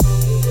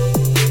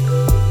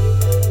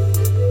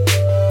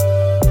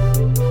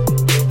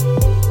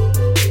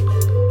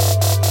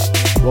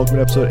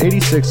welcome to episode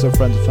 86 of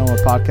Friends of Film, a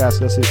podcast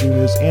discussing new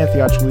news and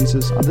theatrical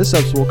releases. On this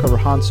episode, we'll cover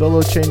Han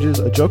Solo changes,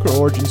 a Joker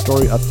origin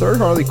story, a third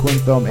Harley Quinn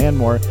film, and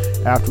more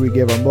after we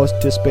give our most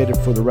anticipated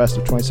for the rest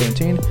of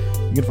 2017.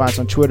 You can find us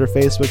on Twitter,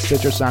 Facebook,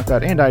 Stitcher,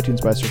 SoundCloud, and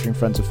iTunes by searching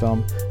Friends of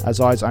Film. As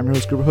always, I'm your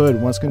host, Cooper Hood,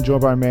 once again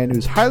joined by a man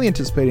who's highly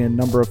anticipating a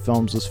number of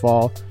films this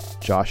fall,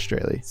 Josh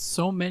Straley.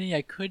 So many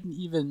I couldn't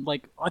even,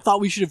 I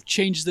thought we should have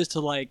changed this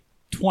to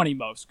 20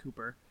 most,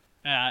 Cooper.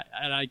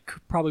 And I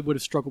probably would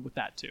have struggled with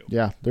that too.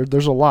 Yeah,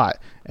 there's a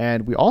lot.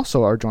 And we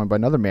also are joined by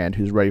another man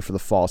who's ready for the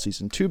fall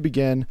season to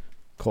begin,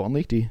 Colton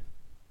Leakty.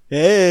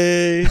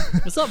 Hey!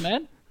 What's up,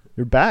 man?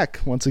 You're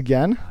back once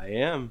again. I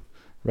am.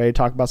 Ready to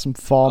talk about some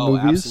fall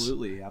movies?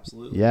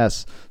 Absolutely.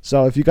 Yes.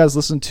 So if you guys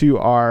listen to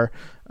our,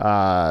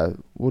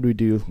 what do we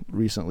do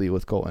recently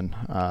with Colton?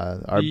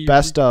 Our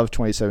best of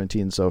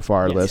 2017 so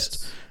far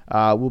list.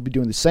 We'll be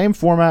doing the same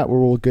format where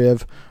we'll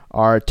give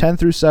our 10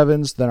 through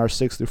 7s, then our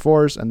 6 through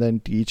 4s, and then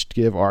each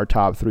give our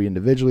top 3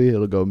 individually.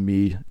 It'll go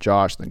me,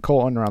 Josh, then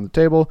Colton around the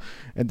table.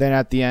 And then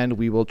at the end,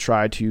 we will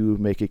try to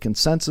make a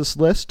consensus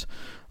list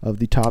of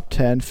the top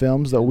 10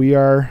 films that we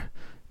are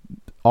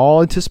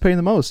all anticipating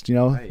the most. You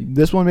know, right.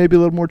 This one may be a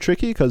little more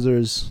tricky because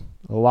there's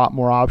a lot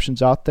more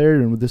options out there,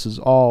 and this is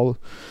all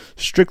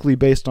strictly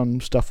based on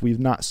stuff we've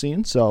not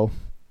seen. So,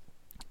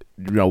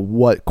 you know,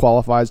 what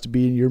qualifies to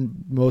be your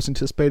most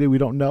anticipated, we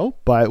don't know.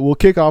 But we'll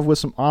kick off with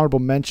some honorable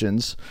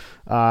mentions.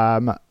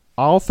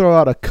 I'll throw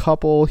out a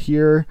couple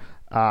here.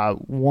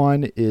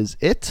 One is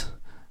It.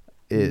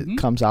 It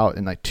comes out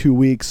in 2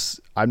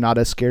 weeks. I'm not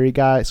a scary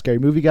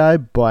movie guy,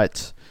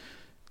 but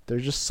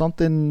there's just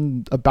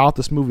something about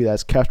this movie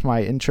that's kept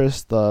my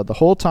interest the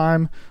whole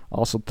time.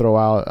 Also throw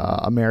out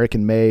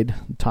American Made,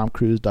 Tom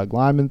Cruise, Doug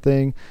Liman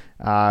thing.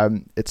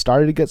 It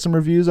started to get some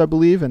reviews, I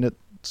believe, and it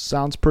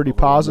sounds pretty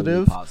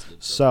positive.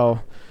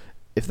 So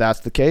if that's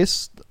the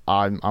case,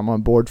 I'm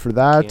on board for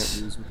that.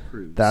 Can't lose with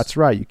Cruise. That's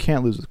right. You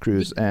can't lose with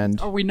Cruise. And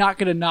are we not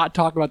going to not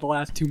talk about the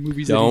last 2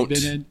 movies that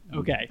he's been in?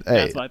 Okay.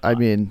 Hey, that's what I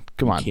mean,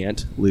 come on. You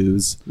can't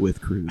lose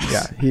with Cruise.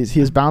 Yeah,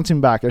 he's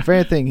bouncing back. If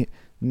anything,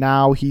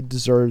 now he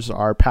deserves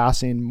our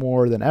passing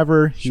more than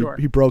ever.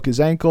 He broke his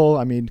ankle.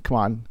 I mean, come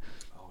on.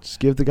 Just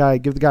give the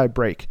guy a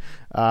break.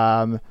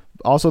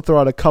 Also throw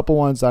out a couple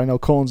ones that I know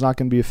Colin's not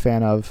going to be a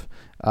fan of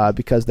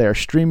because they are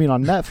streaming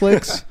on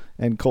Netflix,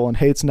 and Colin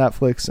hates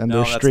Netflix, and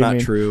they're streaming.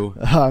 That's not true.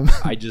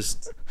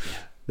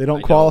 They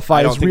don't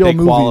qualify as real movies.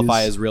 They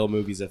qualify as real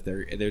movies if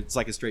they're it's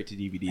like a straight to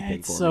DVD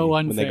thing for so me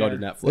unfair. when they go to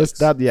Netflix.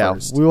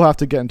 First. We will have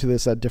to get into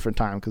this at a different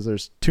time because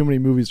there's too many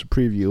movies to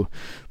preview.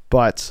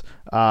 But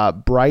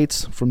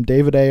Bright from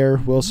David Ayer,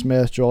 Will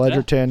Smith, Joel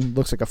Edgerton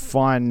looks like a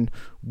fun,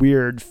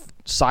 weird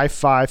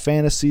sci-fi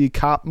fantasy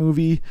cop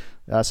movie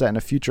set in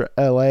a future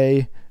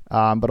LA.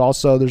 But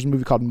also there's a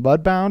movie called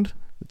Mudbound.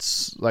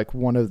 It's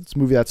it's a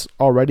movie that's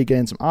already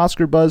getting some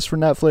Oscar buzz for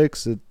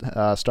Netflix. It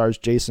stars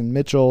Jason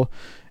Mitchell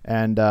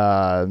and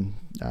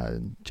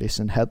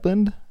Jason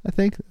Hedlund, I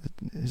think.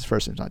 His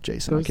first name's not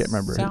Jason. I can't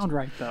remember. Sound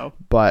right, though.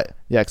 But,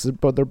 yeah, because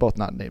they're both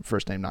not named.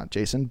 First name, not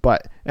Jason.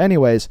 But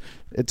anyways,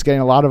 it's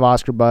getting a lot of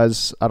Oscar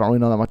buzz. I don't really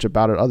know that much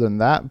about it other than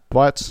that.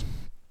 But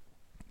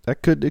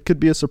it could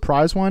be a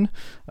surprise one.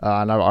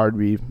 And I've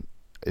already,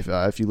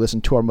 if you listen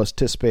to our most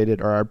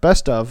anticipated or our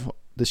best of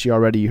this year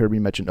already, you heard me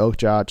mention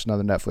Okja,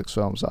 another Netflix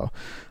film. So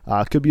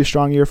it could be a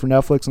strong year for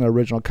Netflix and their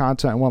original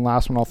content. And one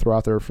last one I'll throw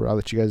out there I'll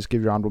let you guys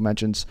give your honorable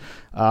mentions.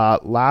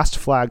 Last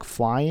Flag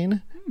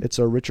Flying. It's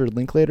a Richard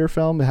Linklater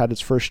film. It had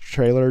its first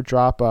trailer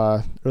drop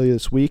earlier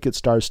this week. It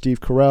stars Steve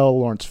Carell,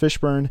 Lawrence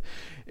Fishburne,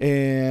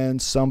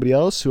 and somebody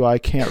else who I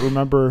can't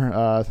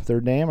remember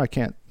their name. I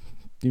can't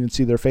even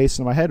see their face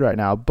in my head right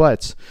now.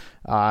 But,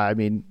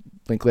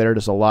 Linklater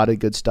does a lot of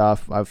good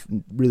stuff. I've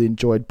really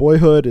enjoyed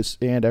Boyhood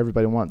and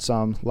Everybody Wants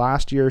Some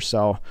last year.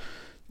 So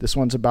this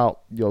one's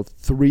about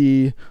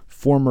 3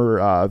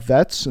 former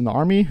vets in the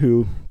Army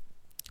who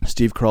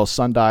Steve Carell's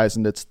son dies,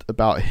 and it's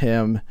about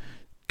him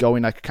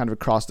going kind of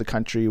across the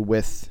country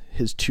with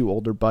his 2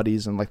 older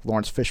buddies, and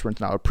Lawrence Fishburne's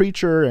now a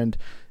preacher, and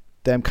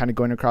them kind of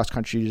going across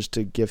country just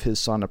to give his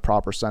son a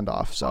proper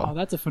send-off. So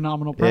that's a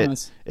phenomenal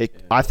premise.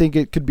 I think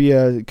it could be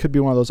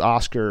one of those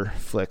Oscar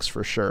flicks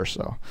for sure.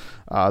 So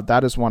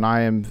that is one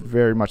I am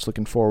very much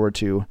looking forward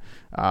to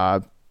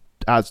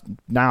as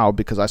now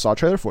because I saw a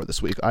trailer for it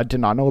this week. I did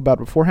not know about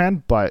it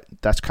beforehand, but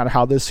that's kind of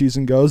how this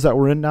season goes that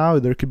we're in now.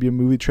 There could be a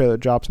movie trailer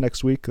that drops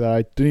next week that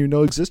I didn't even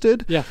know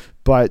existed. Yeah.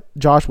 But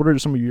Josh, what are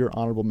some of your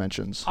honorable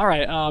mentions? All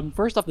right.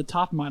 First off the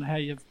top of mind,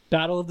 I have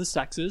Battle of the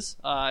Sexes.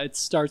 It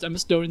stars Emma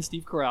Stone and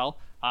Steve Carell,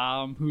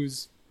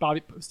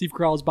 Steve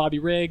Carell as Bobby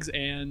Riggs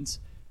and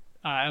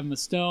Emma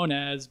Stone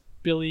as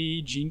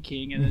Billie Jean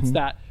King, and it's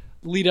that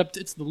lead up.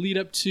 It's the lead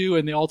up to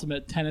and the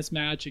ultimate tennis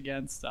match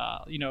against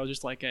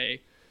just like a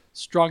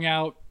strung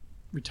out,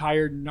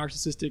 retired,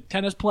 narcissistic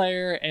tennis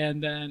player,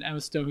 and then Emma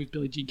Stone, who's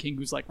Billie Jean King,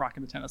 who's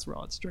rocking the tennis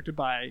world. It's directed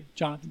by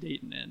Jonathan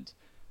Dayton and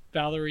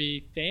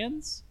Valerie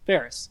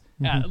Faris.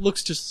 It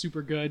looks just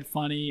super good,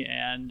 funny,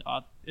 and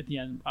at the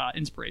end,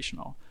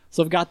 inspirational.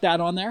 So I've got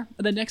that on there.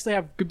 And then next I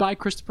have Goodbye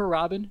Christopher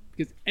Robin,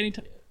 because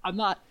anytime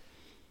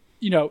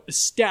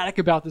ecstatic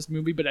about this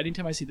movie, but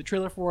anytime I see the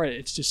trailer for it,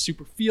 it's just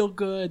super feel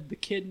good. The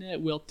kid in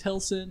it, Will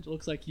Tilson,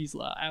 looks like he's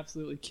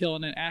absolutely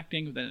killing it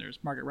acting. Then there's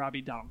Margaret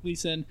Robbie, Donald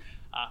Gleason,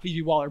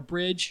 Phoebe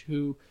Waller-Bridge,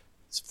 who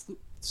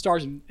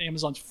stars in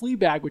Amazon's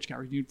Fleabag, which got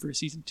renewed for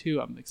season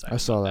 2. I'm excited. I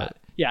saw about that.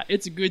 Yeah,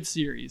 it's a good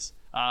series.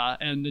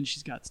 And then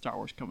she's got Star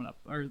Wars coming up,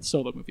 or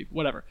solo movie,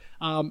 whatever.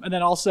 And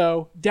then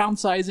also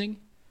Downsizing.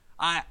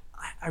 I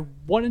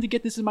wanted to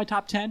get this in my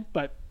top 10,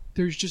 but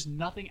there's just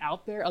nothing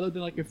out there other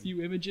than like a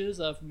few images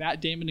of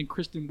Matt Damon and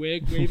Kristen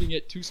Wiig waving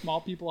at 2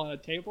 small people on a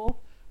table,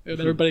 and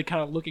everybody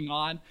kind of looking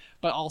on.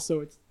 But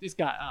also it's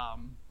got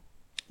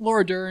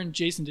Laura Dern,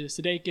 Jason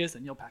Sudeikis,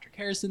 and Neil Patrick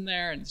Harris in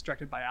there, and it's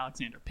directed by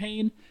Alexander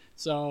Payne.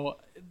 So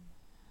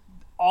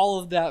all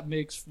of that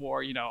makes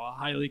for a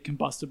highly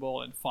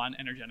combustible and fun,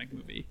 energetic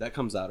movie. That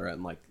comes out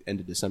around like end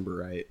of December,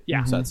 right?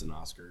 Yeah. So that's an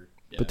Oscar.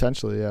 Yeah.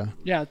 Potentially, yeah.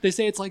 Yeah, they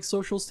say it's like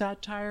social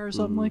satire or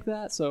something like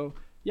that. So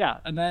yeah,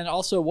 and then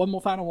also one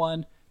more final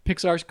one,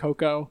 Pixar's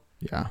Coco.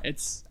 Yeah.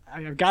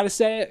 I've got to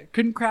say it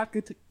couldn't crack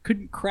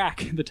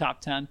the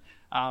top 10.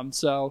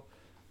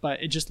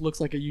 But it just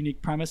looks like a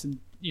unique premise, and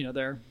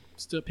they're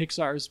still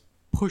Pixar's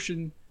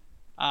pushing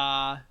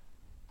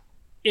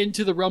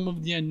into the realm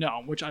of the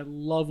unknown, which I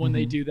love when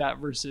they do that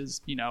versus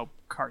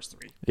Cars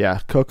 3. Yeah,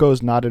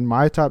 Coco's not in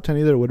my top 10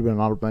 either. It would have been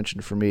an honorable mention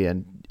for me.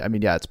 And I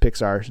mean, yeah, it's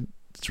Pixar.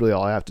 It's really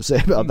all I have to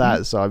say about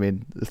that. So I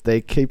mean, if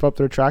they keep up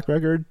their track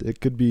record,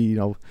 it could be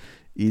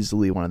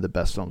easily one of the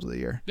best films of the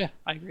year. Yeah,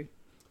 I agree.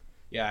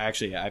 Yeah,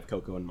 actually, I have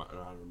Coco in my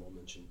honorable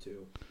mention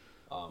too.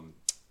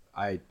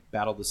 I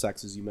Battle the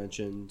Sexes you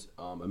mentioned.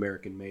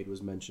 American Made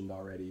was mentioned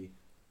already.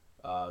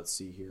 Let's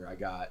see here. I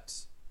got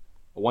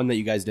one that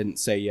you guys didn't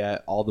say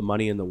yet. All the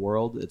Money in the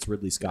World. It's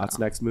Ridley Scott's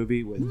next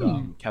movie with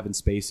Kevin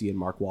Spacey and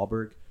Mark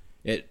Wahlberg.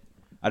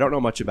 I don't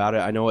know much about it.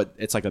 I know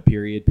it's like a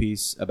period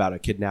piece about a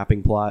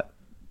kidnapping plot.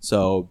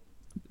 So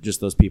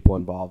just those people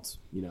involved,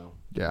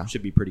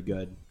 should be pretty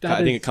good.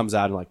 I think it comes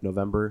out in like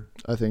November.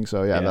 I think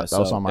so. Yeah, that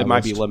was on my list. It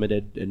might be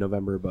limited in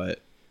November, but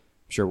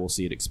I'm sure we'll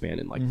see it expand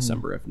in like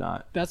December if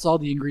not. That's all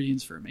the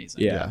ingredients for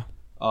amazing. Yeah.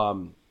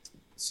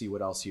 See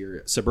what else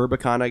here.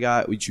 Suburbicon I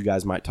got, which you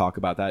guys might talk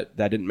about. That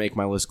didn't make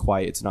my list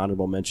quite. It's an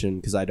honorable mention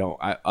because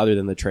other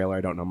than the trailer,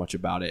 I don't know much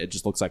about it. It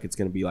just looks like it's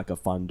going to be like a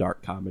fun,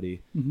 dark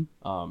comedy.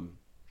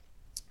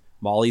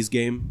 Molly's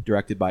Game,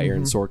 directed by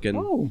Aaron Sorkin.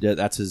 Oh.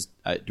 That's his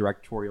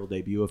directorial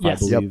debut, I Yes.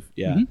 believe.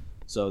 Yep. Yeah.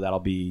 So that'll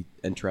be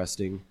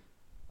interesting.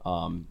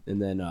 And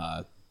then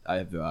I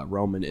have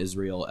Roman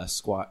Israel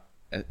esque,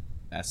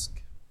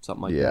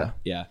 something like that.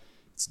 Yeah.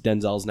 It's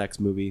Denzel's next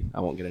movie.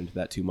 I won't get into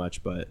that too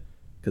much, but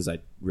because I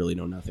really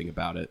know nothing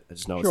about it. I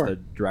just know it's the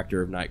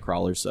director of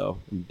Nightcrawler,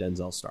 and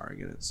Denzel's starring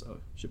in it, so it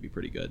should be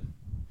pretty good.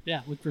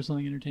 Yeah, look for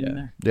something entertaining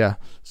there. Yeah.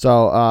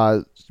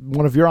 So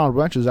one of your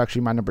honorable mentions is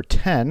actually my number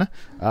 10,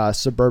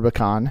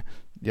 Suburbicon.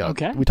 Yeah.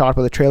 Okay. We talked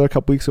about the trailer a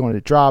couple weeks ago when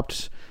it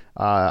dropped.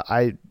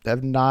 I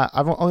have not.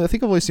 I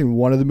think I've only seen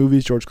one of the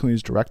movies George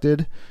Clooney's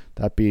directed,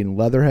 that being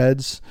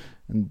Leatherheads,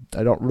 and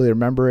I don't really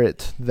remember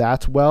it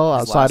that well.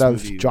 His outside last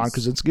of movie John was-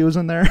 Krasinski was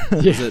in there.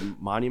 Was it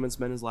Monuments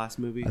Men his last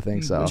movie? I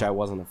think so. Which I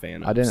wasn't a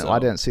fan of. I didn't. so- I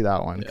didn't see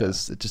that one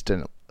because it just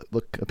didn't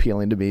look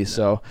appealing to me.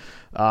 So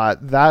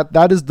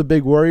that is the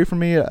big worry for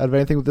me out of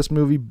anything with this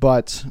movie.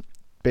 But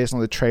based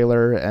on the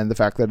trailer and the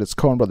fact that it's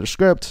Coen Brothers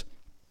script,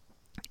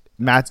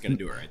 That's gonna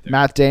do it right there.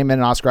 Matt Damon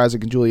and Oscar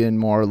Isaac and Julianne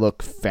Moore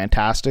look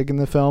fantastic in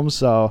the film.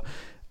 So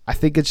I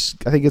think it's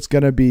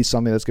going to be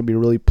something that's going to be a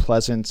really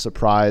pleasant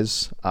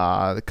surprise.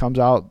 That comes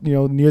out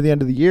near the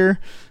end of the year.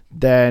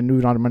 Then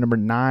moving on to my number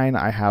 9,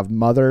 I have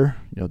Mother.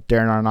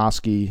 Darren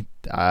Aronofsky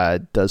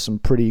does some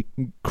pretty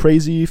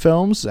crazy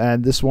films,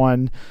 and this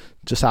one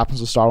just happens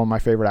to star one of my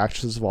favorite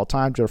actresses of all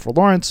time, Jennifer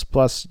Lawrence.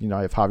 Plus,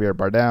 I have Javier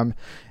Bardem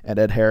and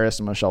Ed Harris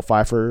and Michelle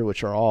Pfeiffer,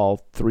 which are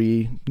all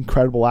 3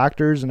 incredible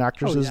actors and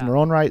actresses in their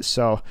own right.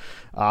 So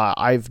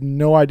I have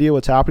no idea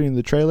what's happening in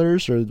the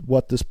trailers or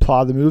what this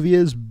plot of the movie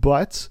is,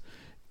 but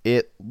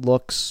it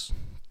looks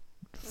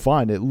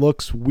fun. It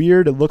looks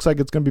weird. It looks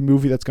like it's going to be a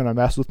movie that's going to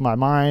mess with my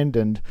mind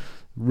and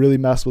really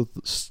mess with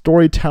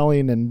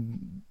storytelling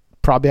and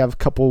probably have a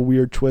couple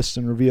weird twists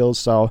and reveals.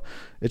 So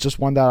it's just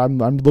one that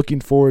I'm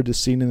looking forward to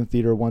seeing in the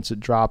theater once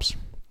it drops.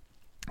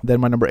 Then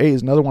my number 8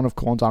 is another one of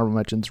Colin's honorable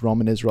mentions,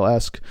 Roman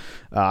Israel-esque.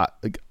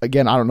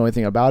 Again, I don't know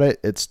anything about it.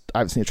 I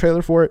haven't seen a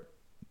trailer for it.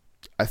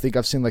 I think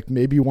I've seen like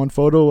maybe one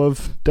photo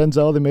of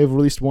Denzel. They may have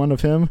released one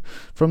of him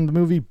from the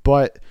movie,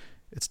 but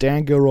it's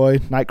Dan Gilroy.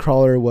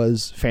 Nightcrawler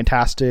was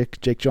fantastic.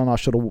 Jake Gyllenhaal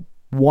should have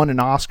won an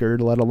Oscar,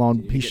 let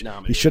alone he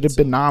should have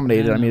been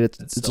nominated. Yeah, I mean,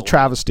 it's a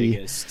travesty.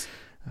 Biggest,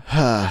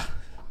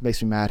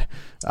 Makes me mad.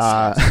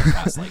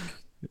 past, like,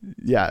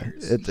 Yeah,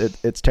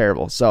 it's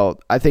terrible. So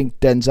I think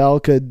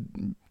Denzel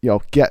could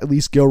get at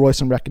least Gilroy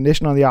some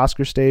recognition on the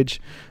Oscar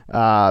stage.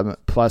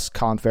 Plus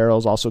Colin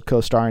Farrell's also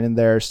co-starring in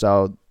there.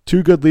 So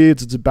 2 good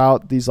leads. It's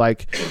about these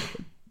like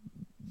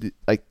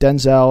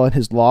Denzel and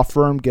his law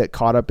firm get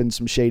caught up in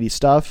some shady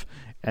stuff,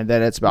 and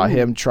then it's about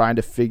him trying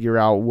to figure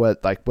out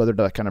whether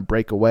to kind of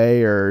break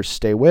away or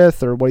stay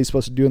with, or what he's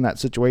supposed to do in that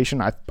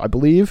situation. I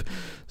believe.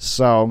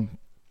 So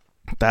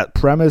that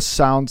premise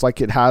sounds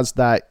like it has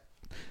that,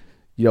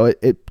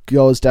 it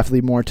goes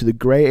definitely more into the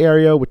gray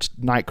area, which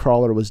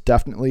Nightcrawler was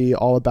definitely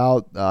all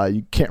about.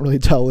 You can't really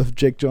tell if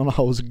Jake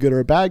Gyllenhaal was a good or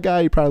a bad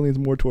guy. He probably leans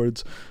more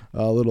towards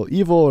a little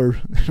evil, or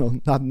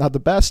not the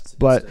best.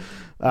 But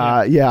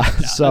yeah,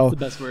 so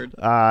that's the best word.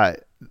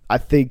 I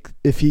think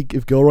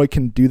if Gilroy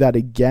can do that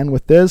again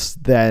with this,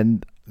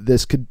 then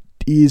this could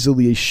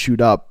easily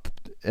shoot up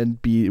and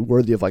be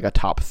worthy of like a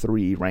top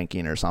 3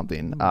 ranking or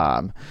something.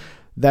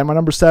 Then my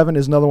number 7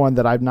 is another one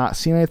that I've not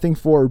seen anything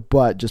for,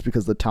 but just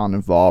because of the talent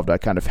involved, I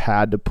kind of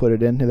had to put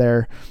it into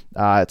there.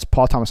 It's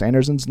Paul Thomas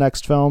Anderson's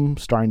next film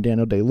starring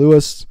Daniel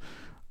Day-Lewis.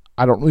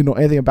 I don't really know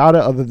anything about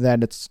it other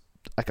than it's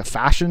like a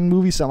fashion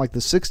movie set in like the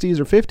 60s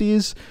or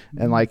 50s,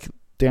 and like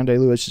Dan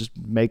Day-Lewis just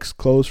makes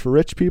clothes for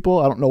rich people.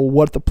 I don't know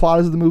what the plot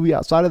is of the movie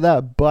outside of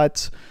that,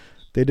 but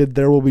they did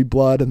There Will Be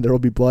Blood, and There Will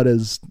Be Blood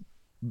is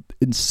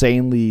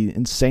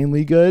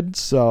insanely good.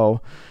 So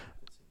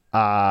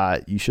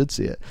you should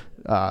see it.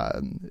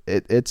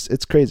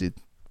 It's crazy.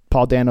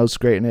 Paul Dano's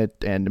great in it,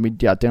 and I mean,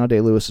 Daniel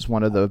Day-Lewis is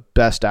one of the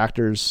best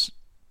actors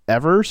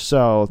ever.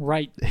 So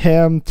right,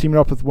 him teaming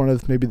up with one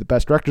of maybe the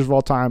best directors of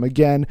all time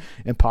again,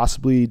 and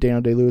possibly Daniel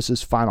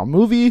Day-Lewis's final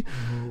movie.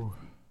 Ooh.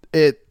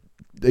 It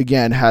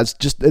again has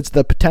it's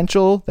the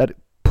potential that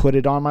put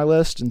it on my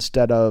list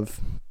instead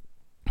of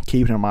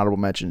keeping it on honorable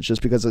mentions,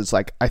 just because it's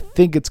like I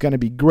think it's going to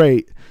be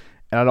great.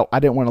 And I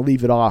didn't want to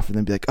leave it off and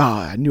then be like,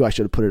 I knew I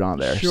should have put it on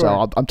there. Sure.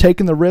 So I'm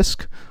taking the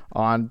risk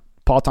on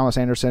Paul Thomas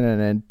Anderson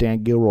and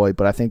Dan Gilroy,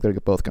 but I think they're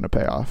both going to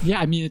pay off. Yeah,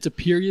 I mean, it's a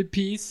period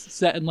piece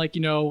set in like,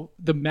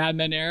 the Mad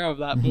Men era of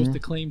that most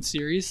acclaimed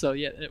series. So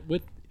yeah,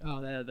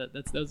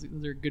 those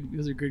are good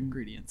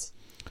ingredients.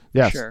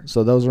 Yeah, sure.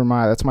 So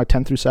that's my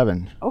 10 through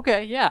 7.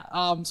 Okay, yeah.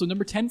 So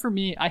number 10 for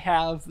me, I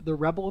have The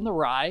Rebel and the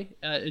Rye.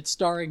 It's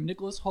starring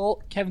Nicholas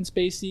Hoult, Kevin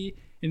Spacey,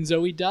 and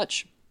Zoe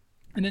Dutch.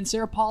 And then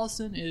Sarah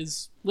Paulson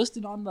is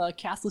listed on the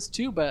cast list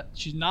too, but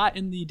she's not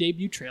in the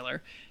debut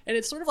trailer. And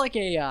it's sort of like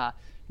a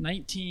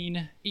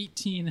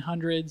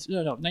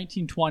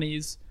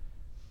 1920s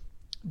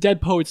Dead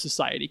Poets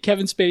Society.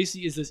 Kevin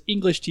Spacey is this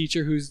English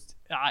teacher who's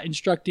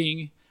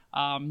instructing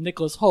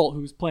Nicholas Hoult,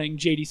 who's playing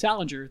J.D.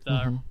 Salinger,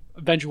 the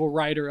eventual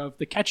writer of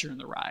The Catcher in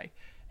the Rye.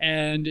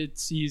 And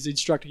he's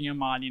instructing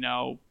him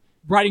on,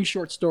 writing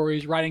short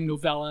stories, writing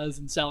novellas,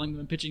 and selling them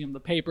and pitching them to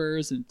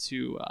papers and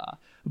to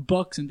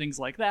books and things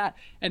like that.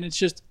 And it's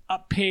just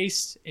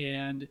up-paced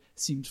and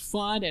seems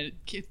fun. And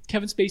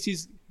Kevin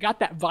Spacey's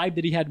got that vibe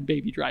that he had in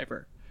Baby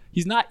Driver.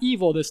 He's not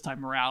evil this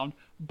time around,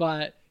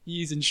 but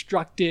he's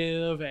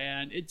instructive,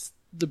 and it's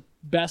the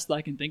best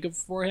I can think of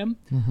for him.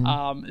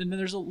 And then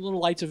there's a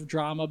little lights of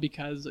drama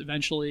because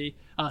eventually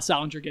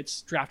Salinger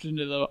gets drafted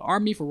into the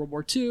army for World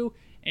War II,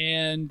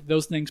 and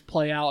those things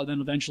play out and then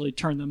eventually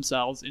turn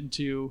themselves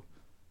into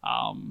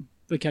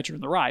The Catcher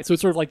in the Rye. So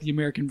it's sort of like the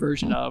American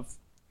version of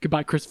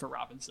Goodbye Christopher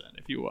Robinson,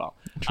 if you will.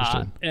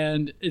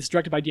 And it's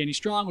directed by Danny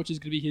Strong, which is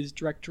going to be his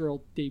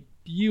directorial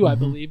debut, I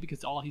believe,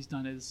 because all he's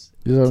done is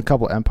he's done a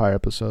couple Empire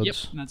episodes. Yep,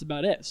 and that's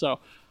about it. So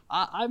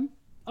I'm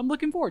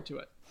looking forward to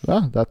it.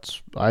 Well,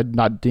 I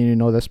didn't even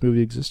know this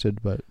movie existed,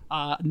 but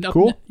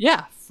cool.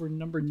 Yeah, for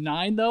number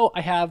 9 though,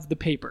 I have The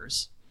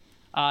Papers.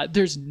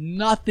 There's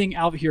nothing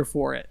out here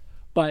for it,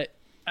 but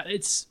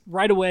it's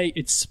right away.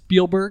 It's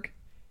Spielberg.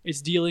 It's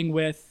dealing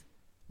with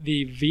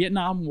the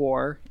Vietnam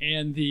War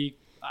and the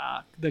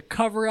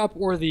cover-up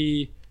or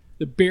the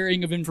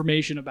burying of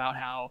information about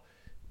how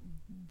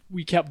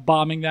we kept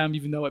bombing them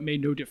even though it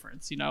made no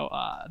difference,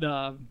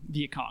 the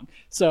Viet Cong.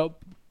 So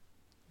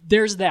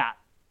there's that.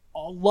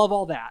 I love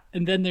all that.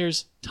 And then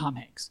there's Tom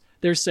Hanks.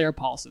 There's Sarah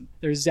Paulson.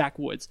 There's Zach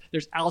Woods.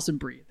 There's Alison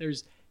Brie.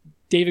 There's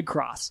David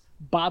Cross,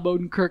 Bob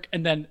Odenkirk,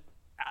 and then,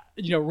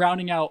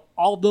 rounding out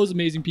all of those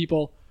amazing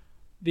people,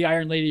 the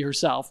Iron Lady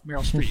herself,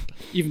 Meryl Streep,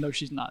 even though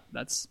she's not.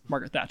 That's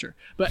Margaret Thatcher.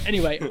 But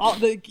anyway,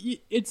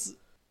 it's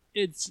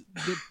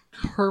the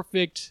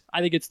perfect. I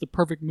think it's the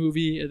perfect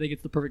movie. I think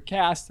it's the perfect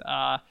cast.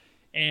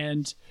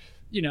 And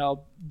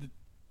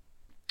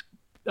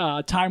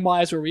time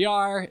wise, where we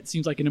are, it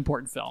seems like an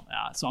important film.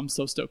 So I'm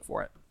so stoked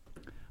for it.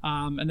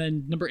 And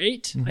then number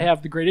 8, I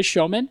have The Greatest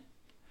Showman.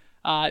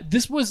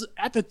 This was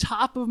at the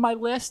top of my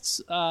lists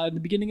in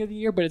the beginning of the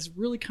year, but it's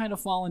really kind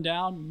of fallen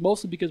down,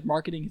 mostly because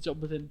marketing has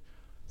been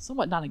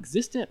somewhat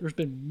non-existent. There's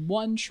been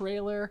one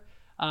trailer.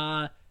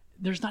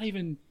 There's not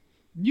even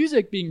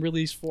music being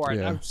released for it.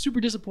 Yeah. I'm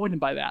super disappointed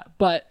by that.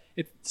 But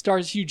it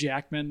stars Hugh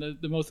Jackman,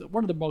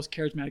 one of the most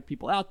charismatic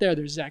people out there.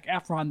 There's Zac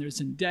Efron,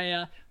 there's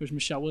Zendaya, there's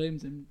Michelle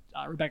Williams and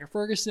Rebecca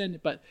Ferguson.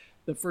 But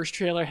the first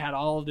trailer had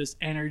all of this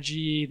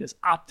energy, this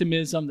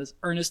optimism, this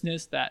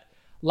earnestness that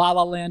La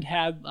La Land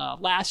had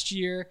last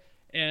year.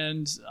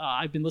 And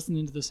I've been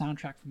listening to the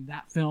soundtrack from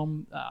that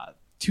film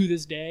to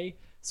this day.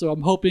 So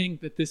I'm hoping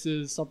that this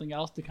is something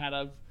else to kind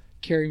of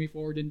carry me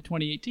forward into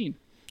 2018.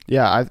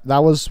 Yeah,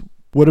 that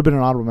would have been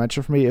an honorable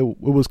mention for me. It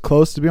was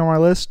close to being on my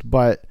list,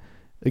 but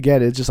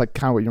again, it's just like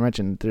kind of what you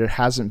mentioned. There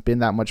hasn't been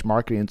that much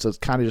marketing, so it's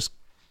kind of just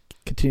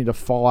continued to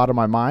fall out of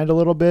my mind a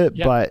little bit.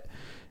 Yep. But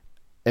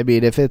I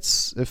mean, if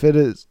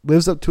it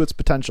lives up to its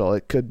potential,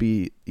 it could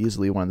be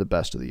easily one of the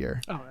best of the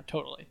year. Oh,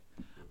 totally.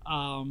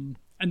 And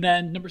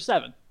then number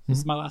 7. This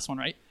is my last one,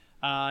 right?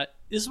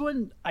 This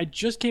one I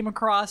just came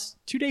across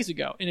 2 days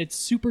ago, and it's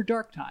Super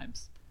Dark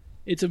Times.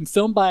 It's a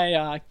film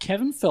by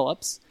Kevin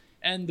Phillips,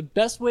 and the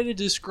best way to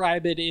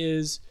describe it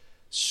is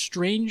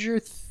Stranger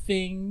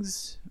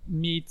Things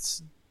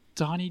meets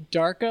Donnie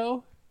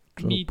Darko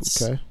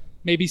meets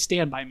maybe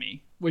Stand By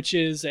Me, which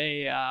is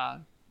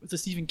it's a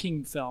Stephen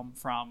King film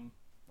from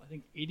I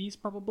think 80s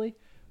probably,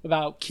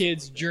 about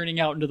kids journeying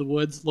out into the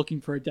woods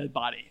looking for a dead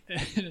body.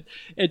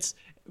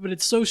 But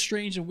it's so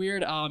strange and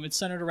weird. It's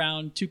centered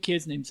around 2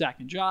 kids named Zach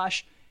and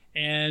Josh,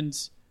 and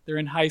they're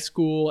in high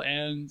school,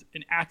 and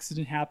an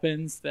accident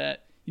happens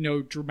that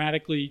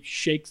dramatically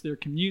shakes their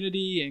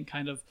community, and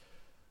kind of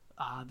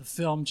the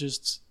film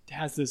just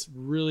has this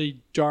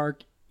really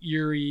dark,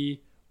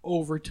 eerie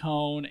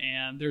overtone,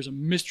 and there's a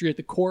mystery at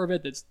the core of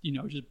it that's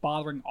just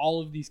bothering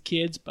all of these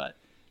kids, but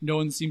no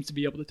one seems to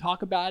be able to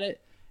talk about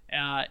it.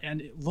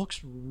 And it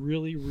looks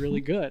really,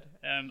 really good,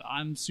 and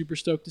I'm super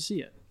stoked to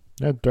see it.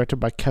 Yeah, directed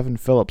by Kevin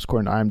Phillips,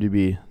 according to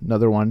IMDb.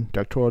 Another one,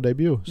 directorial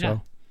debut. So, yeah.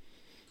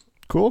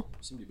 Cool.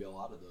 There seem to be a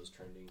lot of those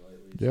trending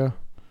lately. Yeah.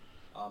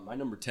 My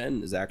number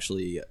 10 is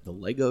actually the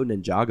Lego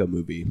Ninjago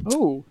movie.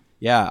 Oh.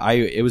 Yeah,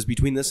 it was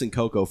between this and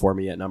Coco for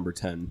me at number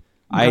 10.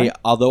 Right.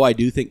 Although I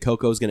do think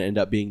Coco is going to end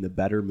up being the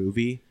better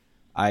movie,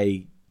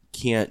 I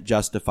can't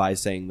justify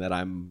saying that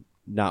I'm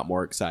not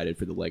more excited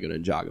for the Lego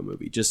Ninjago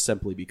movie, just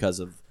simply because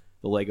of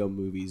the Lego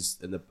movies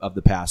of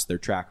the past. Their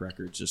track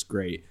record's just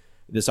great.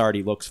 This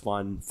already looks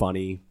fun,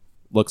 funny,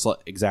 looks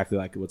exactly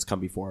like what's come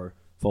before,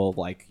 full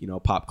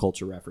of pop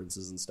culture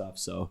references and stuff.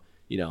 So,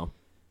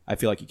 I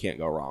feel like you can't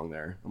go wrong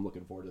there. I'm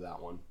looking forward to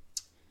that one.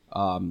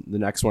 The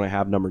next one I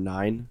have, number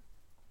 9,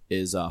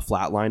 is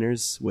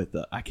Flatliners with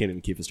I can't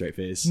even keep a straight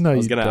face. No, I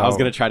was you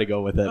gonna try to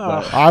go with it,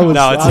 but I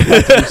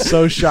was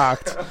so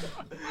shocked.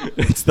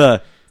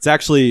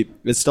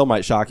 It's still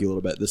might shock you a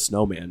little bit. The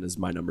Snowman is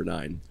my number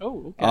 9.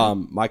 Oh,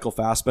 okay. Michael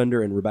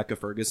Fassbender and Rebecca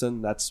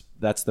Ferguson. That's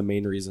the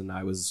main reason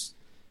I was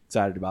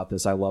excited about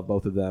this. I love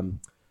both of them.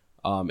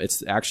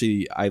 It's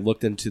actually, I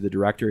looked into the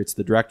director. It's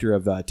the director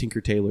of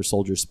Tinker Tailor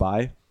Soldier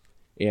Spy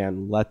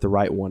and Let the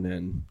Right One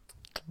In.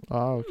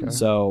 Oh, okay.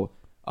 So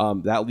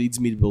that leads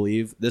me to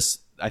believe this.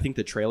 I think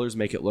the trailers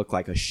make it look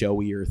like a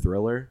showier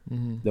thriller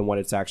than what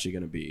it's actually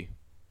going to be.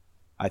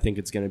 I think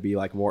it's going to be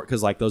more,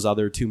 because those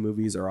other 2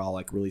 movies are all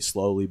really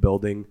slowly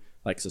building,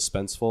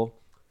 suspenseful.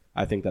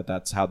 I think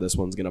that's how this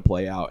one's going to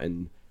play out,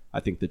 and I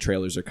think the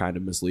trailers are kind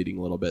of misleading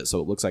a little bit, so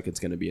it looks like it's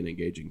going to be an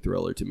engaging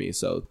thriller to me.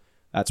 So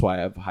that's why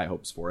I have high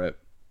hopes for it.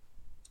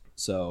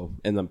 So,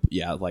 and then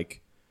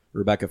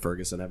Rebecca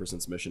Ferguson, ever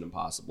since Mission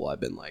Impossible,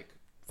 I've been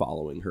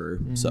following her.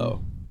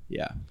 So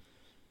yeah,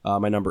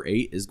 my number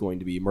 8 is going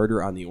to be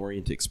Murder on the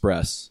Orient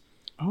Express.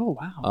 Oh,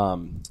 wow.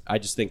 I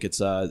just think it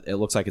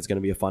looks like it's going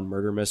to be a fun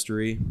murder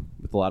mystery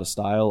with a lot of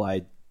style.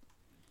 I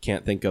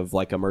can't think of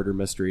a murder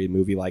mystery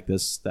movie like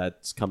this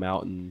that's come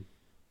out, and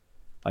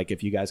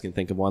if you guys can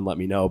think of one, let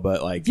me know.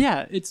 But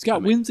yeah, it's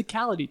got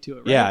whimsicality to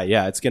it, right?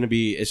 Yeah, it's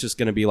just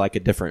going to be a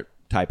different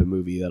type of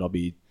movie that'll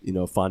be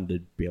fun to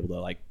be able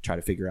to try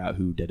to figure out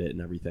who did it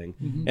and everything.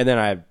 And then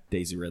I have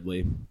Daisy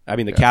Ridley. I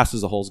mean, the cast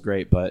as a whole is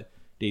great, but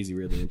Daisy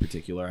Ridley in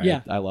particular,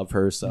 I love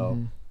her.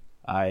 So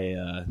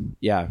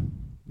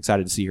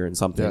excited to see her in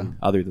something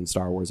other than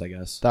Star Wars, I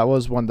guess. That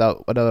was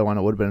another one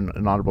that would have been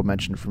an honorable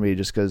mention for me,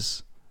 just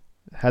because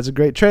it has a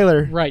great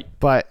trailer. Right.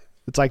 But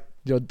it's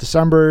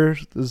December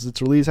is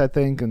its release, I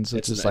think, and so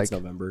it's just it's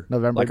November now.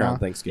 around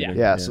Thanksgiving.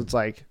 Yeah, so it's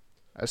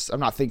I'm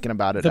not thinking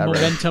about it the ever.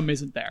 momentum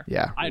isn't there.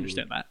 Yeah. I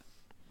understand that.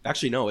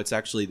 Actually, no, it's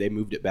actually, they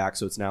moved it back,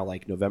 so it's now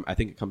November. I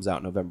think it comes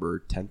out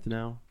November 10th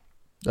now.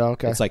 Oh,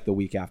 okay. It's the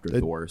week after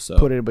Thor. So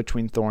put it in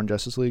between Thor and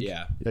Justice League.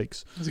 Yeah.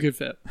 Yikes. It's a good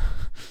fit.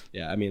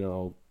 Yeah, I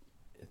mean,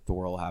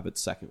 Thor will have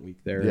its second week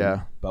there.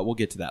 Yeah. But we'll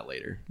get to that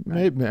later.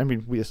 Maybe. I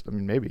mean,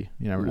 maybe.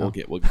 You never know.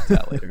 We'll get to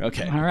that later.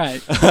 Okay. All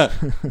right.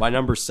 My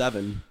number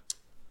 7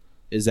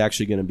 is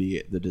actually going to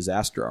be The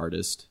Disaster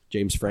Artist,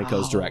 James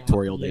Franco's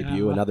directorial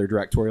debut. Another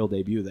directorial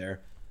debut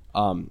there.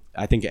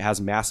 I think it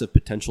has massive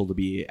potential to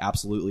be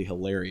absolutely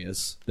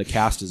hilarious. The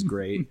cast is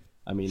great.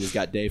 I mean, he's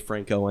got Dave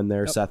Franco in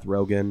there, Seth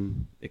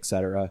Rogen,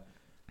 etc.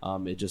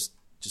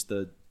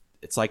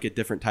 It's like a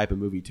different type of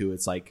movie too.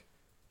 It's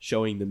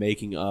showing the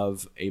making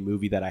of a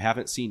movie that I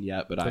haven't seen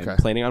yet, but I'm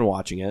planning on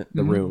watching it.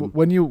 The Room.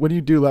 When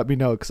you do, let me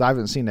know, because I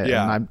haven't seen it.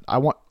 Yeah. And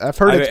I've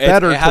heard it's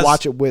better to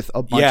watch it with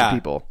a bunch of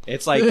people.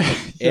 It's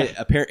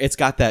it's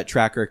got that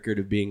track record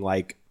of being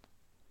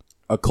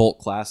a cult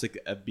classic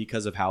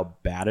because of how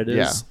bad it is.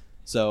 Yeah.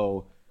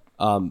 So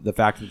the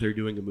fact that they're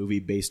doing a movie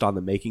based on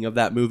the making of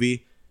that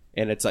movie,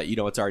 and it's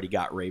it's already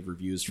got rave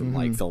reviews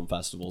from film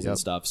festivals and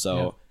stuff.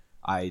 So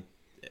I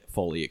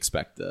fully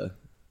expect to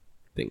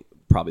think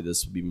probably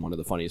this would be one of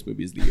the funniest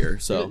movies of the year.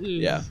 So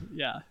yeah,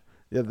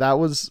 that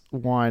was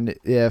one.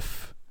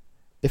 If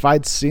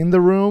I'd seen The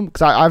Room,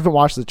 because I haven't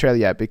watched the trailer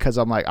yet, because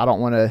I'm I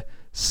don't want to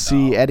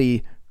see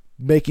any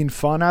making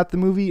fun at the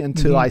movie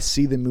until I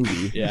see the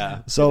movie.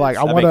 Yeah. So like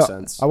I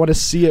want to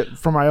see it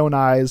from my own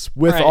eyes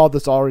with all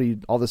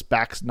this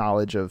back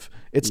knowledge of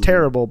it's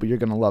terrible, but you're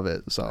gonna love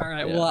it. So all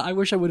right. Well, I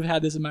wish I would have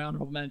had this in my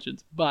honorable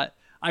mentions, but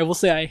I will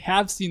say I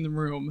have seen The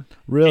Room.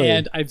 Really?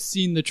 And I've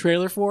seen the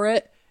trailer for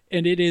it,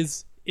 and it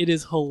is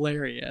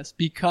hilarious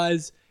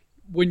because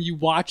when you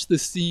watch the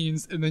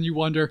scenes and then you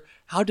wonder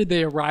how did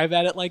they arrive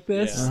at it like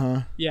this?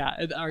 Yeah.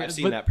 I've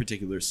seen that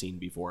particular scene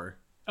before.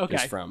 Okay.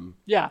 Just from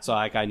So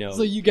like I know.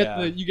 So you get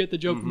the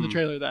joke from the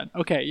trailer then.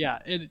 Okay, yeah.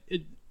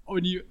 It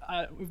when you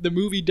if the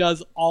movie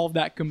does all of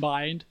that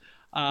combined,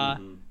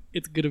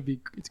 it's gonna be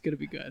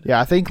good.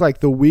 Yeah, I think like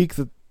the week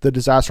that the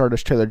Disaster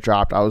Artist trailer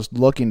dropped, I was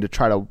looking to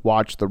try to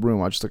watch The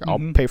Room. I was just like,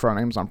 I'll pay for it on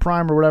Amazon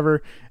Prime or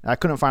whatever. And I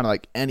couldn't find it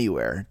like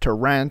anywhere to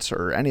rent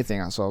or anything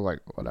else. So I was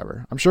like,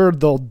 whatever. I'm sure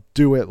they'll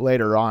do it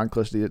later on,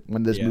 close to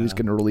when this movie's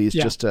going to release,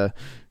 just to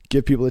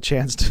give people a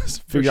chance to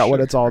figure out what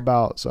it's all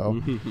about. So,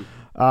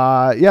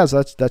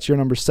 so that's your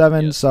number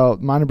 7. Yes. So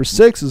my number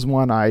 6 is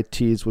one I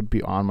teased would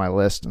be on my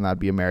list, and that'd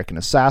be American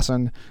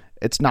Assassin.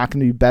 It's not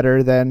going to be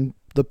better than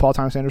the Paul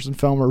Thomas Anderson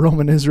film or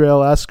Roman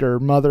Israel-esque or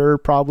Mother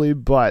probably,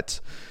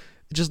 but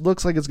it just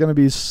looks like it's going to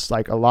be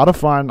like a lot of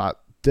fun.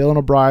 Dylan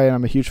O'Brien,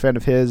 I'm a huge fan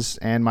of his,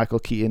 and Michael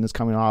Keaton is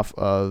coming off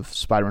of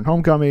Spider-Man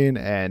Homecoming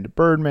and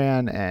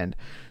Birdman and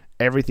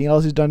everything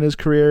else he's done in his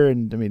career.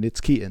 And I mean, it's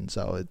Keaton.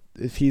 So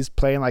if he's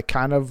playing like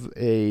kind of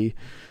a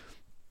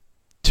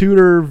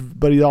tutor,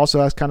 but he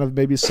also has kind of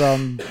maybe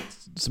some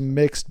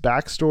mixed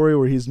backstory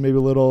where he's maybe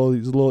a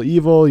little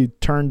evil. He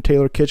turned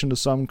Taylor Kitsch into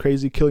some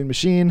crazy killing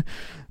machine.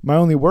 My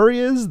only worry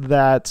is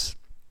that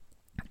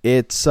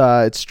its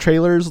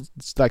trailers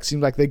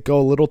seem like they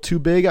go a little too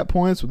big at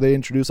points where they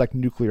introduce like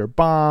nuclear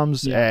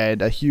bombs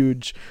and a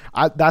huge.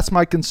 That's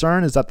my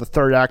concern, is that the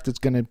third act is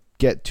going to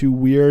get too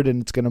weird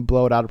and it's going to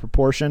blow it out of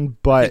proportion.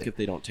 But I think if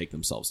they don't take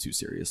themselves too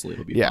seriously,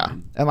 it'll be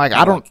fine. And like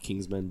I don't like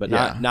Kingsman, but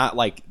not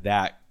like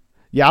that.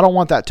 Yeah, I don't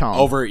want that tone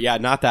over. Yeah,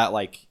 not that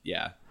like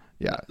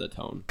the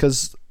tone.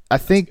 Because I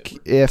think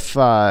if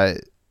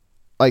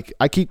like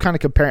I keep kind of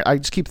comparing, I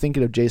just keep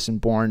thinking of Jason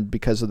Bourne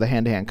because of the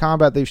hand-to-hand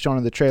combat they've shown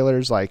in the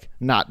trailers. Like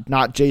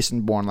not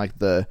Jason Bourne, like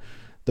the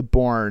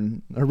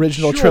Bourne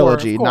original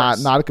trilogy,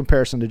 not a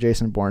comparison to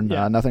Jason Bourne.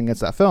 Nothing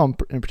against that film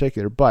in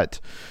particular, but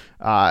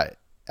I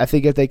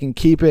think if they can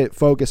keep it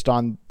focused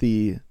on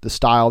the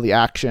style, the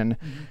action,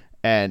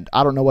 and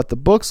I don't know what the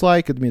book's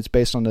like. I mean, it's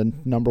based on the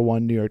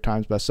 #1 New York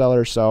Times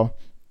bestseller, so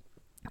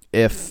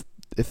if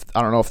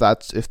I don't know if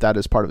that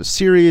is part of a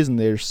series and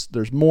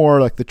there's more,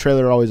 like the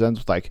trailer always ends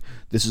with like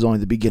this is only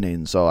the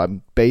beginning. So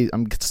I'm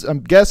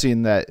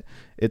guessing that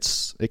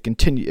it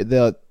continue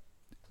the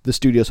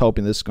studio's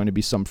hoping this is going to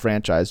be some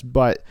franchise,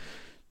 but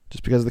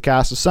just because of the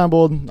cast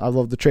assembled, I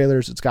love the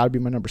trailers. It's got to be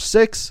my number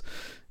 6.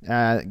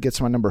 It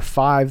gets my number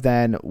 5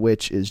 then,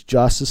 which is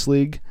Justice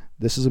League.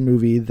 This is a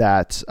movie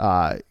that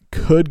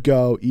could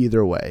go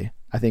either way.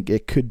 I think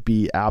it could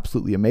be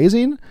absolutely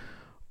amazing,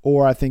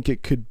 or I think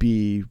it could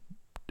be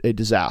a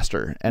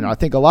disaster. And I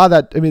think a lot of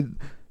that, I mean,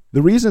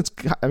 the reason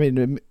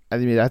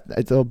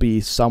it'll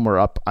be somewhere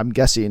up, I'm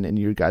guessing, in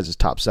your guys'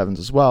 top 7s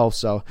as well.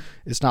 So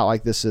it's not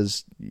like this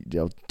is,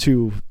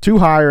 too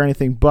high or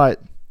anything, but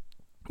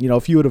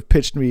if you would have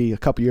pitched me a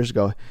couple years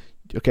ago,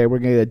 okay, we're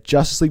going to get a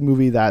Justice League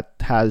movie that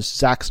has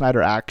Zack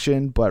Snyder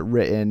action, but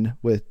written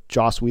with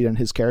Joss Whedon and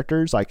his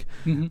characters, like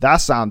that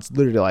sounds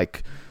literally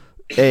like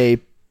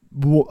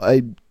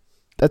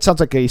that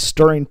sounds like a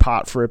stirring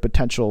pot for a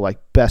potential like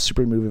best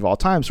super movie of all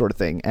time sort of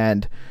thing.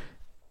 And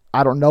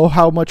I don't know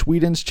how much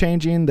Whedon's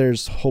changing.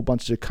 There's a whole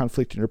bunch of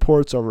conflicting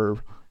reports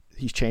over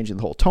he's changing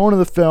the whole tone of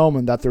the film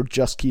and that they're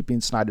just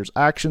keeping Snyder's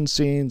action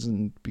scenes,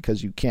 and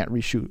because you can't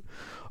reshoot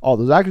all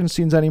those action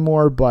scenes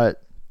anymore.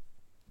 But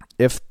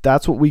if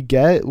that's what we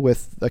get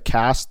with a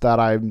cast that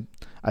I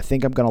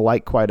think I'm going to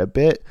like quite a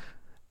bit,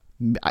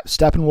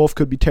 Steppenwolf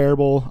could be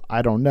terrible.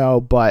 I don't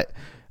know, but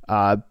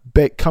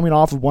coming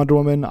off of Wonder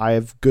Woman, I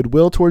have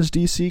goodwill towards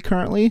DC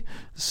currently.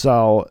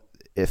 So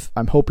if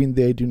I'm hoping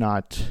they do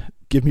not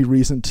give me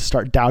reason to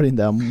start doubting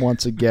them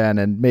once again,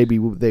 and maybe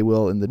they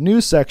will in the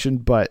news section,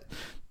 but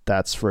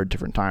that's for a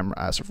different time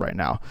as of right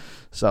now.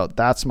 So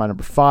that's my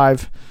number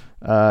 5.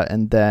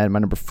 And then my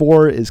number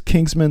 4 is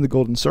Kingsman: The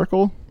Golden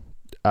Circle.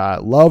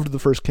 Loved the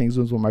first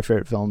Kingsman. It was one of my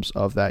favorite films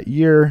of that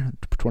year,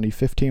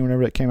 2015,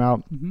 whenever it came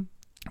out.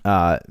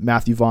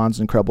 Matthew Vaughn's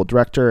an incredible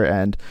director,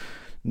 and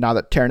now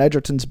that Taron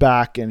Egerton's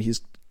back and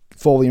he's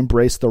fully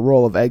embraced the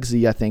role of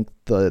Eggsy, I think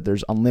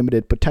there's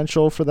unlimited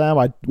potential for them.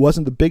 I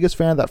wasn't the biggest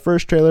fan of that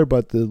first trailer,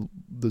 but the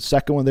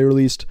second one they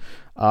released,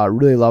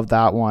 really loved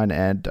that one.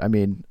 And I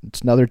mean,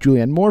 it's another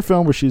Julianne Moore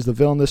film where she's the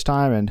villain this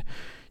time, and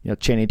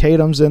Channing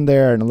Tatum's in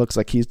there, and it looks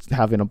like he's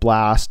having a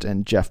blast,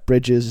 and Jeff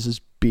Bridges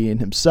is being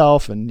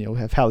himself, and we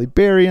have Halle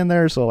Berry in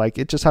there, so like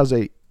it just has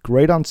a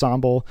great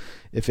ensemble.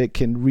 If it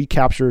can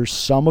recapture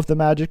some of the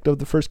magic of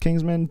the first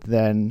Kingsman,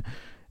 then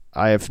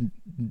I have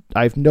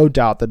no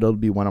doubt that it'll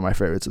be one of my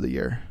favorites of the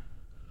year.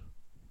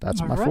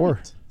 That's my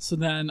 4. So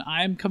then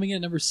I'm coming in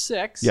at number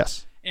 6.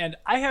 Yes. And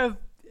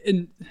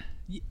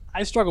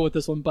I struggle with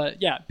this one,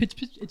 but yeah,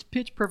 it's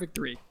Pitch Perfect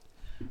 3.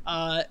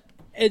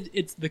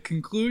 It's the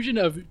conclusion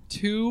of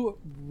two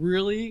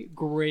really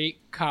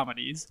great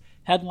comedies,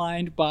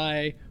 headlined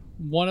by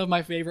one of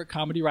my favorite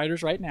comedy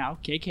writers right now,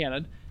 Kay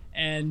Cannon,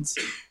 and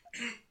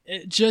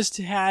it just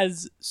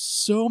has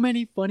so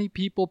many funny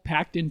people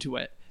packed into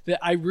it that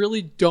I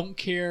really don't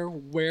care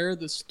where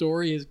the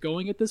story is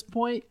going at this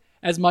point,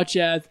 as much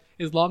as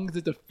long as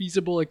it's a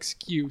feasible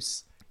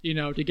excuse,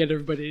 to get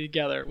everybody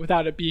together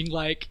without it being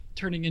like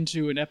turning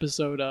into an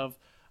episode of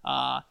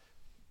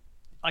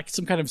like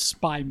some kind of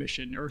spy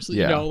mission or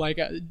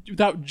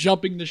without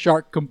jumping the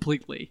shark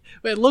completely.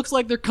 It looks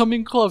like they're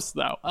coming close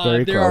though.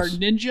 There close. Are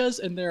ninjas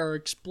and there are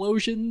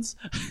explosions,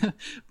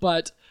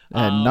 but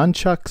and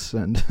nunchucks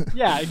and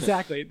yeah,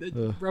 exactly.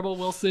 Rebel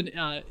Wilson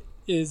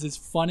is as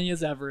funny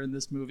as ever in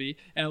this movie,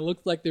 and it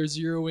looks like they're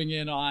zeroing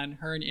in on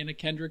her and Anna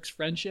Kendrick's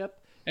friendship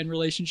and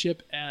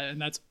relationship, and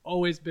that's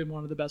always been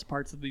one of the best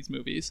parts of these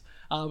movies.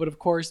 But of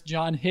course,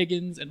 John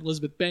Higgins and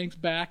Elizabeth Banks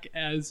back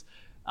as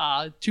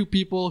two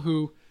people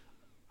who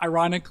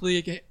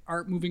ironically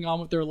aren't moving on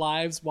with their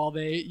lives while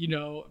they,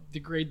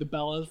 degrade the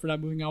Bellas for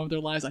not moving on with their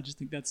lives. I just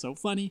think that's so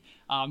funny.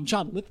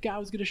 John Lithgow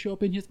is going to show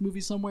up in his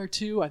movie somewhere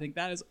too. I think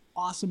that is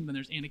awesome. Then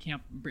there's Anna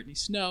Camp and Brittany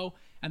Snow,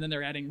 and then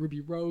they're adding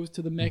Ruby Rose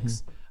to the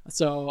mix.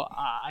 So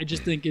I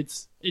just think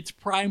it's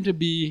primed to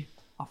be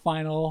the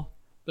final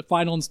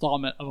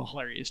installment of a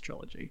hilarious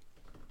trilogy.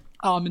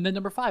 And then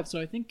number 5.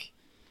 So I think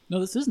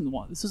this isn't the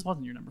one. This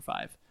wasn't your number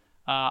 5.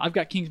 I've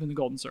got Kingsman: The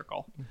Golden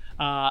Circle.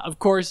 Of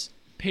course,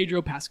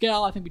 Pedro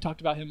Pascal. I think we talked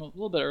about him a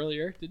little bit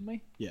earlier, didn't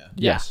we? Yeah.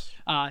 Yes.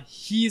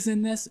 He's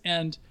in this,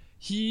 and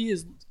he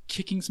is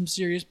kicking some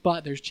serious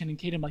butt. There's Channing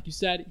Tatum, like you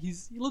said. He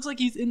looks like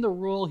he's in the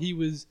role he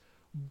was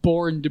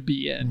born to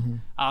be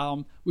in.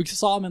 We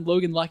saw him in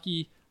Logan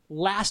Lucky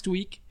last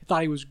week. I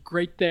thought he was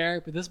great there,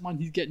 but this one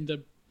he's getting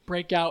to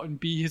break out and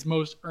be his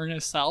most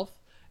earnest self,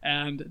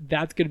 and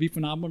that's going to be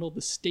phenomenal.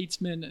 The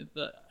statesman,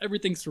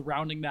 everything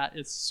surrounding that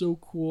is so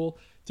cool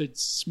to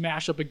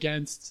smash up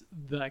against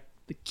the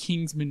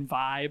Kingsman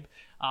vibe.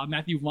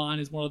 Matthew Vaughn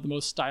is one of the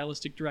most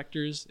stylistic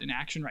directors in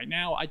action right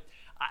now.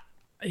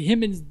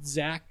 Him and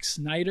Zack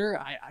Snyder,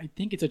 I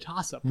think it's a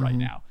toss-up right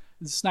now.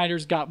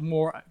 Snyder's got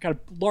a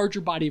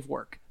larger body of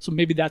work, so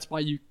maybe that's why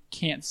you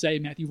can't say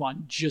Matthew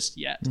Vaughn just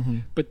yet.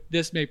 But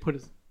this may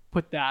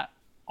put that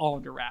all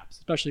under wraps,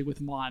 especially with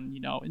Vaughn,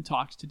 in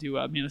talks to do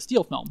a Man of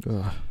Steel film.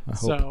 I hope.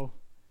 So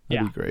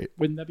That'd be great.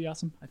 Wouldn't that be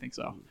awesome? I think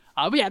so.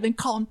 But yeah, then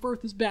Colin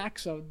Firth is back,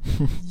 so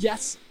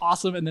yes,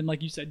 awesome. And then,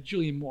 like you said,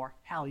 Julianne Moore,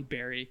 Halle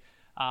Berry,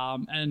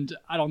 and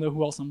I don't know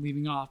who else I'm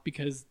leaving off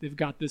because they've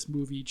got this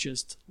movie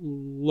just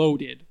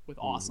loaded with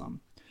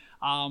awesome.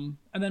 And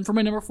then for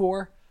my number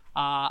 4,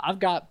 I've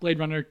got Blade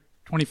Runner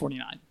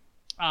 2049.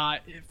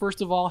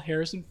 First of all,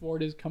 Harrison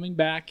Ford is coming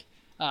back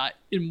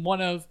in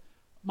one of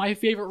my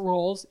favorite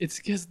roles. It's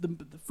because the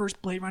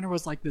first Blade Runner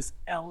was like this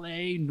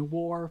LA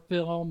noir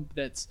film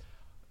that's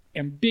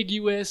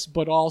ambiguous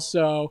but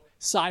also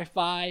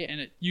sci-fi,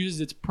 and it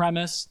uses its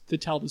premise to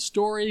tell the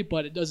story,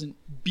 but it doesn't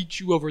beat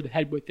you over the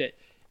head with it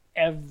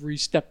every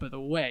step of the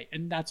way,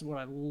 and that's what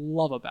I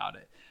love about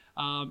it.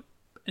 And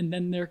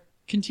then they're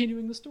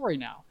continuing the story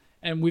now,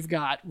 and we've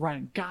got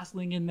Ryan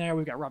Gosling in there,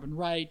 we've got Robin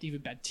Wright,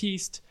 David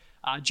Bautista,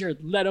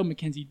 Jared Leto,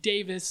 Mackenzie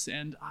Davis,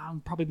 and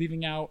I'm probably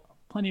leaving out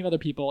plenty of other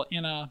people.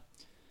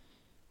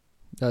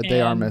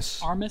 Day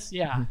Armas.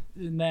 Yeah.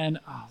 And then,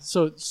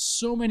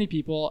 so many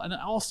people. And then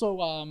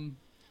also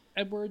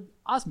Edward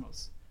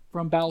Osmos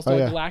from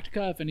Battlestar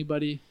Galactica, if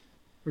anybody,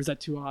 or is that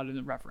too odd in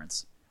the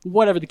reference?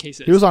 Whatever the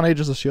case is. He was on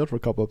Agents of S.H.I.E.L.D. for a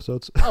couple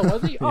episodes. Oh,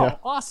 was he? Oh,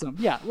 awesome.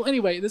 Yeah. Well,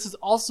 anyway, this is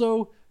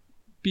also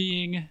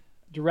being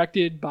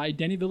directed by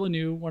Denis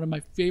Villeneuve, one of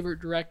my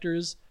favorite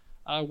directors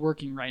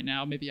working right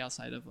now, maybe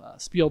outside of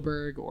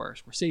Spielberg or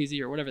Scorsese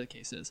or whatever the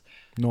case is.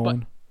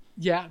 Nolan.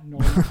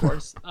 Nolan, of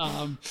course.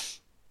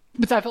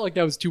 But I felt like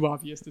that was too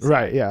obvious to say.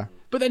 Right, yeah.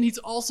 But then he's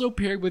also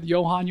paired with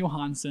Johan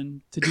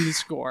Johansson to do the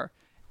score.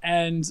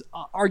 And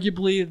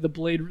arguably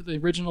the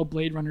original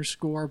Blade Runner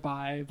score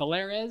by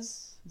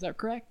Valeres, is that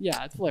correct?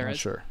 Yeah, it's Valeres.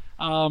 Sure.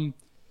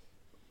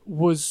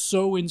 Was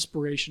so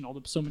inspirational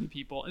to so many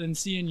people. And then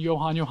seeing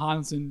Johan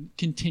Johansson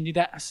continue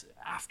that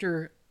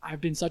after I've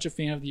been such a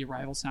fan of the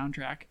Arrival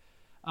soundtrack.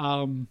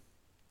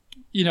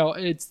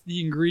 It's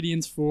the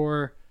ingredients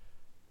for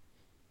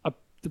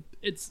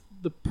it's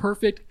the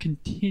perfect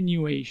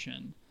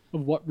continuation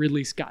of what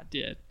Ridley Scott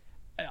did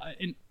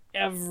in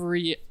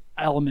every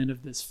element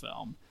of this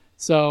film.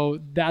 So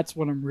that's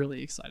what I'm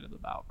really excited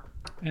about,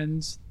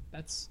 and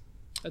that's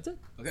it.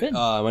 Okay.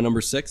 My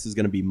number 6 is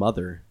going to be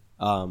Mother,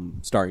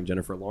 starring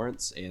Jennifer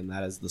Lawrence, and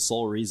that is the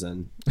sole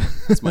reason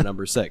it's my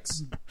number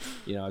 6.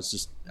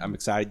 I'm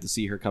excited to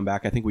see her come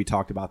back. I think we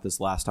talked about this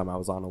last time I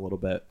was on a little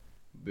bit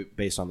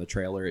based on the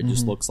trailer. It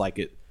just looks like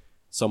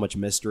so much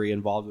mystery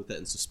involved with it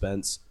and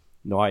suspense.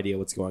 No idea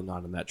what's going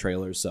on in that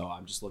trailer, so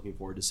I'm just looking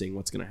forward to seeing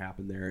what's going to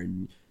happen there.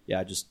 And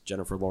yeah, just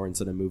Jennifer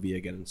Lawrence in a movie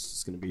again. It's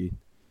just going to be,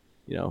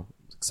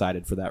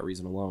 excited for that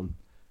reason alone.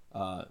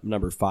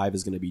 Number 5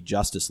 is going to be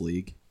Justice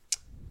League.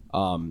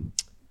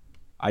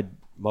 I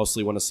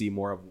mostly want to see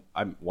more of.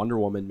 Wonder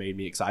Woman made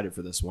me excited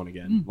for this one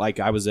again. Like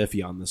I was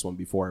iffy on this one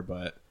before,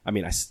 but I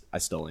mean, I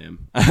still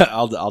am.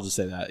 I'll just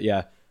say that.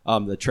 Yeah.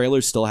 The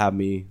trailers still have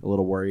me a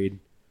little worried.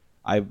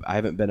 I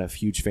haven't been a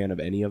huge fan of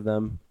any of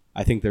them.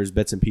 I think there's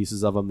bits and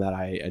pieces of them that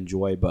I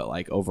enjoy, but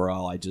like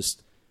overall, I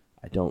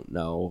don't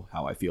know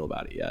how I feel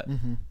about it yet.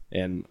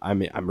 And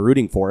I'm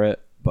rooting for it,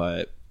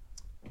 but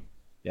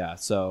yeah.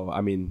 So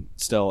I mean,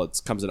 still,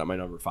 it comes in at my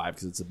number 5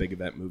 because it's a big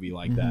event movie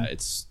like that.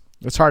 It's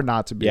hard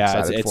not to be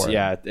excited for it.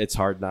 Yeah, it's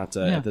hard not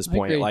to at this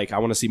point. Like I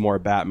want to see more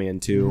Batman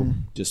too,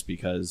 just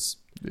because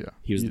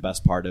he was the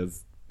best part of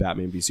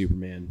Batman v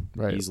Superman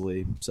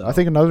easily. So I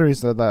think another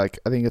reason that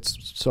I think it's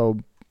so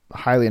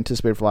highly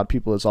anticipated for a lot of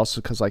people is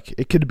also because like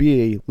it could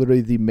be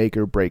literally the make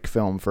or break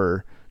film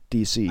for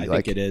DC. I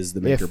think it is the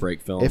make or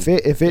break film. If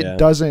it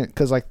doesn't,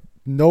 because like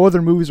no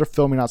other movies are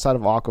filming outside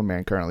of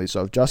Aquaman currently.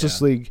 So if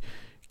Justice League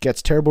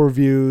gets terrible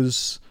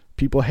reviews,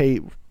 people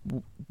hate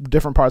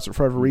different parts for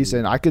whatever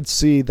reason, I could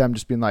see them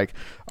just being like,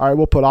 all right,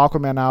 we'll put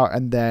Aquaman out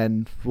and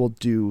then we'll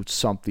do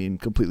something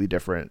completely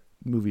different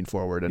moving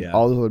forward, and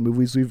all the other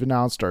movies we've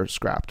announced are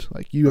scrapped.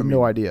 Like you have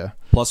no idea.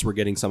 Plus we're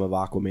getting some of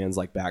Aquaman's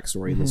like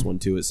backstory in this one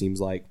too, it seems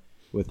like,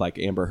 with like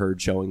Amber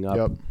Heard showing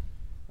up.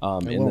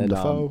 And then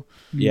Dafoe.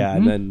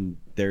 and then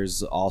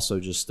there's also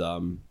just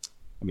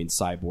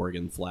Cyborg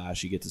and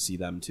Flash, you get to see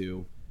them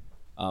too.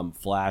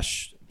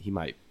 Flash,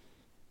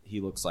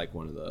 he looks like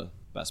one of the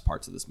best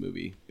parts of this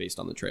movie based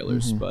on the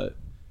trailers, but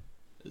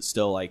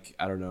still, like,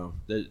 I don't know,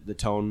 the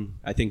tone,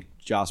 I think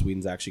Joss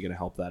Whedon's actually going to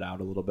help that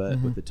out a little bit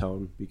with the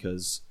tone,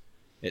 because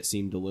it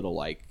seemed a little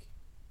like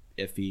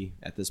iffy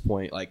at this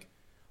point. Like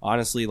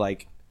honestly,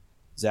 like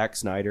Zack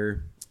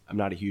Snyder, I'm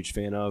not a huge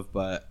fan of,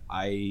 but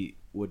I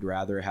would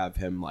rather have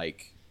him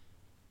like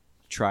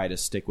try to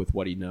stick with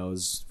what he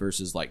knows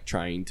versus like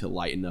trying to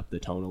lighten up the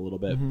tone a little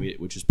bit,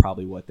 which is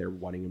probably what they're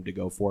wanting him to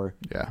go for.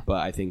 Yeah.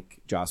 But I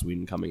think Joss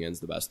Whedon coming in is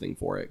the best thing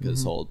for it,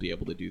 because he'll be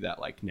able to do that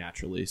like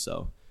naturally,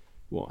 so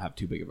we won't have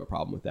too big of a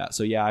problem with that.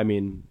 So yeah, I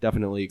mean,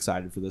 definitely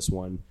excited for this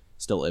one.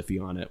 Still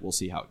iffy on it. We'll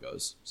see how it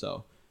goes.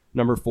 So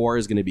number 4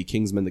 is going to be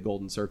Kingsman: The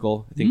Golden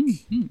Circle. I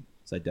think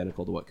it's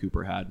identical to what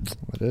Cooper had.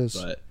 It is.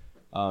 But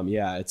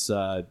yeah, it's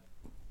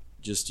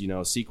just,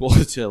 sequel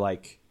to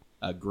like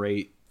a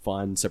great,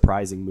 fun,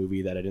 surprising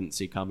movie that I didn't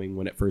see coming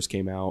when it first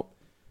came out.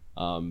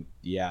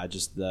 Yeah,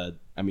 just the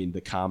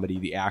comedy,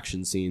 the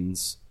action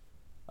scenes,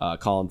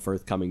 Colin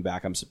Firth coming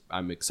back.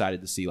 I'm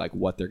excited to see like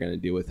what they're going to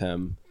do with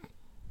him.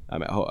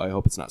 I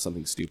hope it's not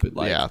something stupid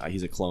like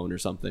he's a clone or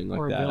something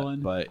like that.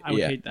 Villain. But I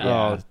would hate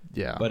that.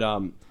 Yeah. But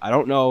I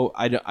don't know.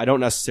 I don't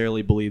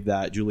necessarily believe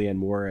that Julianne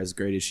Moore, as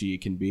great as she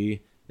can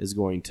be, is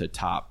going to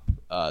top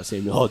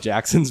Samuel L.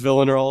 Jackson's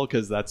villain role,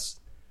 because that's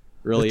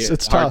really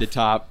it's hard to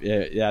top.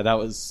 Yeah, that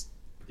was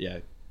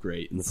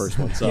great in the first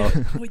one. So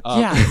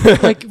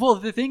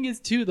the thing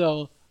is too,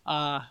 though.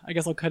 I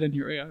guess I'll cut in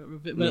here,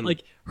 but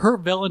like her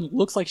villain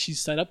looks like she's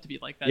set up to be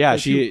like that. Yeah,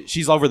 like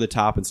she's over the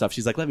top and stuff.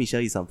 She's like, "Let me show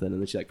you something,"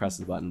 and then she like presses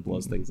the button and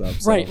blows things up.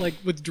 So. Right, like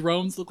with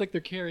drones, look like they're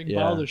carrying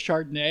bottles of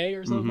Chardonnay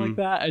or something like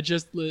that.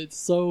 It's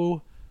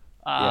so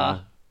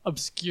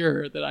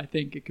obscure that I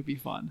think it could be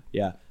fun.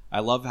 Yeah, I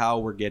love how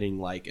we're getting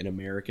like an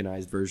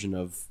Americanized version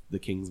of the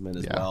Kingsmen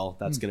as well.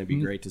 That's going to be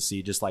great to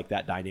see, just like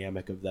that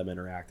dynamic of them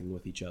interacting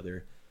with each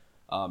other,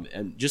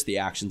 and just the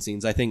action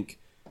scenes. I think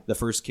the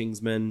first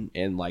Kingsman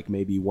and like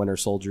maybe Winter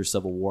Soldier,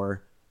 Civil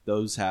War,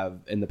 those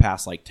have, in the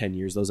past like 10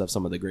 years, those have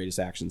some of the greatest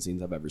action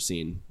scenes I've ever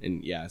seen.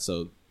 And yeah,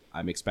 so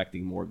I'm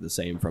expecting more of the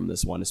same from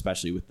this one,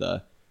 especially with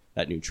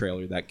that new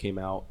trailer that came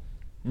out.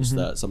 Just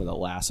some of the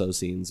lasso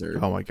scenes are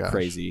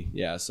crazy.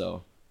 Yeah,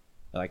 so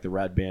I like the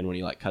red band when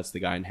he like cuts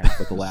the guy in half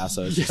with the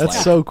lasso. It's just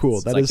that's so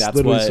cool. That's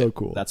literally so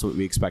cool. That's what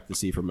we expect to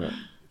see from a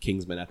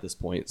Kingsman at this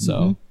point.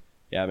 So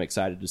yeah, I'm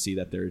excited to see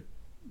that they're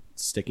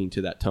sticking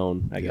to that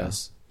tone, I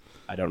guess.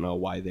 I don't know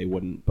why they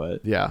wouldn't,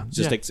 but it's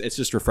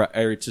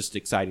just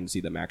exciting to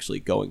see them actually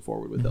going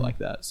forward with it like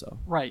that. So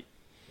yes.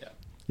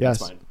 That's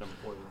fine. Number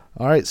 4.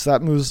 All right, so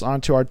that moves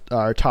on to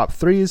our top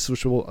 3s,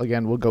 which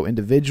we'll go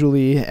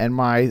individually. And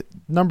my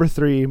number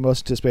 3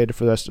 most anticipated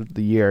for the rest of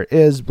the year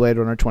is Blade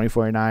Runner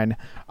 2049.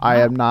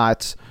 I am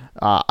not.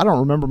 I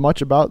don't remember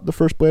much about the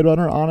first Blade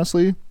Runner,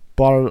 honestly.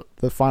 Bought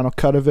the final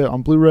cut of it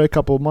on Blu-ray a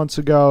couple of months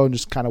ago, and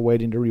just kind of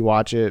waiting to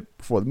rewatch it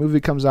before the movie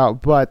comes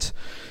out. But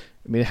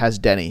I mean, it has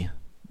Denny.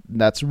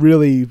 That's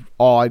really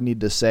all I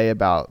need to say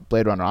about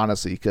Blade Runner,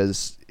 honestly,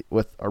 because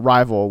with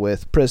Arrival,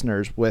 with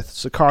Prisoners, with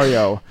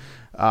Sicario,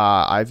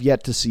 I've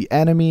yet to see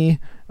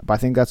Enemy, but I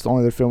think that's the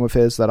only other film of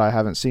his that I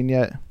haven't seen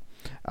yet.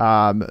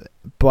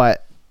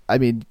 But I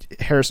mean,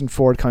 Harrison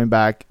Ford coming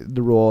back,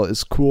 the role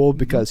is cool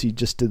because he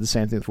just did the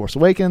same thing with Force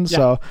Awakens.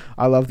 So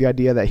I love the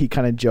idea that he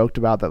kind of joked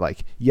about that,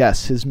 like,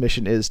 yes, his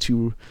mission is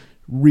to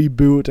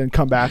reboot and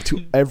come back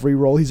to every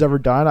role he's ever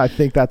done. I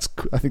think that's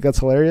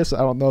hilarious. I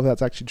don't know if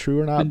that's actually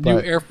true or not. The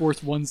new Air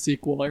Force One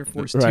sequel, Air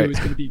Force 2, is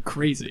going to be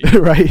crazy.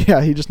 Right?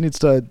 Yeah, he just needs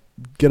to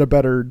do a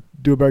better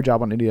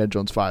job on Indiana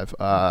Jones 5.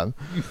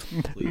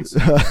 Please.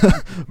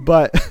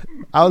 But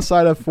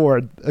outside of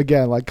Ford,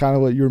 again, like kind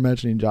of what you were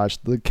mentioning, Josh,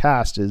 the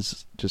cast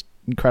is just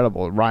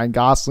incredible. Ryan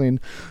Gosling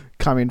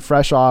coming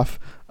fresh off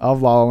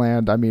of La La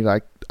Land. I mean,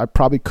 like, I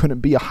probably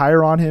couldn't be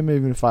higher on him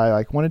even if I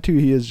like wanted to.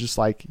 He is just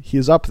like, he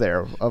is up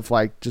there of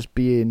like just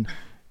being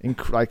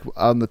like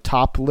on the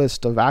top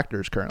list of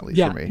actors currently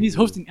for me. And he's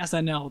hosting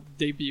SNL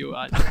debut.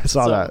 I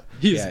saw that.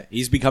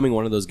 He's becoming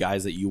one of those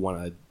guys that you want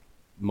to,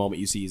 the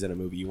moment you see he's in a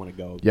movie, you want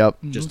to go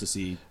just to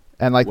see.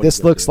 And like,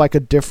 this looks like a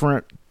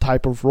different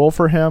type of role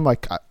for him.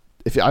 Like, I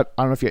don't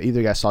know if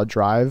either guys saw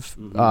Drive,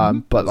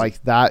 but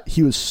like that,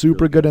 he was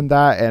super good in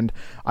that, and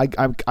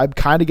I'm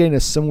kind of getting a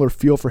similar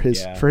feel for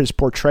his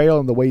portrayal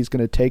and the way he's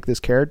going to take this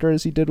character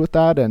as he did with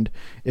that, and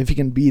if he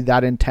can be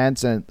that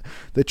intense. And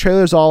the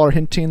trailers all are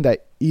hinting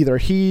that either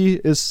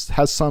he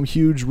has some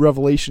huge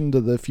revelation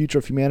to the future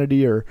of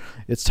humanity, or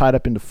it's tied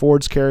up into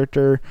Ford's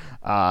character.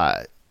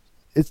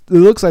 It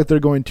looks like they're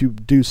going to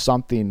do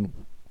something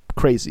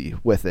crazy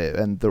with it,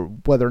 and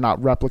whether or not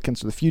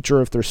replicants of the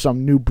future, if there's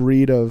some new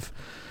breed of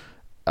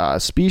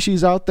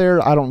species out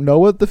there, I don't know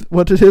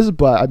what it is,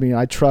 but I mean,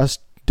 I trust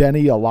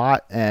Denny a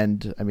lot,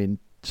 and I mean,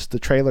 just the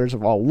trailers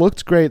have all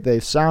looked great, they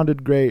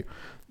sounded great,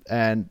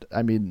 and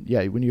I mean,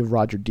 yeah, when you have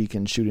Roger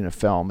Deakins shooting a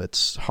film,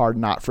 it's hard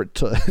not for it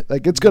to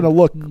like, it's going to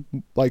look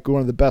like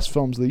one of the best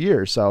films of the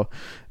year. So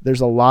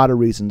there's a lot of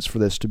reasons for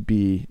this to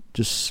be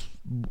just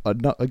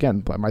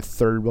again my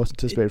third most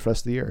anticipated for the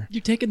rest of the year.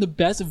 You're taking the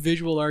best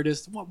visual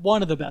artist,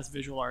 one of the best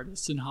visual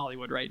artists in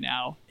Hollywood right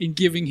now, and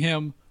giving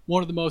him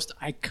one of the most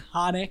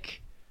iconic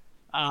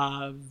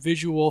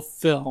visual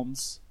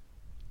films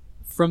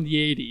from the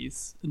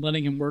 80s and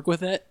letting him work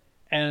with it,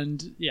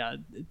 and yeah,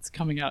 it's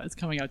coming out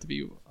to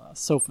be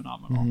so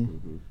phenomenal.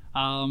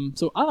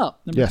 So I'm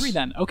up number 3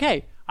 then.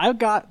 Okay, I've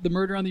got The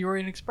Murder on the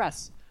Orient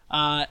Express,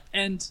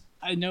 and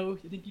I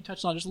think you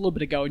touched on it just a little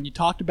bit ago, and you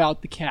talked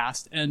about the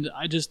cast, and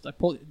I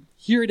pulled,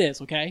 here it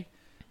is. Okay,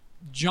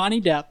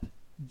 Johnny Depp,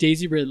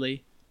 Daisy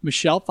Ridley,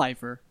 Michelle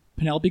Pfeiffer,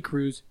 Penelope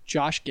Cruz,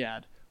 Josh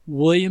Gad,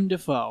 William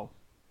Dafoe,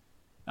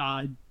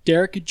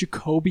 Derek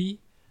Jacobi,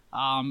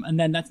 and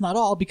then that's not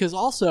all, because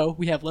also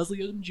we have Leslie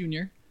Odom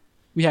Jr.,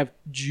 we have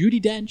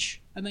Judi Dench,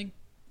 and then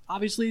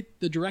obviously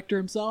the director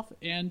himself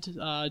and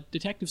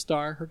detective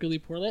star Hercule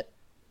Poirot,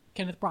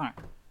 Kenneth Branagh.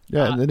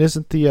 Yeah, and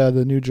isn't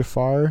the new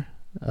Jafar?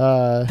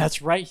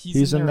 That's right,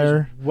 he's in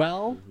there as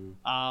well.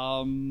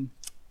 Marwan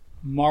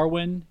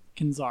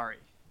Kenzari.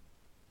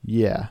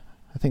 Yeah,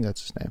 I think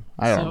that's his name.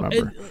 I don't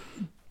remember.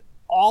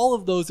 All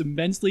of those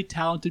immensely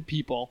talented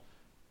people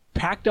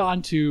packed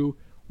onto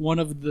one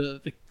of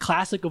the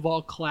classic of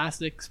all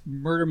classics,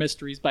 Murder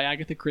Mysteries by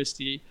Agatha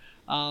Christie,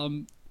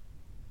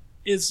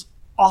 is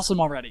awesome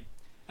already.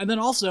 And then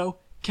also,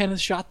 Kenneth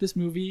shot this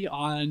movie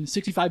on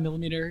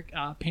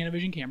 65mm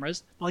Panavision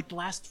cameras, like the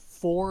last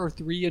 4 or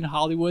 3 in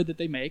Hollywood that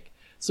they make.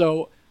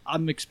 So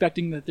I'm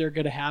expecting that they're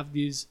going to have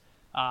these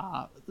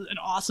an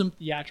awesome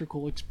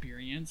theatrical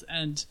experience,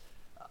 and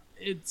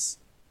it's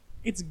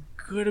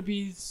going to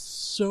be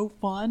so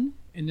fun,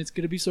 and it's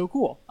going to be so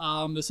cool.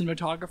 The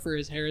cinematographer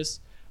is Harris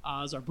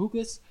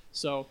Zarbuklis.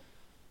 So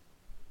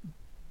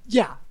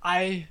yeah,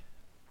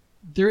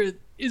 there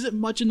isn't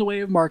much in the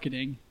way of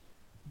marketing,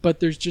 but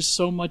there's just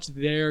so much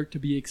there to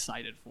be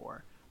excited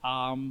for.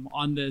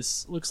 On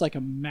this, looks like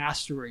a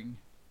mastering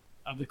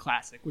of the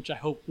classic, which I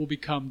hope will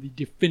become the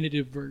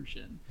definitive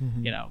version,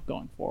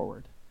 going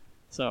forward.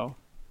 So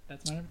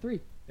that's my number 3.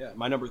 Yeah,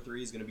 my number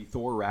 3 is going to be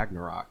Thor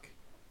Ragnarok.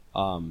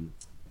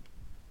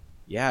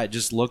 Yeah, it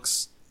just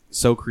looks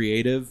so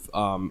creative.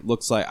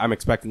 Looks like I'm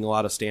expecting a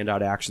lot of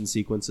standout action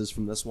sequences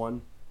from this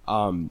one.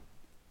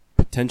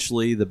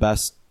 Potentially the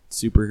best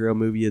superhero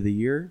movie of the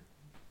year.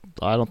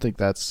 I don't think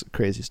that's a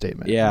crazy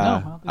statement.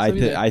 Yeah, No,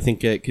 I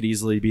think it could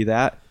easily be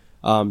that.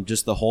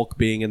 Just the Hulk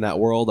being in that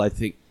world, I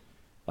think,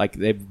 like,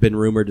 they've been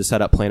rumored to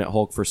set up Planet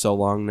Hulk for so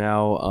long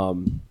now.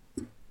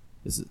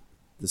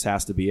 This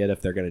has to be it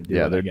if they're going to do it.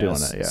 Yeah, they're I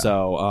guess. doing it. Yeah.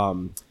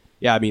 So,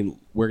 yeah, I mean,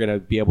 we're going to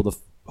be able to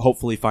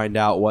hopefully find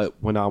out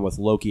what went on with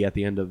Loki at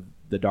the end of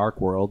the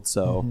Dark World.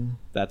 So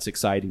that's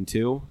exciting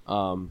too.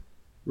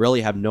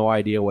 Really have no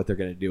idea what they're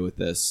going to do with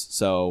this.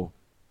 So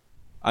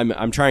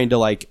I'm trying to,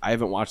 like, I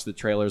haven't watched the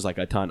trailers like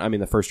a ton. I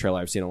mean, the first trailer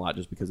I've seen a lot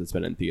just because it's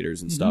been in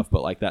theaters and stuff.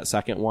 But like that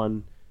second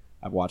one,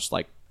 I've watched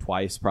like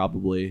twice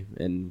probably,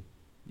 and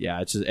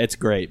yeah, it's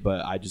great.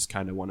 But I just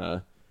kind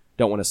of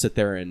don't want to sit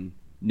there and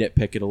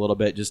nitpick it a little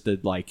bit just to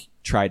like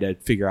try to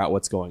figure out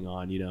what's going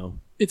on.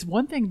 It's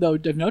one thing though,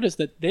 I've noticed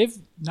that they've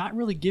not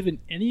really given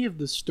any of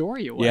the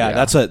story away.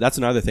 Yeah, that's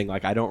another thing.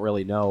 Like, I don't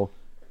really know.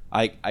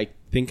 I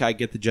think I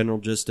get the general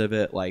gist of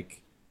it.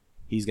 Like,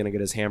 he's gonna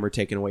get his hammer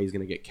taken away. He's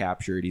gonna get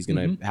captured. He's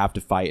gonna have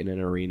to fight in an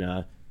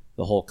arena.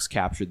 The Hulk's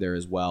captured there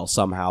as well.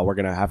 Somehow we're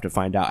gonna have to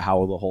find out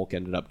how the Hulk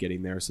ended up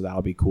getting there. So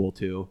that'll be cool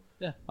too.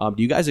 Yeah.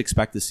 Do you guys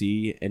expect to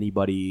see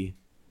anybody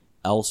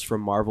else from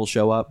Marvel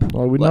show up?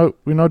 Well,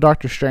 we know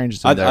Doctor Strange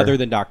is in there. Other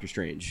than Doctor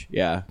Strange,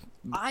 yeah.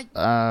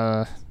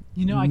 I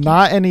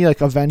not any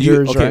like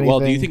Avengers or anything. Well,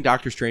 do you think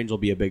Doctor Strange will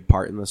be a big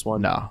part in this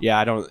one? No. Yeah,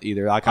 I don't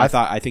either. Like,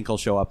 I think he'll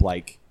show up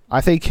like. I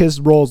think his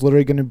role is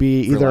literally going to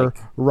be either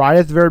right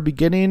at the very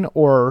beginning,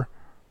 or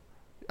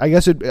I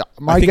guess I think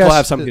it'll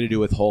have something to do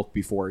with Hulk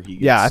before he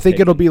gets I think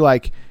taken. it'll be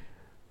like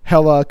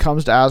Hela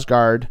comes to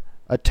Asgard,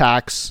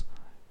 attacks.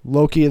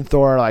 Loki and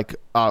Thor are like,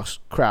 oh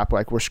crap,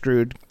 like we're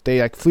screwed.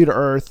 They like flee to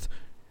Earth.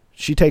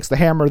 She takes the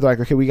hammer. They're like,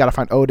 okay, we got to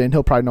find Odin.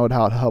 He'll probably know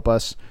how to help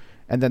us.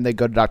 And then they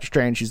go to Doctor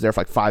Strange. He's there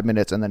for like 5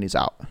 minutes, and then he's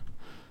out.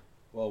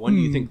 Well, when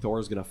do you think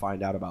Thor's going to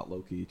find out about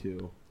Loki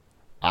too?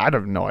 I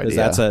have no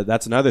idea.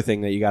 That's another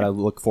thing that you got to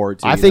look forward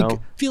to. I think. I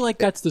feel like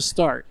that's the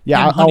start.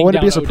 Yeah, I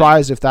wouldn't be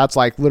surprised if that's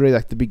like literally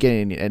like the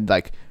beginning and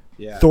like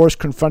Thor's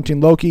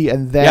confronting Loki,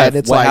 and then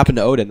it's what like happened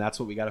to Odin. That's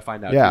what we got to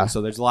find out. Yeah. Too.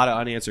 So there's a lot of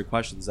unanswered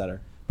questions that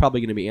are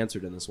probably going to be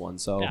answered in this one.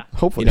 So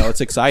hopefully,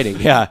 it's exciting.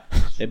 Yeah,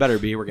 it better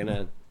be. We're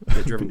gonna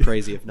get driven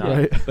crazy if not.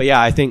 Right. But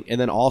yeah, I think,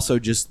 and then also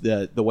just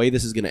the way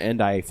this is going to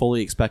end, I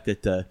fully expect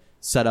it to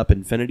set up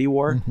Infinity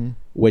War,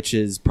 which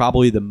is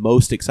probably the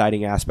most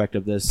exciting aspect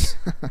of this.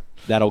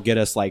 That'll get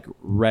us like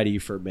ready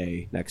for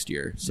May next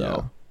year.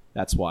 So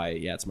that's why,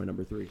 it's my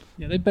number 3.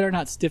 Yeah, they better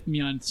not stiff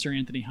me on Sir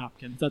Anthony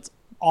Hopkins. That's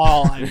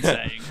all I'm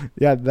saying.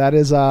 Yeah, that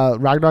is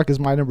Ragnarok is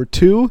my number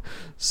 2.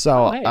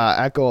 So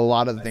echo a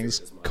lot of the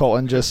things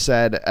Colton just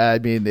said. I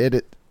mean,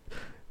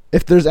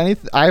 if there's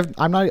anything,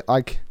 I'm not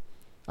like.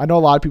 I know a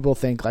lot of people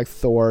think like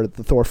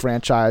the Thor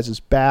franchise is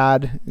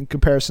bad in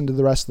comparison to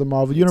the rest of the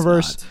Marvel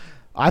universe.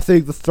 I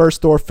think the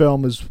first Thor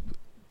film is,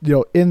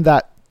 in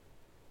that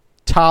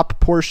top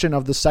portion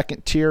of the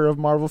second tier of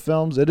Marvel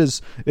films. It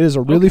is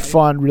a really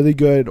fun, really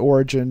good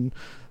origin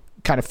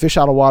kind of fish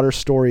out of water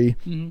story.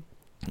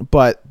 Mm-hmm.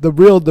 But the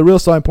real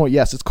selling point,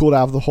 yes, it's cool to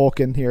have the Hulk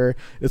in here.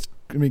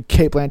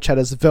 Cate Blanchett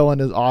as the villain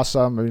is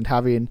awesome.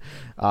 Having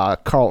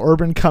Carl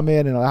Urban come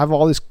in and have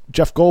all this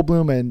Jeff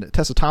Goldblum and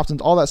Tessa Thompson,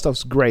 all that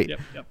stuff's great.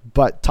 Yep.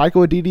 But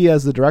Taika Waititi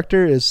as the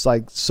director is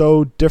like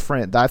so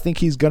different that I think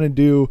he's gonna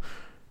do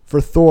for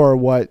Thor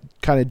what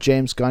kind of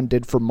James Gunn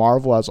did for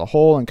Marvel as a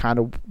whole, and kind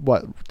of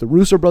what the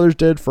Russo brothers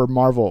did for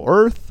Marvel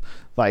Earth.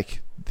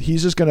 Like,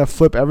 he's just gonna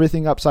flip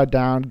everything upside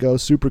down, go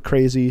super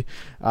crazy.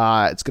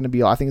 I think it's gonna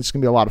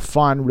be a lot of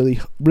fun,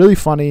 really, really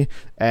funny.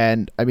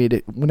 And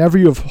whenever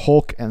you have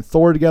Hulk and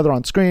Thor together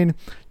on screen,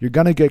 you're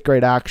gonna get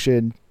great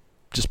action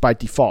just by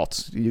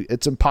default.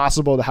 It's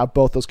impossible to have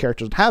both those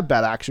characters have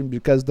bad action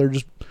because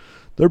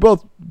they're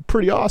both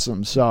pretty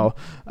awesome. So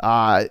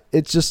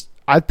it's just.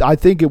 I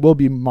think it will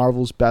be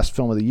Marvel's best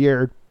film of the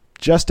year,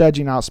 just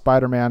edging out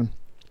Spider-Man.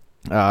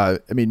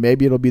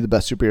 Maybe it'll be the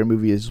best superhero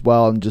movie as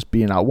well, and just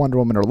being out Wonder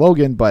Woman or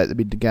Logan. But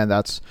again,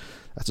 that's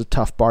a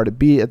tough bar to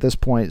beat at this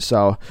point.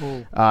 So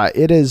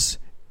it is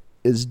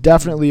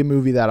definitely a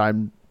movie that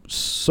I'm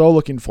so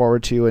looking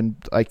forward to. And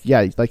like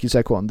you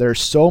said, Colton, there's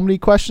so many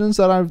questions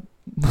that I've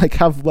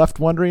have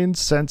left wondering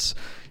since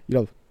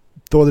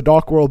Thor: The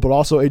Dark World, but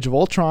also Age of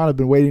Ultron. I've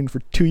been waiting for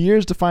 2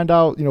 years to find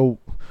out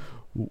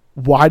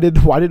why did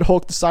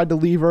Hulk decide to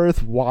leave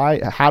Earth?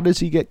 How does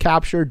he get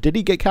captured? Did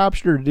he get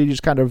captured, or did he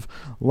just kind of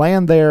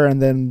land there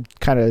and then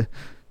kind of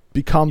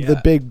become the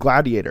big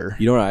gladiator?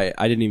 I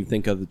didn't even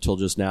think of it till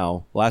just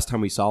now. Last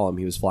time we saw him,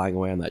 he was flying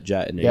away on that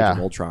jet in Age of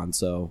Ultron.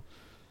 So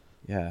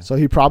so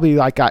he probably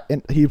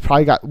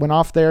went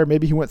off there.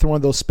 Maybe he went through one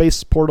of those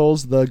space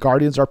portals the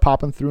Guardians are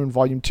popping through in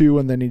Volume 2,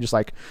 and then he just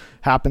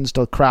happens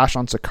to crash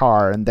on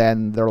Sakaar, and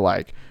then they're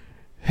like,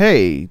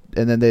 hey,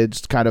 and then they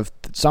just kind of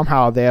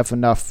somehow they have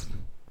enough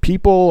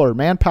people or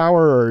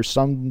manpower or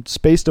some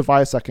space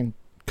device that can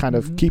kind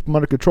of keep them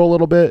under control a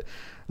little bit.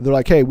 And they're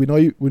like, hey, we know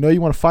you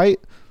want to fight.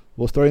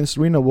 We'll throw you in this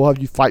arena. We'll have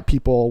you fight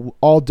people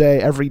all day,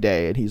 every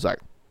day. And he's like,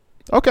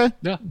 okay,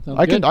 yeah,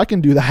 I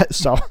can do that.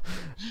 So,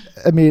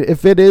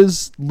 if it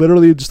is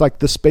literally just like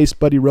the space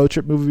buddy road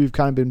trip movie we've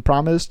kind of been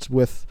promised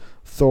with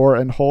Thor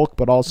and Hulk,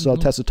 but also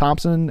Tessa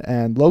Thompson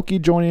and Loki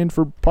joining in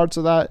for parts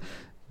of that,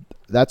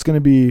 that's going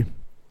to be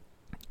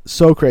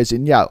so crazy.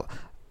 And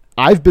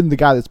I've been the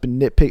guy that's been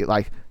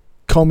nitpicking,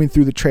 combing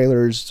through the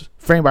trailers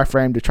frame by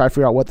frame to try to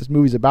figure out what this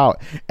movie's about,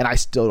 and I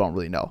still don't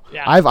really know.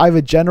 Yeah. I have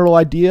a general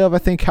idea of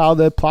how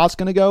the plot's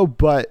going to go,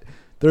 but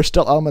there's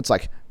still elements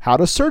like, how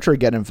does Surtur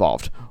get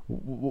involved?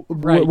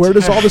 Right. Where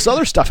does all this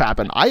other stuff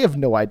happen? I have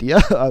no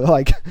idea.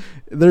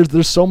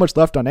 There's so much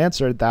left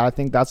unanswered that I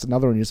think that's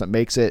another one that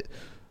makes it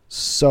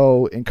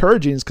so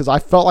encouraging, is because I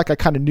felt like I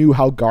kind of knew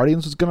how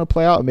Guardians was going to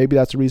play out, and maybe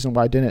that's the reason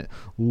why I didn't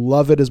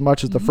love it as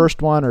much as the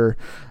first one, or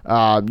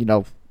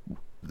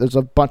there's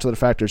a bunch of other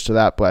factors to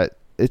that, but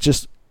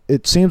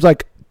it seems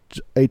like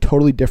a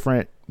totally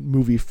different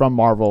movie from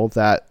Marvel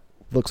that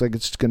looks like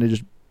it's going to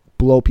just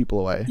blow people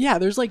away. Yeah,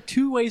 there's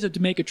 2 ways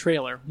to make a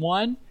trailer.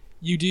 One,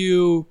 you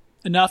do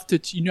enough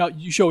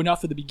you show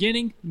enough at the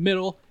beginning,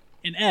 middle,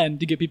 and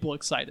end to get people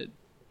excited.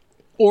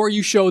 Or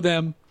you show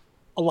them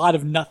a lot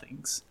of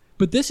nothings.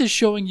 But this is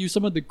showing you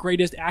some of the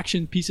greatest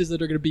action pieces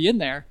that are going to be in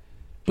there,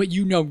 but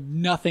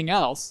nothing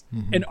else.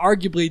 Mm-hmm. And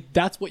arguably,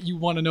 that's what you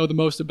want to know the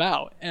most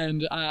about.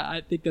 And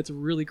I think that's a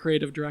really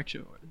creative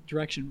direction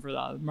for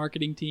the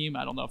marketing team.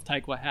 I don't know if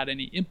Taika had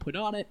any input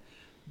on it,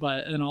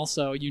 and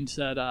also you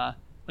said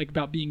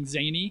about being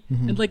zany,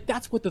 and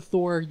that's what the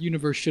Thor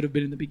universe should have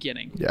been in the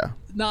beginning. Yeah,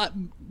 not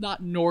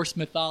Norse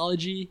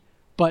mythology,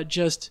 but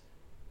just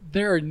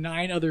there are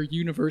 9 other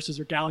universes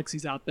or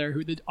galaxies out there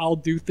who all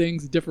do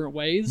things different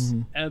ways,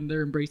 and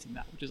they're embracing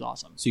that, which is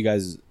awesome. So you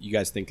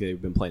guys think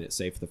they've been playing it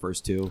safe the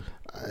first 2?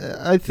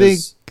 I think.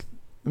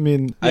 I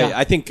mean,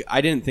 I think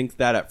I didn't think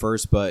that at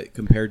first, but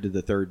compared to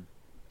the third.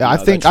 I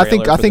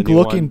think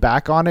looking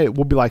back on it,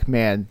 we'll be like,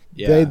 man,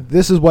 Yeah.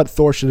 this is what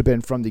Thor should have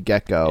been from the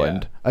get-go. Yeah.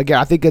 And again,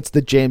 I think it's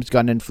the James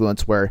Gunn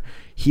influence where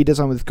he did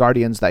something with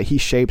Guardians that he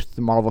shaped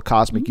the Marvel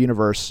Cosmic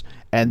Universe,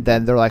 and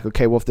then they're like,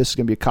 okay, well, if this is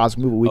going to be a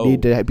cosmic movie, we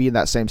need to be in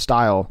that same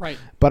style. Right.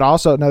 But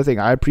also another thing,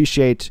 I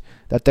appreciate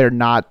that they're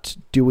not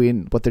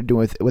doing what they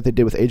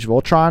did with Age of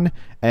Ultron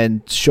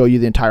and show you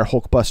the entire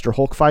Hulkbuster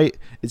Hulk fight.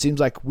 It seems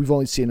like we've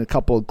only seen a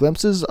couple of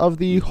glimpses of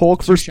the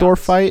Hulk versus Thor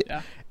fight.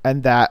 Yeah.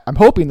 And that I'm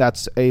hoping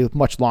that's a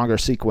much longer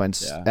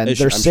sequence, Yeah. and I'm they're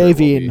sure it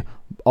saving will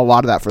be. a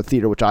lot of that for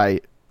theater, which I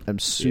am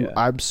Yeah.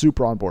 I'm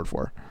super on board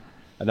for.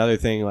 Another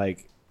thing,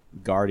 like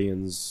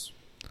Guardians,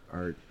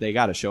 they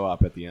got to show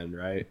up at the end,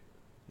 right?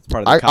 It's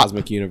part of the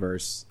cosmic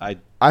universe.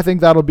 I think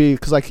that'll be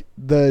because like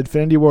the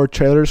Infinity War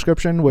trailer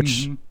description,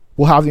 which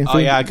we'll have the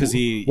Infinity, because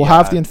we'll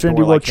have the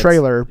Infinity War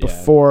trailer yeah.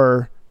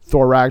 before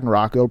Thor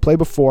Ragnarok. It'll play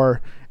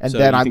before, and So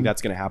then I think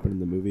that's going to happen in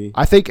the movie.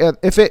 I think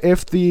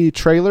if the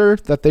trailer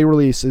that they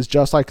release is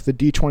just like the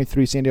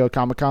D23 San Diego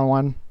Comic-Con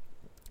one,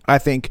 I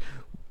think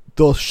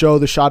they'll show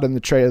the shot in the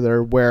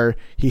trailer where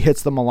he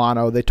hits the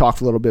Milano. They talk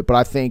a little bit, but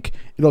I think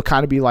it'll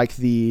kind of be like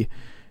the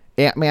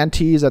Ant-Man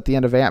tease at the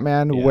end of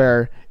Ant-Man,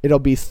 where it'll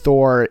be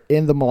Thor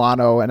in the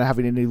Milano and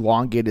having an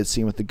elongated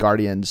scene with the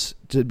Guardians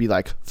to be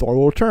like Thor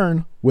will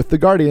return with the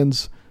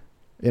Guardians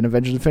in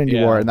Avengers Infinity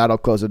War, and that'll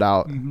close it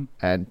out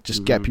and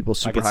just get people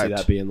super I can hyped. see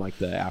that being like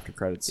the after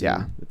credits scene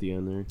at the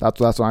end there.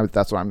 That's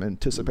what I'm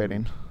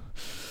anticipating.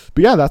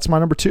 But yeah, that's my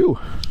number 2.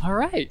 All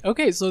right.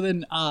 Okay. So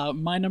then,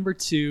 my number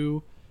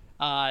 2,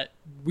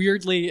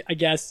 weirdly, I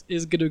guess,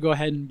 is going to go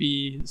ahead and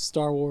be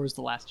Star Wars: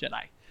 The Last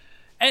Jedi.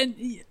 And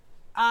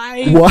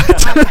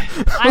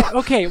What?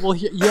 okay. Well,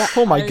 yeah.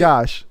 Oh my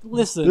gosh!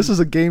 Listen, This is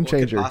a game What could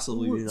changer.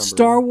 possibly be number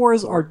Star 1?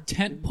 Wars are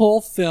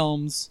tentpole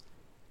films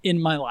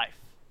in my life.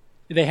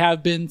 They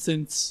have been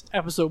since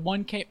Episode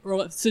 1 came,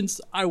 or since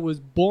I was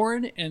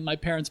born, and my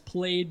parents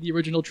played the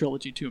original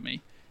trilogy to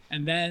me.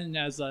 And then,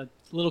 as a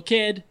little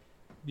kid,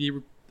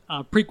 the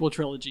prequel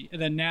trilogy.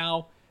 And then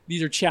now,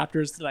 these are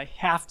chapters that I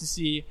have to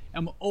see.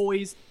 I'm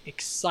always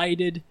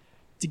excited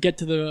to get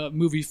to the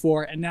movie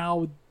for, and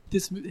now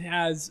this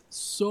has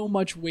so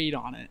much weight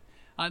on it.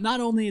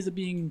 Not only is it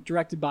being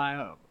directed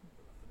by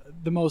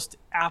the most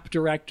apt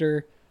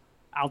director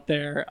out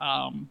there,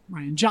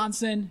 Rian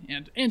Johnson,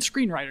 and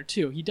screenwriter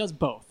too. He does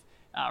both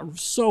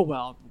so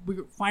well.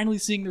 We're finally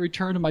seeing the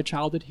return of my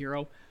childhood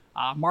hero,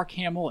 Mark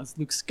Hamill as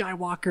Luke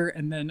Skywalker,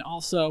 and then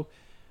also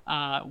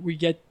we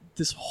get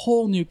this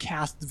whole new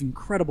cast of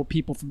incredible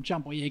people, from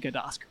John Boyega to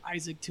Oscar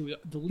Isaac to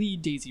the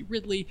lead Daisy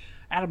Ridley.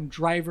 Adam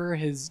Driver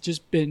has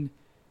just been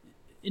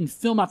in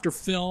film after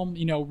film,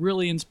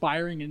 really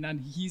inspiring, and then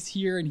he's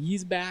here and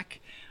he's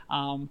back.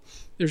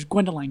 There's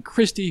Gwendolyn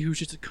Christie, who's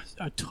just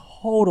a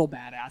total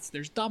badass.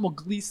 There's Donald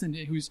Gleason,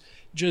 who's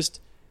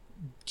just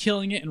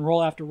killing it in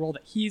role after role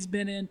that he's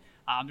been in.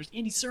 There's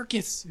Andy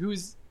Serkis,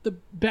 who's the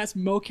best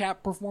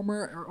mocap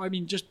performer,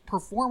 just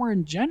performer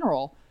in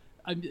general,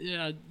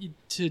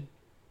 to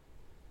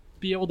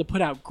be able to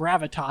put out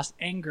gravitas,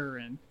 anger,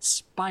 and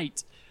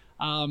spite.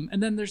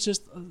 And then there's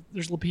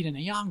Lupita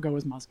Nyong'o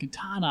as Maz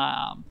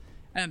Kanata,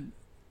 and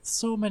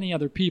so many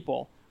other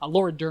people.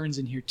 Laura Dern's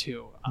in here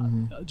too,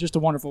 just a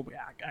wonderful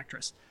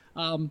actress.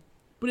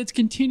 But it's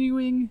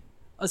continuing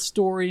a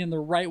story in the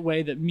right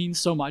way that means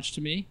so much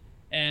to me,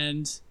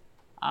 and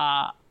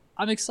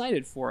I'm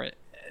excited for it.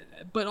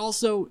 But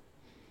also,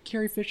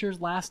 Carrie Fisher's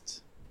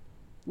the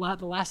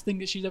last thing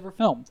that she's ever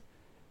filmed,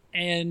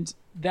 and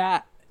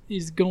that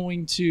is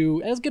going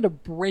to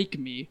break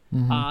me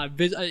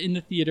in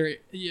the theater,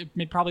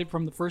 probably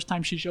from the first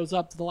time she shows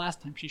up to the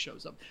last time she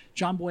shows up.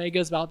 John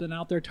Boyega's been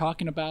out there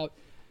talking about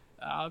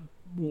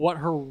what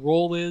her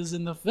role is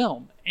in the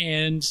film,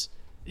 and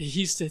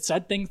he's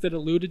said things that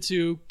alluded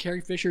to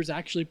Carrie Fisher's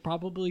actually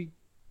probably,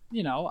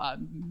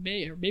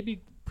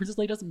 maybe Princess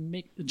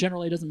Leia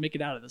General Leia doesn't make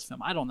it out of this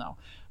film. I don't know,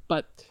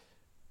 but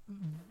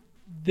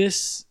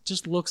this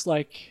just looks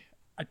like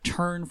a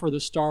turn for the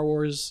Star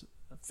Wars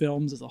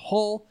films as a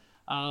whole,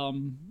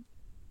 and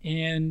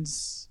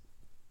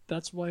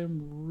that's why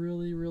I'm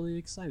really, really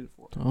excited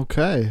for it.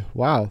 Okay,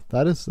 wow,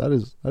 that is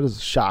a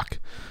shock.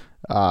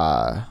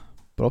 But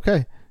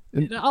okay,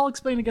 I'll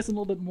explain, I guess, a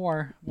little bit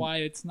more why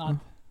it's not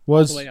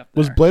was all the way up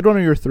there. was Blade Runner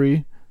your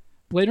 3?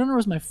 Blade Runner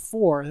was my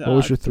 4. What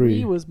was your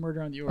 3? 3 was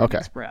Murder on the Orient Okay.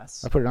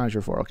 Express. I put it on as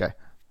your 4. Okay,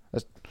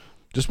 that's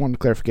just one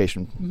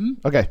clarification.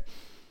 Okay,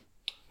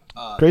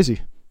 crazy.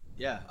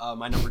 Yeah,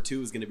 my number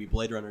 2 is going to be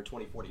Blade Runner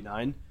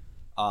 2049.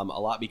 A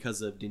lot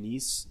because of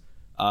Denis.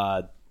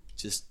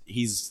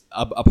 He's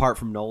apart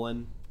from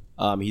Nolan,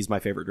 he's my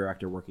favorite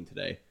director working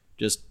today.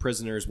 Just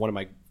Prisoners, one of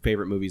my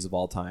favorite movies of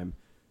all time.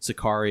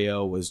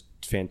 Sicario was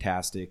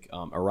fantastic.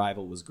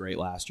 Arrival was great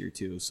last year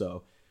too.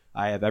 So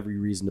I have every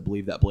reason to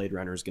believe that Blade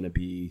Runner is going to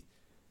be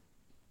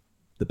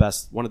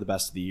one of the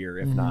best of the year,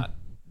 if not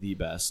the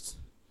best.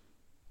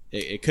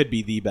 It could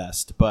be the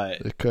best,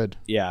 but It could.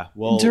 yeah, In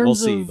we'll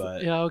terms see. of,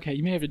 But yeah, okay,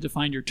 you may have to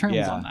define your terms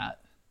Yeah. on that.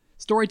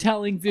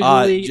 Storytelling,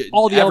 visually,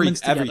 all the elements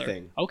together.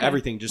 everything, Okay.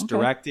 everything. Just Okay.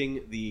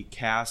 directing, the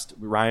cast.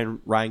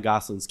 Ryan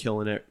Gosling's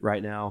killing it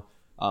right now.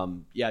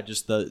 Yeah,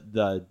 just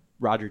the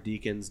Roger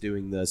Deakins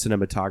doing the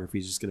cinematography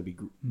is just going to be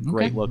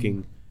great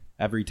looking.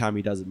 Every time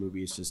he does a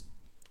movie, it's just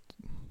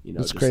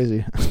It's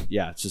crazy.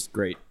 Yeah, it's just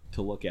great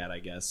to look at. I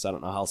guess I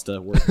don't know how else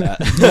to word that.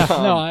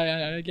 No,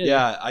 I get it.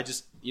 Yeah, I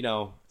just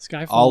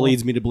Skyfall. all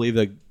leads me to believe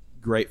the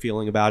great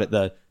feeling about it.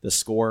 The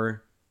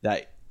score,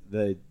 that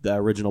the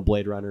original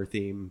Blade Runner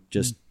theme,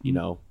 just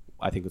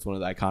I think it's one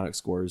of the iconic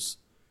scores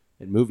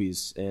in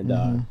movies.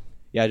 And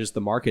yeah, just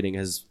the marketing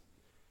has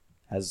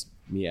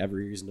me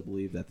every reason to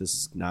believe that this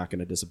is not going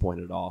to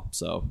disappoint at all.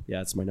 So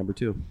yeah, it's my number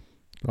 2.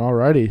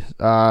 Alrighty.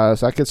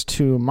 So that gets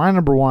to my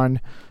number 1,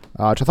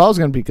 which I thought was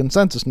going to be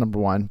consensus number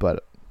 1,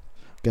 but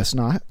guess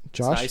not.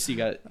 Josh? It's nice. You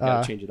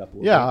got to change it up a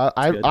little Yeah,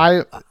 bit.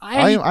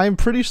 I'm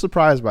pretty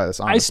surprised by this.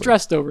 Honestly. I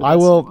stressed over this. I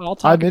will. I'll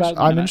talk about it in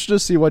a I'm minute. interested to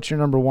see what your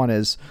number 1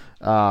 is.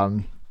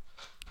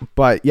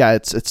 But yeah,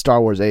 it's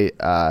Star Wars 8.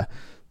 The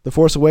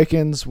Force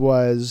Awakens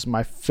was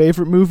my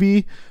favorite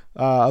movie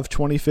of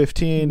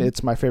 2015. Mm-hmm.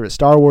 It's my favorite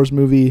Star Wars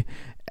movie,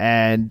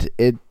 and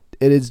it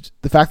is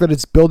the fact that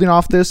it's building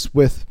off this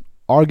with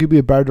arguably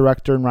a better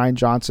director in Rian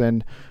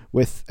Johnson,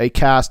 with a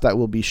cast that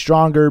will be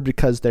stronger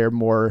because they're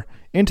more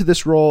into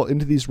these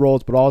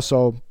roles, but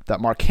also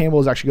that Mark Hamill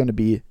is actually going to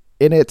be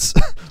in it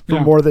for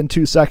more than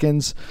 2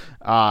 seconds.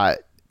 I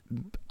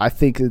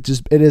think it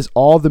is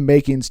all the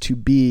makings to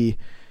be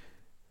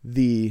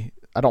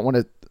I don't want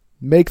to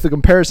make the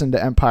comparison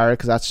to Empire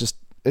because that's just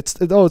it's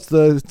the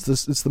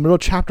middle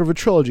chapter of a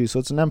trilogy, so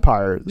it's an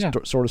Empire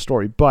sort of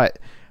story. But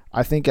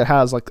I think it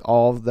has like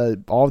all of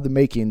the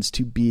makings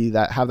to be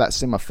have that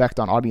same effect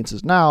on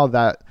audiences now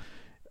that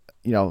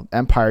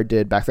Empire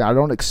did back then. I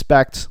don't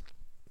expect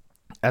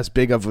as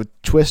big of a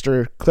twist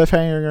or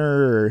cliffhanger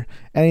or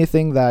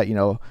anything that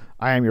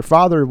I Am Your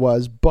Father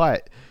was,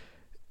 but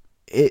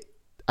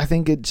I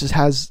think it just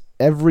has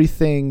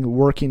everything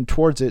working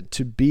towards it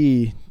to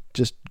be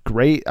just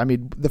great. I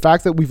mean, the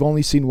fact that we've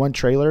only seen one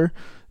trailer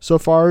so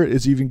far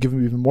is even giving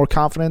me even more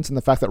confidence in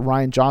the fact that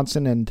Rian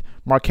Johnson and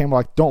Mark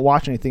Hamill don't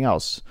watch anything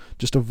else.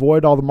 Just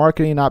avoid all the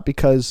marketing, not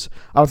because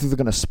I don't think they're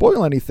going to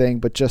spoil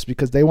anything, but just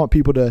because they want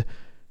people to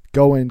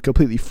go in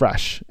completely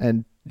fresh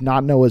and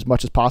not know as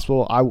much as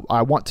possible.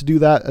 I want to do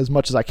that as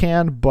much as I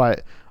can,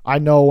 but I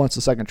know once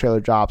the second trailer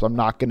drops, I'm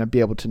not going to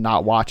be able to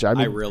not watch it.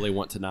 I really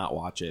want to not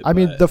watch it. I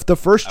mean, the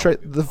first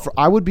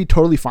I would be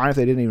totally fine if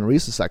they didn't even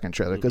release the second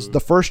trailer, because the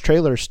first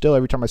trailer still,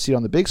 every time I see it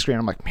on the big screen,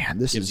 I'm like, man,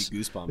 this gives you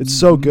goosebumps. It's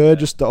so good.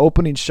 Just the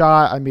opening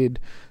shot. I mean,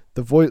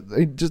 the voice,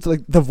 just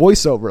like the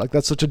voiceover, like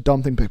that's such a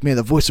dumb thing. But man,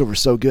 the voiceover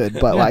is so good.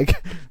 But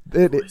like,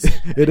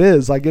 it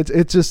is like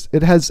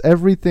it has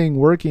everything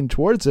working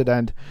towards it,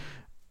 and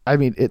I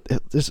mean, it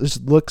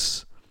just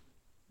looks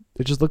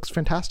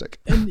fantastic.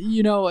 And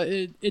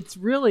it's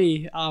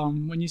really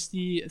when you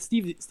see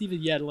Steven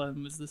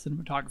Yedlin was the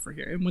cinematographer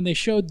here, and when they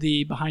showed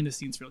the behind the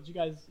scenes reels, you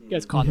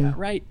guys caught that,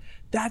 right?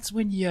 That's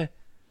when you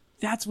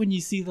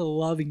see the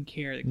love and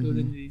care that goes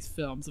into these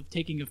films of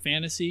taking a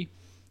fantasy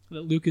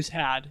that Lucas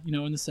had, in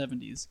the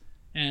 70s,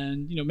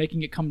 and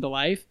making it come to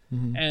life,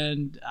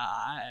 and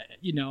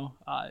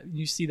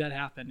you see that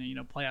happen,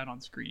 and play out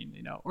on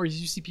screen, or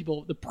you see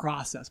the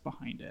process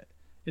behind it.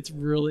 It's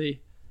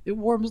really, it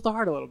warms the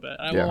heart a little bit.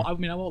 I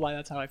won't lie,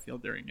 that's how I feel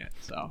during it.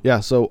 So yeah,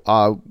 so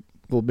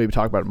we'll maybe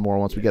talk about it more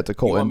once we get to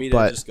Colton. You want me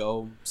to just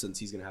go, since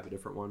he's going to have a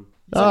different one?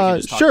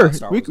 Sure,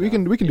 we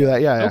can do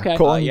that. Yeah. Okay.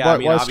 Colton,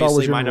 obviously Star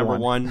Wars my number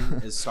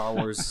one is Star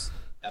Wars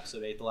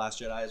Episode 8: The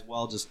Last Jedi as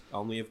well. Just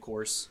only, of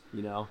course,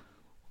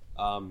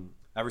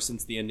 ever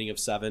since the ending of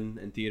 7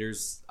 in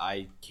theaters,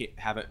 I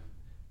haven't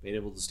been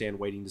able to stand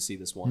waiting to see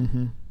this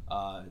one.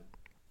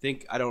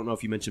 I don't know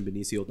if you mentioned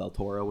Benicio del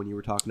Toro when you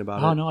were talking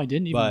about it. Oh no, I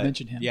didn't even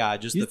mention him. Yeah,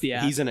 just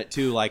he's in it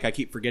too. Like, I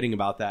keep forgetting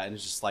about that, and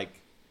it's just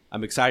like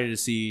I'm excited to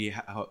see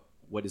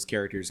what his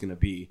character is going to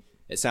be.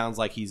 It sounds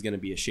like he's going to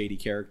be a shady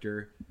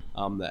character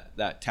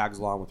that tags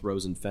along with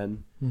Rose and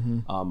Finn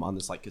on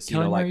this like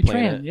casino-like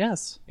planet.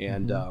 Yes,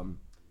 and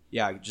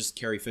just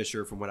Carrie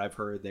Fisher. From what I've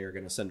heard, they're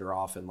going to send her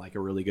off in like a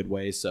really good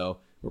way. So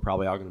we're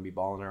probably all going to be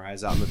bawling our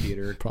eyes out in the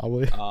theater.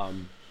 Probably.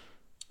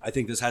 I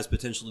think this has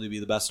potential to be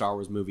the best Star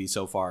Wars movie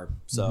so far.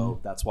 So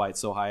that's why it's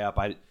so high up.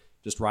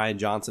 Rian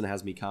Johnson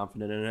has me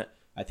confident in it.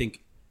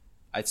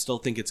 I still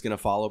think it's going to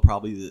follow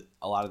probably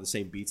a lot of the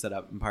same beats that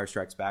Empire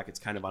Strikes Back. It's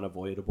kind of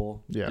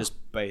unavoidable, just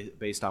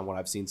based on what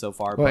I've seen so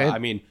far. But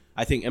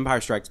I think Empire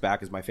Strikes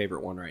Back is my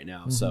favorite one right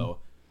now. So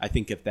I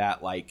think if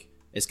that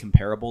is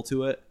comparable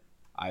to it,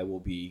 I will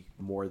be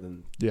more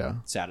than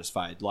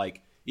satisfied.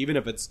 Like, even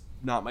if it's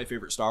not my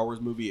favorite Star Wars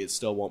movie, it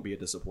still won't be a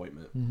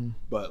disappointment.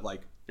 But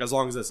like, as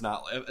long as it's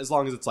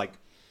like,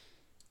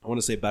 I want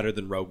to say better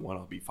than Rogue One,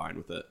 I'll be fine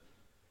with it.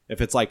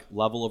 If it's like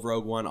level of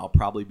Rogue One, I'll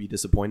probably be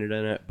disappointed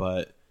in it.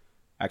 But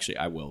Actually,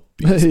 I will.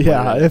 Be disappointed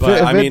Yeah, in it. if But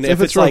it- I if mean, it's- if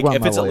it's if it's like Rogue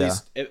if One it's at level,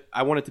 least,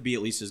 I want it to be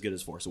at least as good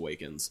as Force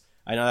Awakens.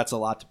 I know that's a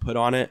lot to put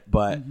on it,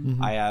 but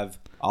I have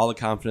all the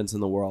confidence in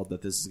the world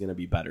that this is going to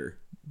be better.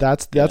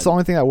 That's the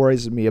only thing that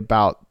worries me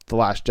about The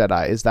Last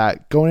Jedi is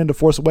that going into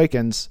Force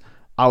Awakens,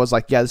 I was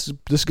like, yeah, this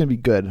is gonna be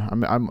good.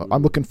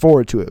 I'm looking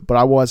forward to it, but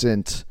I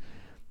wasn't,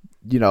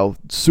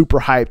 super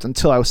hyped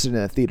until I was sitting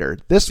in the theater.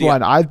 This See,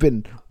 one, I've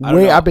been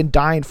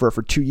dying for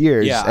 2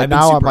 years, Yeah, and I've been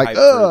now I'm super like, hyped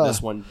for ugh.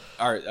 this one,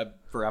 or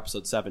for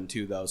episode 7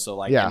 too, though. So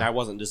like, Yeah. and I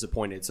wasn't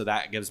disappointed. So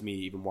that gives me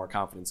even more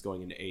confidence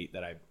going into 8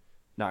 that I'm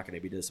not going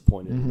to be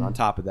disappointed. And on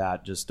top of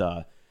that, just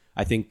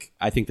I think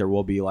there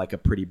will be like a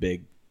pretty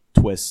big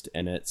twist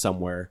in it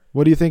somewhere.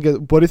 What do you think?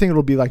 What do you think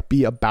it'll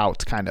be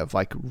about? Kind of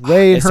like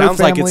Rey and It her sounds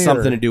like family, it's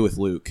something or- to do with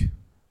Luke.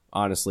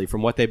 Honestly,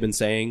 from what they've been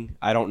saying,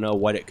 I don't know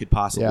what it could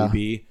possibly Yeah.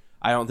 be.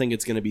 I don't think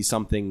it's going to be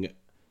something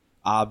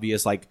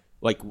obvious, like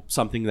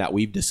something that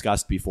we've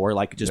discussed before,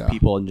 like just Yeah.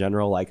 people in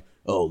general, like,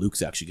 oh,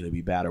 Luke's actually going to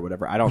be bad or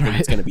whatever. I don't think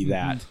it's going to be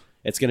that.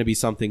 It's going to be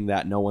something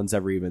that no one's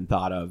ever even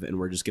thought of, and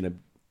we're just going to.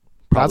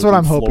 That's what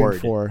I'm hoping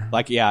for.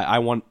 Like, yeah, I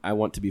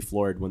want to be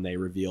floored when they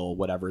reveal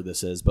whatever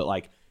this is, but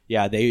like,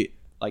 yeah, they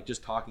like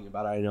just talking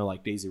about it. I know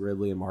like Daisy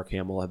Ridley and Mark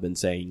Hamill have been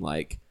saying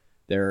like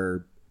they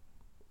were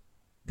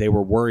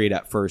worried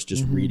at first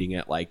just reading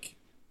it, like,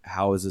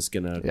 how is this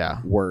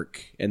gonna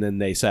work? And then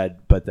they said,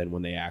 but then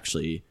when they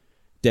actually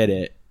did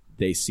it,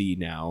 they see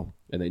now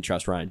and they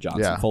trust Rian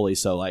Johnson fully.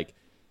 So like,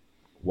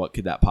 what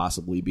could that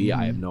possibly be?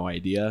 I have no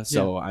idea.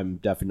 So I'm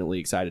definitely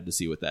excited to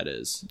see what that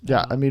is.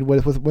 Yeah, I mean,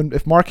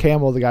 if Mark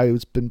Hamill, the guy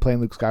who's been playing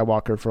Luke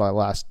Skywalker for the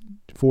last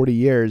 40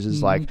 years,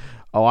 is like,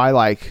 oh, I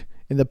like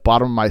in the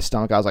bottom of my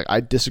stomach, I was like, I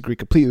disagree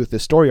completely with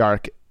this story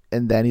arc,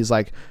 and then he's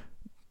like,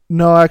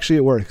 no, actually,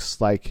 it works.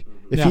 Like,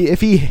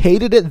 if he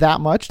hated it that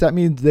much, that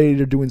means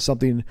they're doing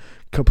something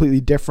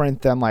completely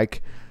different than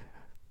like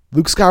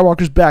Luke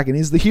Skywalker's back and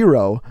he's the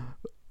hero,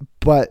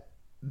 but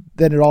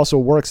then it also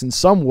works in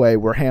some way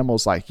where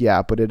Hamill's like,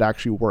 yeah, but it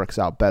actually works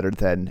out better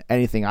than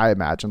anything I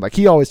imagined. Like,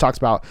 he always talks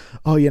about,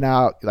 oh,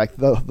 like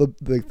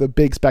the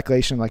big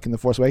speculation, like in The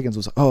Force Awakens,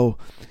 was, oh,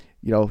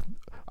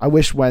 I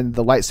wish when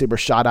the lightsaber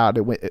shot out,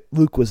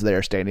 Luke was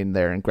there, standing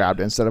there, and grabbed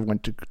it instead of going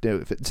to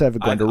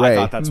Rey. I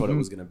thought that's what it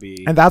was going to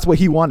be, and that's what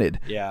he wanted.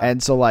 Yeah.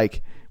 And so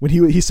like when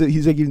he said,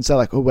 he's like, even said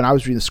like, oh, when I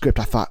was reading the script,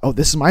 I thought, oh,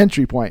 this is my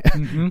entry point.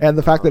 And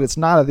the fact that it's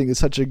not, I think, is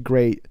such a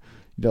great,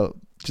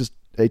 just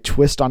a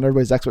twist on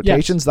everybody's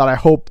expectations that I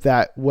hope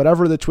that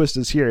whatever the twist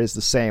is here is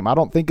the same. I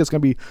don't think it's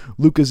going to be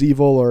Luke is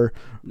evil or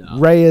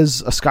Rey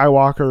is a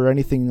Skywalker or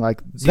anything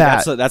like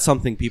that. That's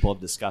something people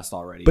have discussed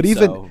already. But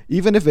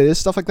even if it is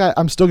stuff like that,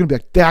 I'm still going to be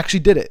like, they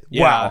actually did it.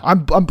 Yeah. Wow.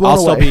 I'm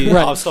blown away.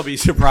 I'll still be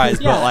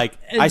surprised, but like,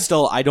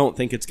 I don't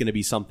think it's going to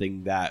be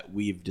something that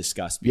we've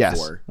discussed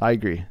before. Yes, I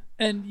agree.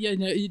 And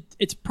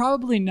it's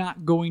probably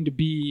not going to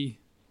be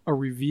a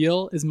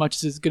reveal as much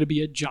as it's going to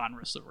be a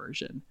genre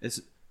subversion.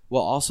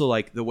 Well, also,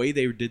 like, the way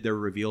they did their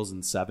reveals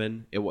in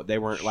 7, they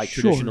weren't, like,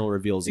 traditional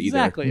reveals either.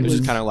 Exactly. It was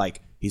just kind of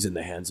like, he's in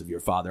the hands of your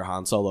father,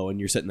 Han Solo, and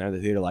you're sitting there in the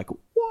theater like,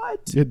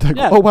 what?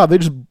 Oh, wow, they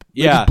just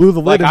blew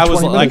the lid in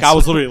 20 minutes. I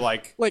was literally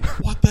like, what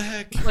the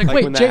heck? Like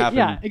wait, when that happened.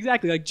 yeah,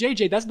 exactly. Like,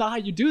 JJ, that's not how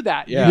you do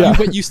that. Yeah.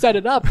 But you set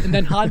it up, and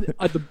then Han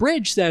at the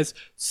bridge says,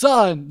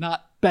 son,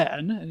 not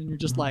Ben. And you're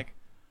just like,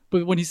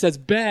 but when he says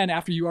Ben,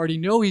 after you already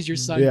know he's your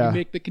son, you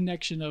make the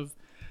connection of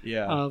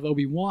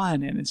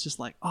Obi-Wan, and it's just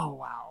like, oh,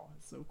 wow.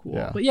 So cool.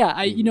 Yeah. But yeah,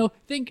 I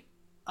think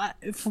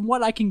from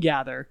what I can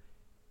gather,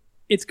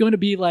 it's going to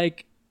be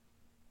like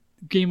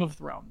Game of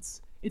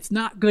Thrones. It's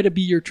not going to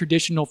be your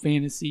traditional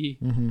fantasy.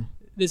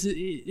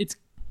 It's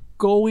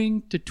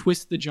going to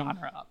twist the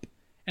genre up,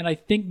 and I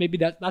think maybe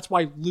that's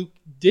why Luke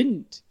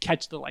didn't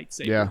catch the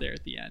lightsaber there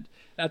at the end.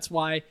 That's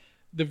why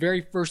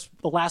the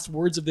last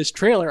words of this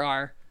trailer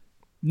are,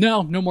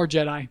 no more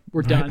Jedi.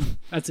 We're done.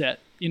 That's it.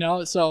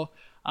 So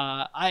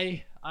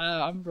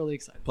I'm really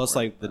excited. Plus,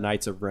 like, the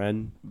Knights of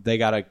Ren, they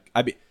gotta.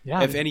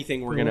 If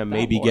anything, we're gonna that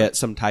maybe more. get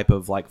some type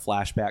of like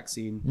flashback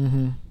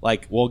scene.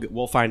 Like,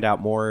 we'll find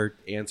out more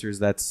answers.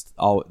 That's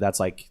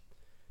like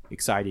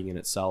exciting in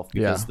itself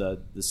because the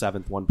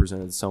seventh one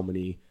presented so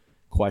many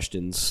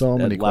questions,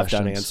 left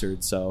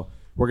unanswered. So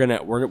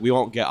we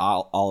won't get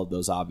all of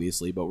those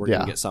obviously, but we're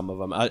gonna get some of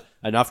them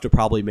enough to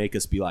probably make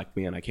us be like,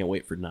 man, I can't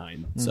wait for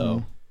 9.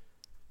 So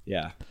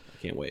yeah,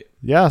 I can't wait.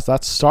 Yes,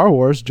 that's Star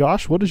Wars.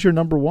 Josh, what is your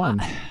number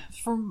one?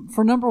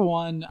 For number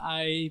one,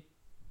 I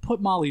put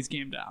Molly's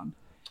Game down.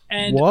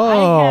 And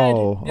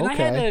Whoa! I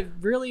had a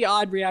really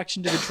odd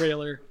reaction to the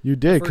trailer. You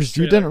did, because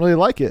you didn't really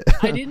like it.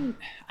 I didn't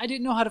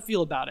know how to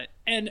feel about it.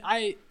 And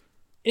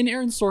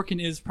Aaron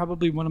Sorkin is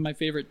probably one of my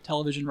favorite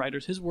television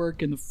writers. His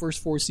work in the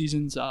first 4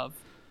 seasons of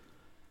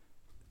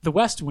The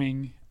West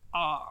Wing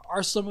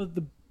are some of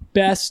the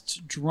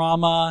best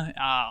drama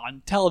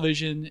on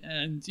television,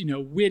 and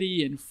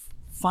witty and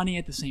funny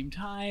at the same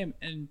time,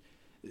 and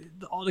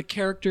all the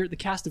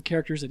cast of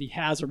characters that he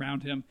has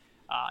around him,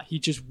 he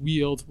just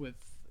wields with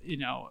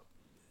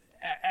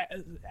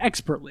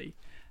expertly.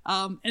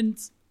 And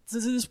so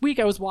this week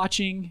I was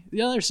watching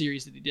the other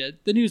series that he did,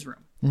 The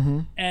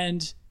Newsroom,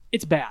 and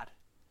it's bad.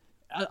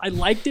 I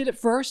liked it at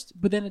first,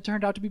 but then it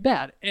turned out to be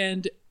bad.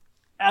 And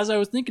as I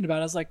was thinking about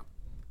it, I was like,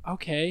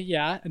 okay,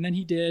 yeah. And then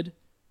he did,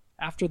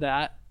 after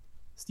that,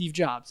 Steve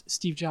Jobs.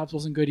 Steve Jobs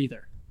wasn't good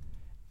either.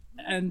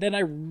 And then I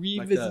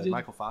revisited Like the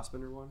Michael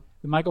Fassbender one?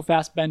 the Michael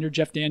Fassbender,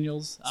 Jeff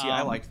Daniels. See,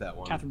 I liked that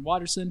one. Catherine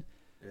Watterson.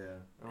 Yeah.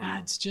 I don't know.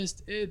 It's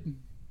just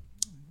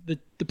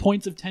the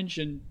points of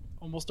tension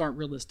almost aren't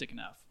realistic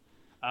enough.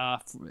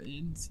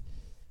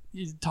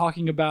 He's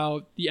talking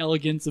about the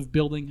elegance of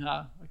building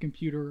a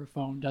computer or a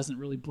phone doesn't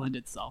really blend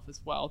itself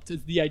as well to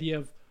the idea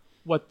of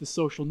what the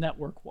social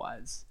network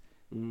was.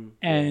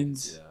 And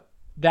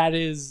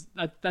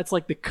that's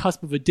like the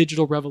cusp of a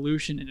digital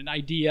revolution and an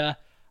idea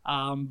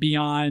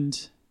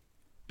beyond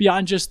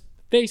just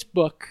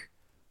Facebook,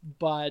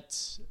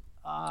 but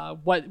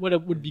what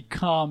it would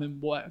become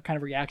and what kind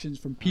of reactions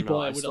from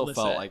people it would still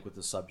elicit. felt like with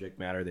the subject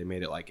matter they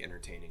made it like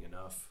entertaining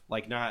enough.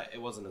 Like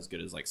it wasn't as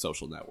good as like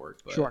Social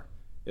Network, but Sure.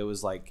 It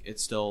was like it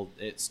still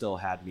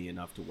had me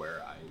enough to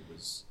where I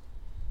was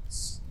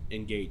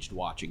engaged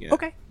watching it.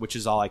 Okay. Which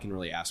is all I can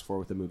really ask for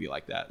with a movie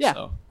like that. Yeah.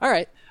 So. All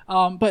right.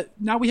 But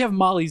now we have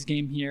Molly's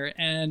Game here,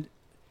 and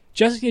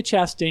Jessica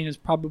Chastain is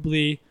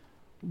probably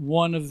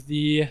one of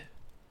the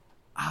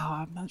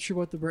I'm not sure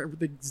what the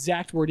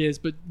exact word is,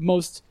 but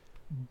most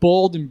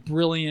bold and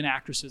brilliant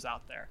actresses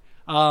out there.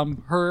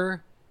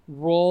 Her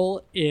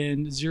role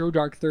in Zero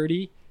Dark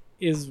 30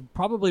 is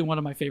probably one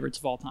of my favorites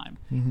of all time.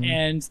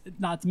 And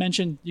not to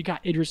mention, you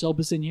got Idris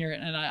Elba in here,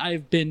 and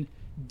I've been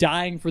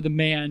dying for the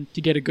man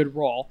to get a good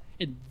role,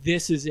 and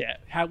this is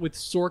it. With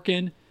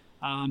Sorkin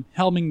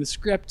helming the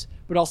script,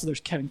 but also there's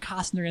Kevin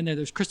Costner in there,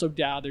 there's Chris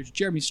O'Dowd, there's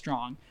Jeremy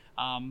Strong,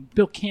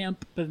 Bill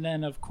Camp, but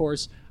then of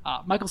course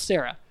Michael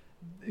Cera,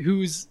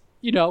 who's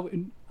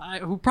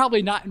who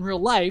probably not in real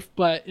life,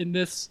 but in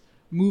this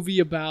movie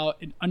about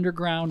an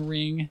underground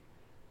ring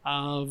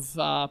of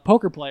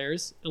poker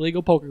players,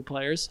 illegal poker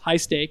players, high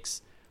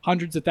stakes,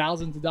 hundreds of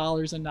thousands of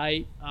dollars a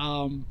night.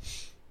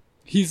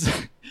 He's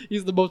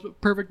the most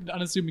perfect and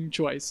unassuming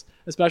choice,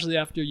 especially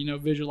after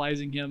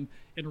visualizing him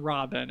in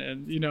Robin,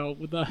 and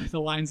with the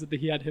lines that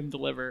he had him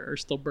deliver are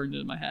still burned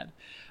in my head.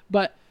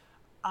 But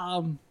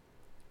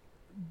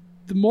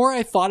the more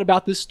I thought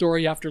about this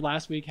story after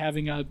last week,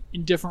 having a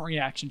indifferent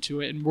reaction to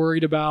it and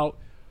worried about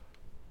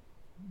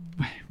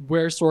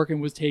where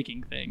Sorkin was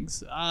taking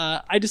things,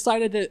 I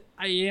decided that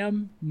I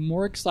am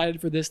more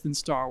excited for this than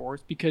Star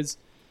Wars, because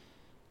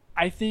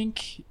I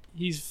think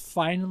he's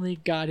finally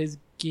got his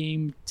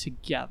game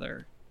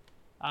together.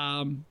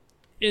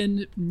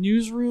 In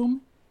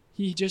Newsroom,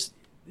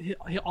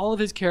 all of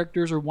his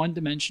characters are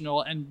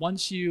one-dimensional, and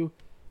once you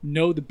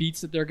know the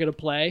beats that they're going to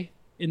play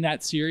in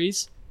that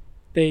series,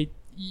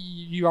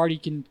 you already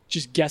can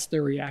just guess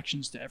their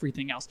reactions to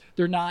everything else.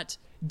 They're not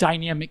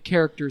dynamic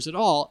characters at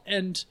all.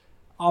 And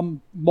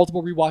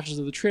multiple rewatches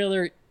of the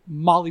trailer,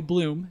 Molly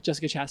Bloom,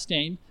 Jessica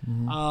Chastain,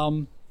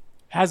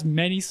 has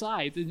many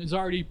sides and is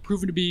already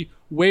proven to be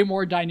way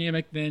more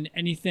dynamic than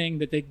anything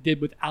that they did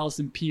with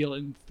Alison Peel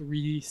in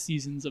 3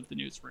 seasons of The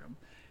Newsroom.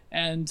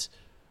 And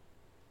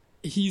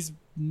he's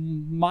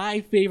my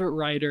favorite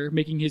writer,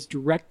 making his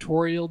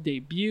directorial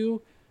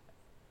debut.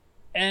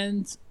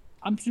 And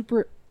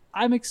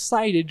I'm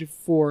excited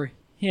for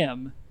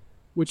him,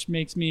 which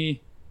makes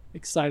me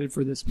excited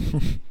for this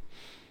movie.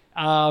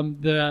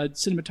 The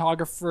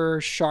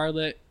cinematographer,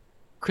 Charlotte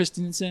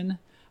Christensen,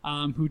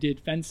 who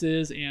did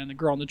Fences and The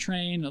Girl on the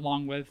Train,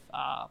 along with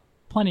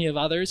plenty of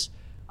others,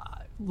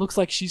 looks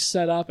like she's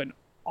set up an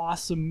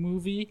awesome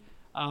movie,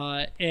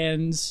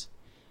 and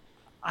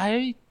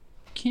I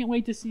can't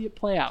wait to see it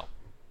play out.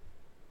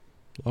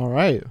 All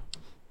right,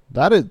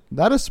 that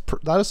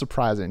is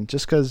surprising.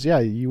 Just because,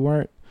 you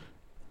weren't.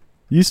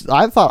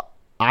 I thought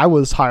I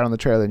was higher on the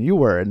trailer than you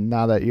were, and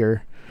now that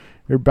you're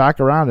back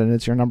around and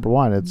it's your number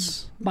one,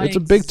 it's a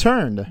big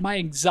turn. My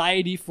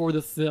anxiety for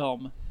the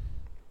film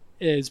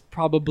is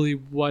probably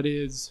what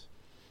is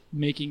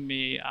making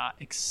me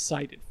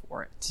excited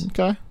for it.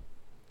 Okay,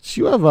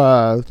 so you have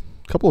a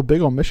couple of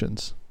big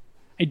omissions.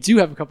 I do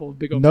have a couple of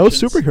big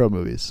omissions.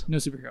 omissions. No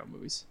superhero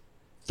movies.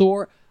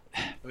 Thor.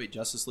 Wait,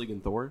 Justice League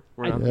and Thor?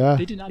 Yeah.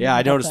 They did not. Yeah,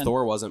 I noticed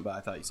Thor wasn't, but I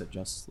thought you said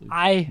Justice League.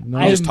 I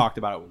just talked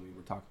about it when we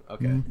were talking.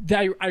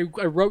 Okay.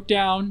 I wrote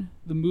down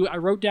I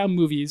wrote down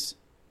movies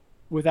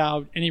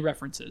without any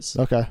references.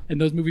 Okay. And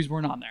those movies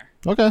weren't on there.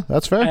 Okay,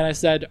 that's fair. And I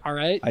said, all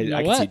right, I you know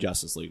can what? see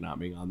Justice League not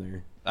being on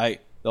there. The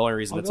only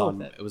reason I'll it's go on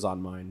with it. it was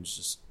on mine is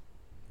just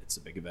it's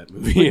a big event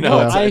movie.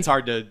 It's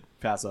hard to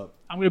pass up.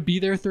 I'm going to be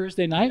there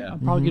Thursday night. Yeah.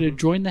 I'm probably going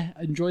to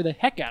enjoy the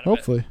heck out of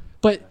Hopefully. it.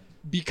 But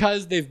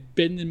because they've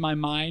been in my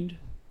mind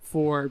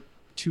for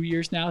 2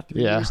 years now,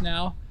 3 years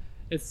now,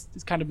 it's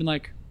kind of been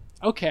like,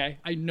 okay,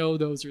 I know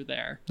those are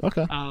there.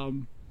 Okay.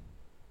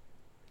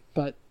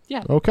 But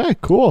yeah. Okay,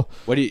 cool.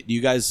 What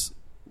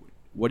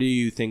do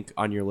you think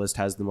on your list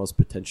has the most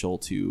potential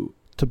to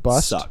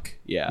bust? Suck?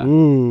 Yeah.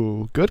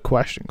 Ooh, good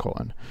question,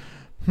 Colin.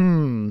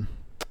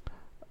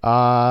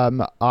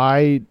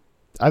 I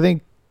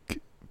think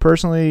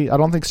personally, I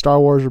don't think Star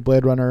Wars or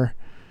Blade Runner,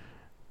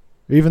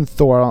 or even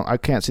Thor, I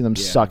can't see them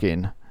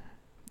sucking.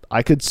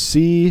 I could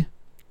see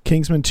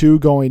Kingsman 2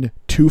 going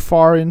too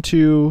far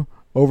into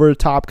over the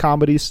top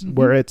comedies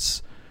where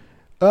it's,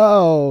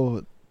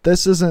 oh,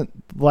 this isn't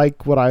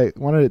like what I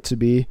wanted it to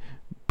be,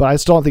 but I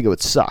still don't think it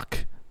would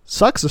suck.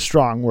 Suck's a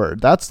strong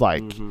word. That's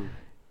like,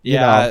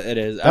 yeah, it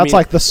is. That's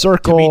like The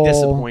Circle. To be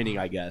disappointing,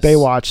 I guess.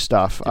 Baywatch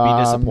stuff. To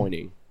be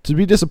disappointing. To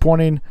be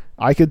disappointing,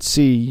 I could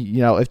see,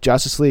 if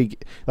Justice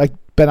League, like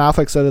Ben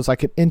Affleck said, it's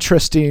like an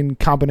interesting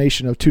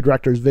combination of two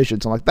directors'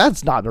 visions. I'm like,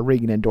 that's not a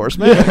Reagan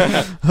endorsement.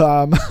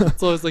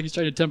 It's always like he's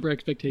trying to temper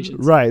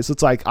expectations. Right. So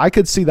it's like, I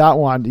could see that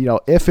one,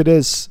 if it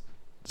is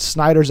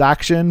Snyder's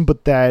action,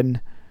 but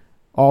then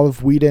all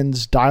of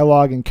Whedon's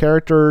dialogue and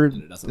character,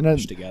 And it doesn't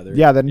mesh together.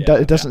 yeah, then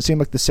it doesn't seem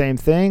like the same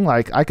thing.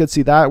 Like, I could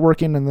see that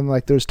working, and then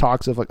like there's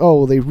talks of like, oh,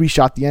 well, they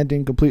reshot the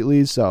ending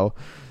completely, so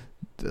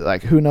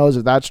like who knows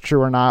if that's true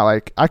or not.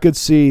 Like, I could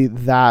see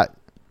that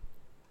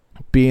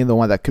being the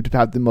one that could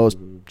have the most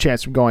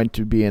chance from going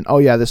to being, oh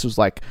yeah, this was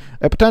like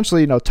a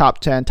potentially top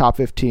 10, top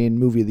 15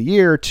 movie of the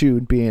year,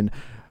 to being,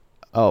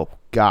 oh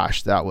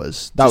gosh, that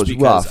was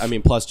rough. I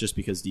mean, plus just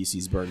because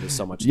DC's burned us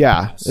so much.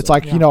 Yeah, past, it's so.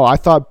 like, I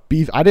thought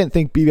I didn't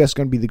think BVS was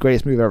going to be the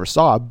greatest movie I ever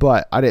saw,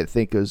 but I didn't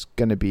think it was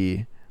going to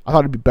be. I thought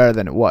it'd be better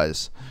than it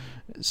was.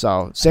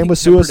 So same with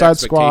Suicide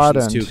Squad,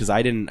 and too, because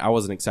I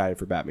wasn't excited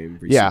for Batman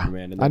v yeah,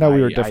 Superman. And I know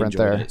we were different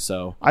there. It,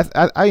 so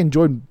I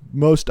enjoyed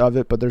most of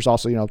it, but there's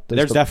also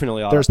there's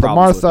definitely a lot there's of the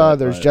problems Martha, with it,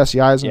 there's Jesse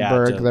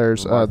Eisenberg, the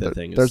there's Martha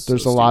thing is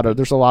there's so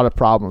a lot of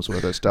problems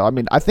with it still. I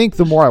mean, I think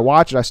the more I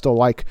watch it, I still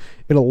like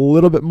it a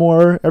little bit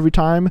more every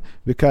time,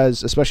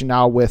 because especially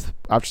now with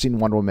after seeing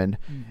Wonder Woman,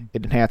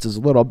 it enhances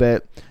a little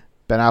bit.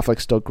 Ben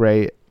Affleck's still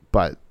great,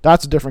 but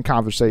that's a different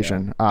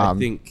conversation. I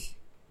think,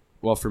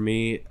 well, for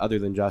me, other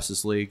than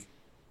Justice League,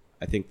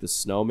 I think the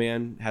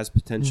Snowman has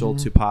potential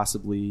to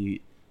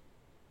possibly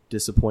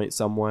disappoint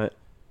somewhat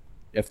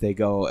if they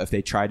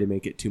try to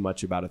make it too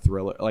much about a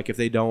thriller. Like if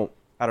they don't,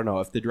 I don't know,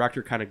 if the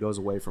director kind of goes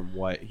away from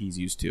what he's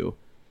used to,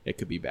 it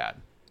could be bad.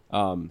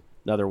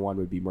 Another one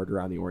would be Murder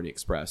on the Orient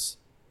Express.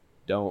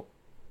 Don't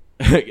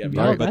get me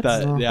wrong, but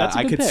that's a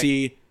I good could pick.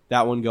 see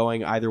that one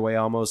going either way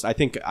almost. I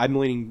think I'm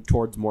leaning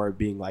towards more of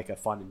being like a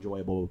fun,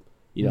 enjoyable,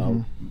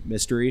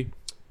 mystery.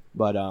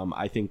 But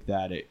I think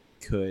that it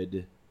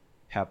could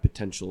have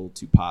potential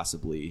to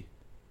possibly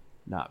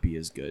not be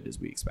as good as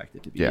we expect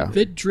it to be. Yeah. If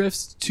it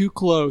drifts too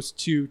close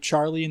to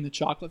Charlie and the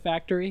Chocolate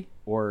Factory,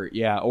 Or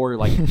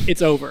like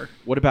it's over.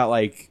 what about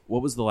like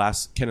what was the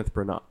last Kenneth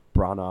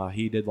Branagh?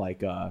 He did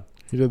like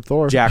he did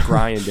Thor. Jack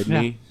Ryan,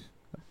 didn't he?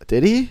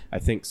 Did he? I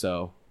think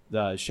so.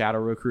 The Shadow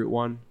Recruit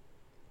one,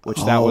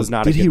 which that was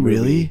not. Did a good he movie.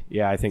 really?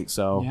 Yeah, I think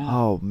so. Yeah.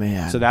 Oh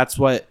man. So that's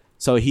what.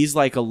 So he's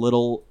like a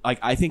little like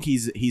I think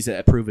he's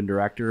a proven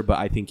director, but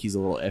I think he's a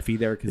little iffy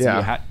there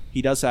because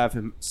he does have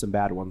some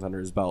bad ones under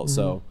his belt.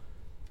 So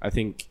I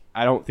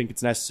don't think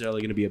it's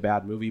necessarily going to be a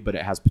bad movie, but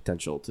it has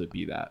potential to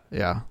be that.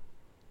 Yeah.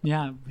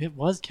 Yeah, it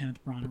was Kenneth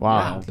Branagh.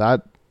 Wow. Yeah.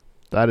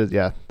 That is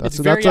It's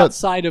very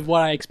outside of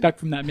what I expect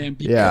from that man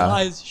because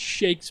Yeah.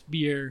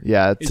 Shakespeare.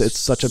 Yeah, is it's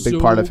such a big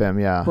part of him.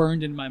 Yeah.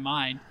 burned in my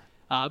mind.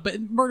 But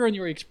Murder on the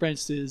Orient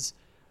Express is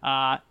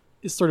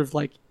sort of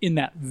like in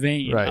that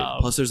vein. Right.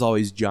 Of, Plus, there's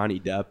always Johnny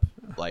Depp.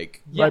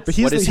 Like, yes. Right, but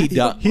he's What has he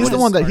done? He's What the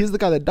is- one he's the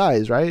guy that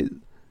dies, right?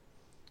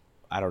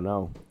 I don't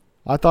know.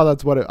 I thought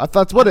that's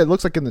what it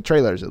looks like in the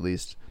trailers, at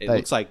least. It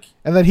looks like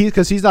and then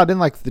because he's not in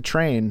like the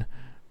train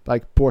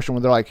like portion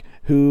where they're like,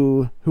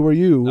 who are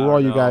you? Who I are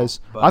don't you know, guys?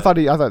 but- I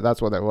thought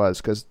that's what it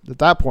was, because at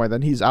that point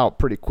then he's out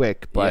pretty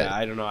quick. But yeah,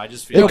 I don't know. I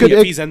just feel like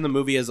if he's in the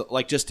movie as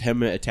like just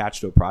him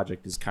attached to a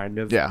project is kind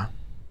of yeah.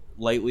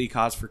 lightly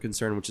cause for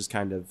concern, which is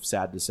kind of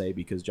sad to say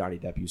because Johnny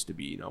Depp used to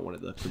be one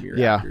of the premier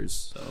Yeah.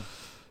 actors. So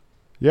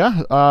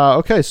Yeah.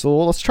 Okay. So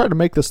let's try to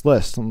make this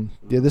list.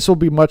 This will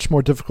be much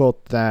more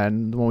difficult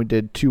than the one we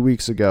did 2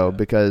 weeks ago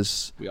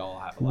because we all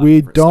have a lot we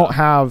of different don't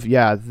stuff.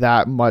 have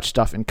that much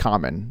stuff in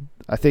common.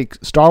 I think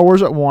Star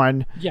Wars at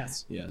 1.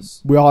 Yes.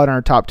 Yes. We all had in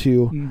our top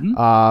 2.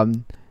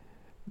 Mhm.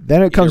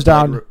 Then it comes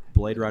down.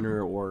 Blade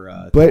Runner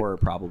or Blade- Thor,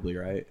 probably,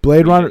 right?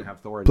 Blade We Runner- didn't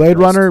have Thor in Blade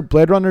the list. Runner.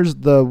 Blade Runner's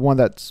the one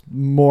that's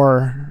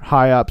more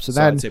high up. So,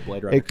 So then I'd say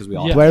Blade Runner because we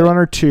all Yeah. Blade have it.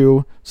 Runner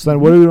 2. So then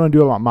what do we want to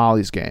do about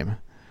Molly's Game?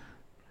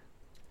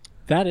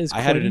 That is. I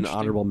had quite it in interesting.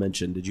 honorable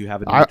mention. Did you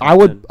have it? In I your top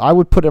would 10? I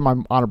would put it in my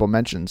honorable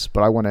mentions,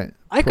 but I wouldn't.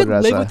 I put could it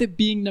as live a- with it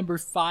being number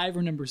 5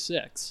 or number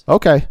 6.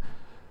 Okay.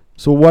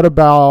 So what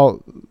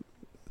about?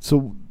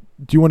 So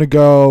do you want to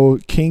go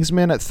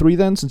Kingsman at 3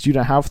 then? Since you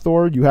didn't have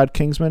Thor, you had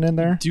Kingsman in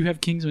there. Do you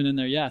have Kingsman in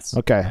there? Yes.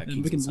 Okay. Yeah, And we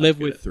Kingsman can sounds live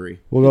good with- at 3.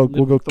 We'll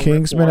Thor go at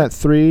Kingsman 4. at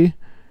 3,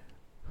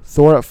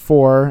 Thor at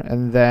 4,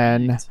 and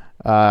then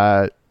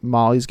Right.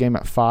 Molly's Game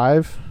at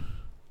 5.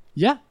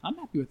 Yeah, I'm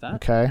happy with that.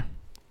 Okay,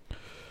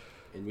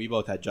 And we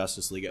both had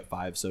Justice League at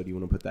 5. So do you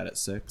want to put that at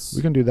 6?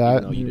 we can do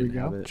that. No, you Here we didn't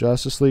go. have it.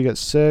 Justice League at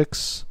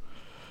 6,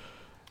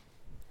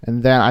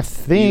 and then I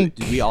think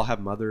Did we all have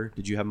Mother?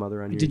 Did you have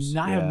Mother on We yours? did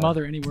not Yeah. have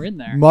Mother anywhere in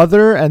there.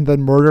 Mother and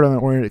then Murder on the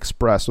Orient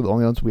Express are the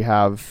only ones we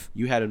have.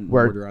 You had a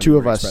Where Murder on the two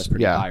of Orient us- Express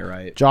pretty yeah. high,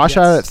 right? Josh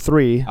Yes. had it at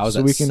 3. I was so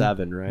at we can.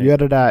 7, right? You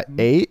had it at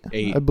 8,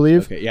 8, I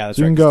believe. Okay, yeah, that's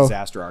So we right. can 'cause go-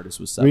 Disaster Artist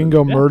was 7. We can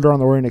go Yeah. Murder on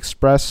the Orient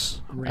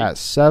Express Great. at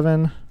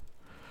 7.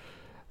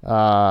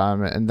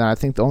 And then I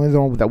think the only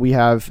one that we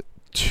have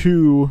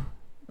 2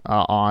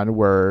 on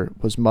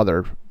was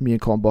Mother. Me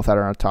and Colin both had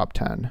her in our top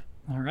 10.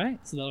 All right,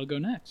 so that'll go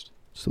next.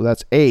 So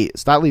that's 8.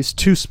 So that leaves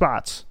 2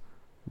 spots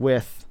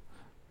with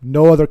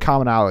no other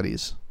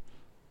commonalities.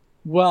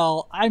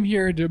 Well, I'm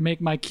here to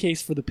make my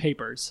case for The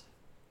Papers.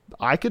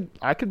 I could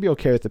be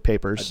okay with The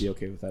Papers. I'd be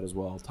okay with that as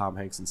well. Tom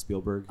Hanks and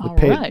Spielberg. All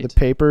right. The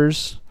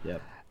Papers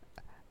Yep.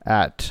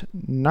 at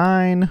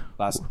 9,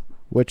 Last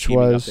which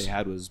teaming up was they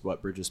had was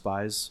what, Bridge of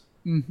Spies.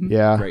 Mm-hmm.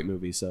 yeah. Great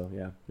movie. So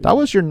yeah, That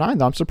was your 9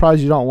 though. I'm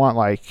surprised you don't want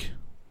like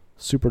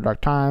Super Dark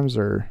Times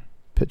or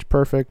Pitch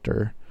Perfect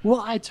or.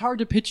 Well, it's hard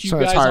to pitch you So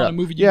it's guys hard on to- a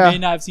movie you yeah. may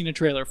not have seen a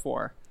trailer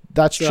for.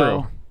 That's So,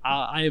 true.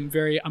 I'm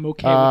okay with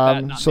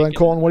that. Not So then, making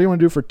Colin, it. what do you want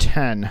to do for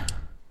 10?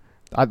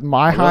 My I really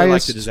like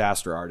highest. The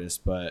Disaster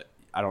Artist, but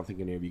I don't think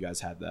any of you guys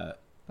had that.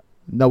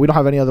 No, we don't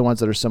have any other ones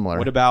that are similar.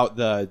 What about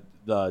the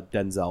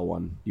Denzel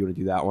one? You want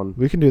to do that one?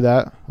 We can do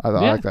that. I Yeah.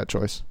 like that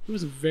choice. It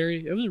was a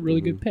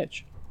really good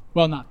pitch.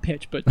 Well, not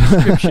pitch, but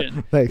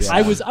description. Thanks. Yeah.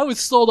 I was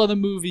sold on the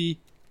movie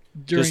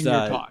during Just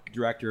your talk.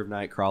 director of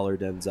Nightcrawler,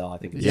 Denzel. I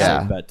think it's Yeah.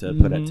 a safe bet to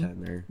put at Mhm.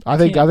 10 there. I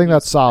think Can't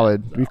that's lose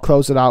solid. that, We though.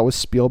 closed it out with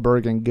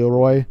Spielberg and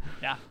Gilroy.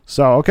 Yeah.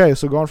 So okay,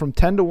 so going from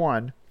 10 to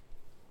 1,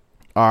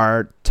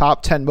 our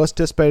top 10 most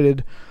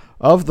anticipated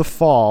of the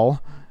fall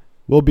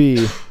will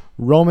be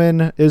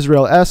Roman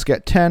Israel-esque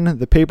at 10,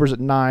 The Papers at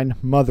 9,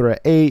 Mother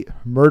at 8,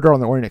 Murder on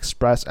the Orient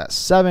Express at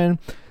 7,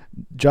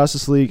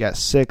 Justice League at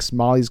 6,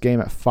 Molly's Game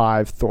at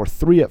 5, Thor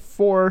 3 at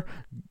 4,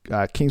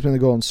 Kingsman: The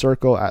Golden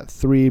Circle at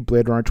 3,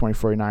 Blade Runner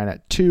 2049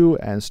 at 2,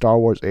 and Star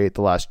Wars 8: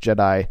 The Last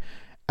Jedi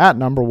at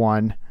number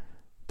 1.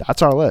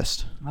 That's our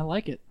list. I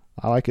like it.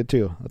 I like it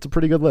too. That's a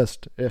pretty good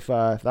list. If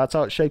that's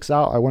how it shakes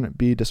out, I wouldn't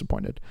be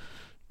disappointed.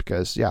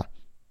 Because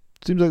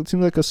seems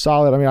like a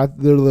solid. I mean,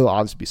 there'll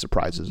obviously be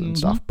surprises and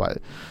stuff, but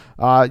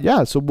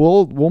yeah. So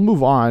we'll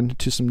move on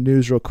to some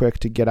news real quick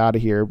to get out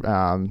of here.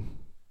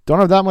 Don't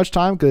have that much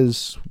time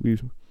because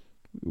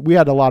we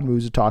had a lot of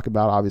movies to talk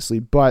about, obviously.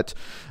 But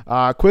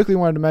quickly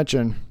wanted to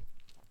mention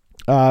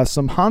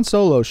some Han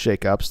Solo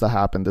shakeups that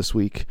happened this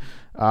week.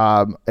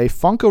 A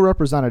Funko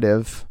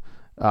representative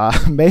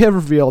may have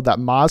revealed that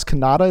Maz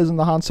Kanata is in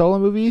the Han Solo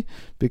movie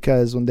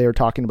because when they were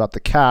talking about the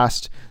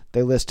cast,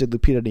 they listed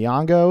Lupita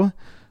Nyong'o.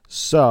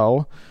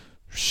 So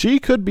she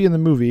could be in the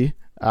movie,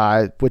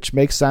 which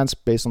makes sense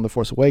based on The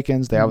Force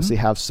Awakens. They obviously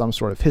have some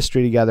sort of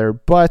history together,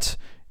 but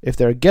if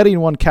they're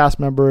getting one cast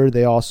member,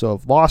 they also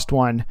have lost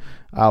one.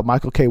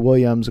 Michael K.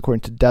 Williams,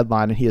 according to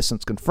Deadline, and he has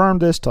since confirmed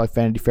this to like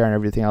Vanity Fair and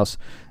everything else,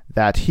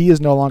 that he is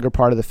no longer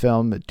part of the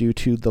film due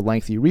to the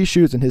lengthy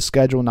reshoots and his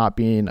schedule not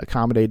being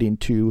accommodating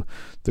to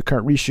the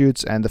current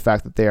reshoots and the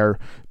fact that they're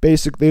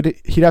basically,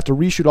 he'd have to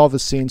reshoot all of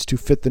his scenes to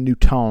fit the new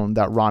tone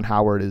that Ron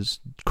Howard is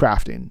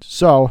crafting.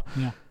 So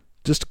Yeah.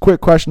 just a quick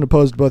question to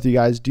pose to both of you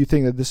guys. Do you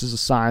think that this is a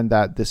sign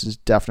that this is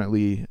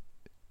definitely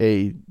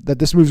that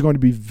this movie is going to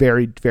be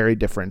very, very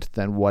different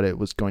than what it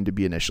was going to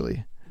be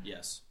initially?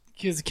 Yes.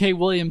 Because Kay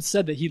Williams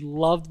said that he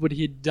loved what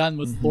he had done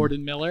with Lord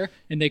and Miller,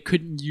 and they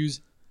couldn't use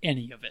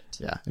any of it.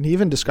 Yeah. And he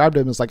even described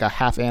him as like a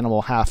half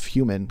animal, half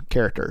human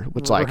character,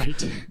 which Right.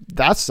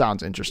 that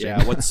sounds interesting.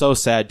 Yeah. What's so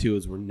sad too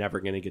is we're never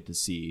going to get to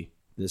see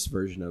this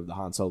version of the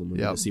Han Solo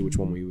movie Yep. to see which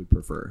one we would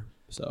prefer.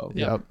 So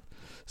Yep.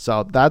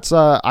 So that's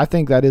I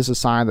think that is a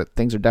sign that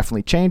things are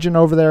definitely changing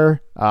over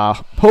there.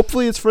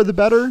 Hopefully it's for the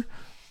better.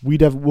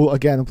 Will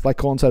again, like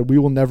Colin said, we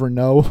will never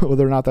know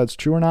whether or not that's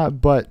true or not.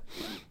 But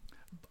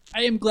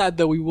I am glad,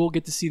 though, we will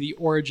get to see the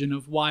origin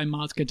of why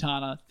Maz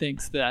Kanata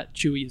thinks that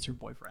Chewie is her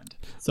boyfriend.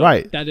 So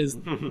Right. that is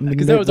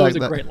because that was always a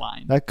great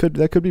line. that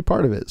could be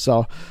part of it.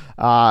 So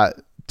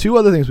two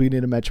other things we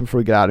need to mention before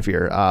we get out of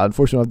here.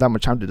 Unfortunately, we don't have that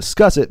much time to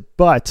discuss it,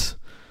 but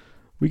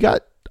we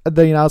got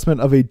the announcement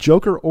of a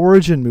Joker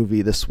origin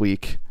movie this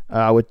week,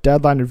 with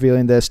Deadline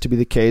revealing this to be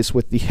the case,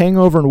 with The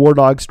Hangover and War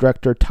Dogs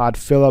director Todd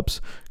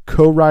Phillips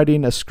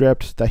co-writing a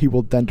script that he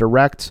will then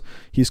direct.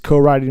 He's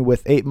co-writing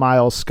with 8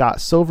 Mile's Scott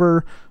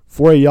Silver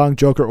for a young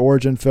Joker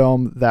origin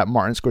film that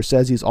Martin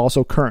Scorsese is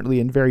also currently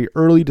in very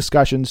early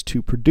discussions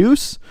to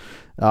produce.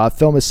 The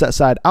film is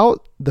set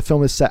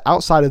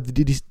outside of the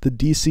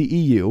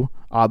DCEU,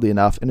 oddly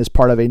enough, and is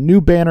part of a new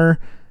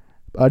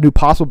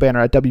possible banner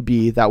at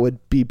WB that would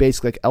be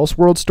basically like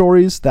Elseworld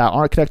stories that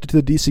aren't connected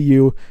to the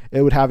DCU.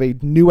 It would have a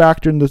new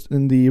actor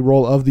in the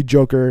role of the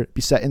Joker,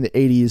 be set in the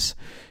 80s,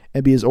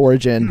 and be his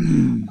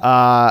origin.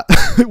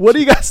 What do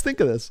you guys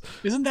think of this?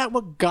 Isn't that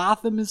what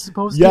Gotham is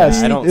supposed Yes,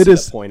 to be? I don't it see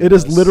is. the point It of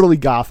is this. literally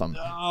Gotham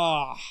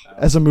Oh,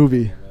 as a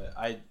movie.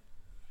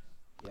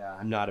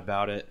 I'm not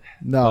about it.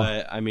 No.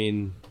 But I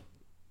mean,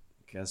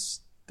 I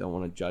guess don't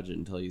want to judge it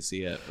until you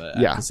see it. But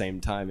Yeah. at the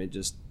same time, it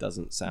just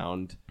doesn't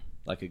sound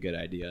like a good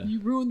idea. you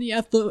ruin the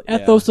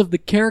ethos of the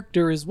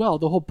character as well.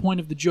 The whole point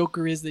of the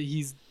Joker is that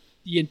he's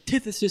the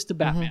antithesis to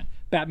Batman.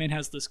 Batman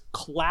has this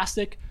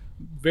classic,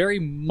 very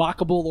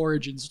mockable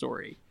origin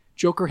story.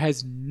 Joker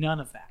has none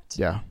of that.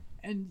 Yeah.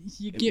 And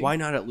you And get why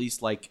not at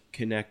least like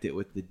connect it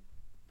with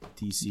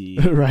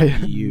DC Right.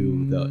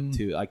 EU though,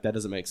 too. Like that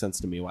doesn't make sense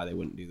to me why they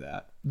wouldn't do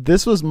that.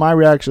 This was my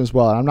reaction as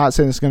well. I'm not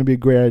saying it's going to be a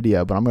great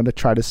idea, but I'm going to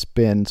try to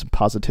spin some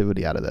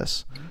positivity out of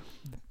this.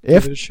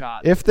 Give it a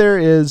shot. If there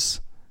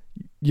is,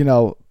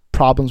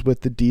 problems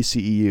with the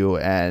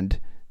DCEU and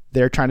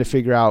they're trying to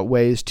figure out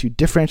ways to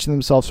differentiate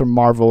themselves from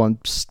Marvel and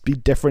be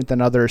different than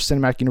other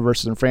cinematic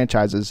universes and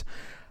franchises,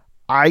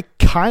 I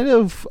kind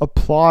of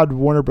applaud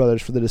Warner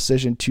Brothers for the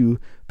decision to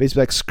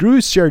basically like,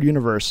 screw shared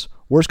universe.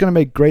 We're just going to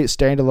make great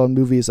standalone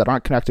movies that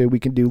aren't connected. We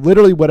can do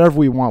literally whatever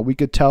we want. We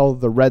could tell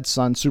the Red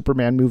Sun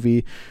Superman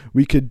movie.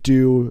 We could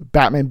do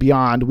Batman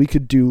Beyond. We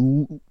could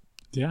do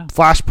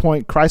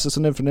Flashpoint, Crisis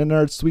on Infinite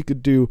Earths. We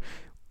could do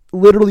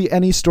literally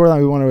any storyline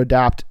we want to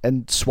adapt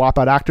and swap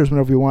out actors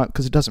whenever we want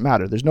because it doesn't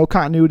matter. There's no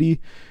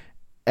continuity.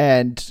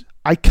 And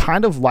I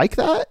kind of like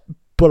that,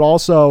 but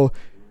also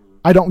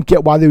I don't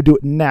get why they would do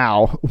it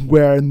now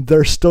when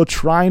they're still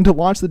trying to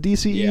launch the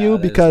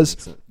DCEU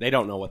because they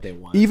don't know what they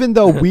want. Even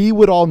though we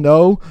would all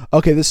know,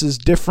 okay, this is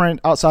different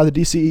outside the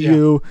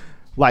DCEU,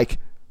 like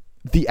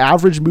the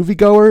average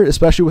moviegoer,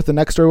 especially with the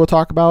next story we'll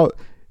talk about,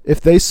 if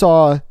they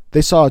saw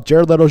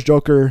Jared Leto's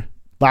Joker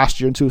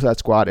last year in Suicide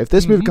Squad, if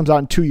this movie comes out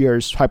in 2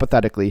 years,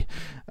 hypothetically,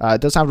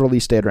 it doesn't have a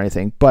release date or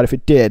anything, but if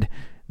it did,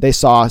 they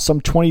saw some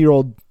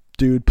 20-year-old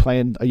dude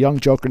playing a young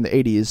Joker in the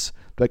 80s,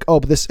 like, oh,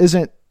 but this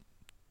isn't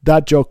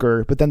that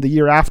Joker, but then the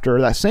year after,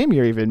 that same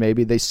year even,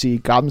 maybe they see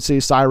Gotham City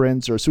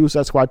Sirens or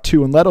Suicide Squad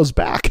 2 and Leto's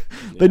back.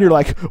 Then you're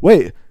like,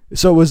 wait,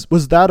 so was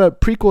that a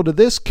prequel to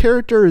this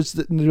character? And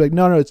they're like,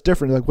 no, it's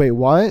different. You're like, wait,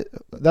 what?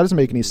 That doesn't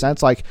make any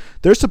sense. Like,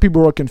 there's some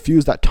people who are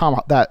confused that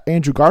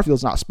Andrew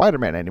Garfield's not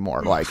Spider-Man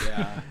anymore. Like,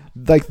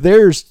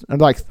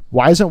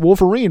 why isn't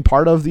Wolverine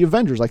part of the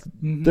Avengers? Like,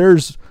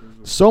 there's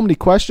so many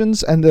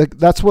questions, and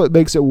that's what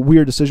makes it a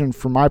weird decision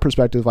from my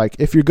perspective. Like,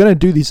 if you're going to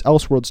do these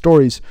Elseworld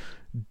stories,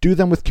 do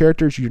them with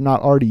characters you're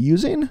not already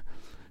using.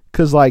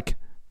 Because, like,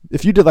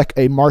 if you did, like,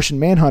 a Martian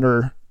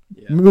Manhunter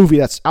movie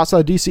that's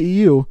outside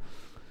DCEU,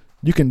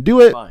 you can do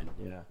it, fine,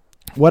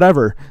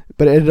 whatever,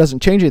 but it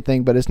doesn't change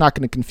anything, but it's not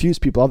going to confuse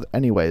people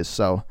anyways.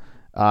 So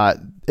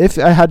if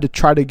I had to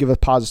try to give a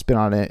positive spin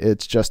on it,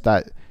 it's just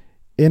that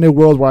in a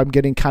world where I'm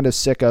getting kind of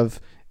sick of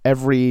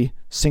every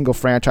single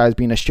franchise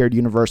being a shared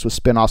universe with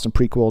spin-offs and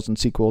prequels and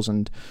sequels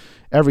and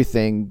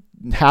everything,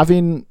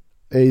 having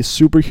a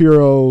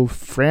superhero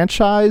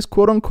franchise,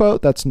 quote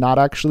unquote, that's not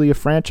actually a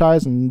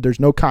franchise and there's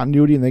no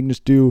continuity and they can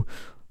just do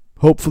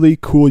hopefully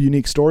cool,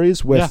 unique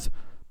stories with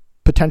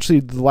potentially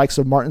the likes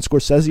of Martin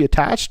Scorsese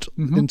attached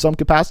in some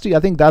capacity. I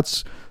think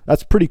that's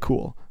pretty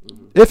cool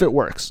if it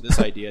works. This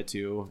idea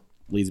too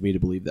leads me to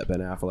believe that Ben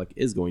Affleck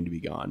is going to be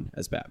gone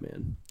as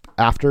Batman.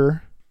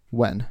 After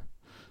when?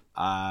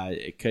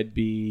 It could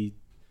be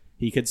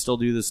he could still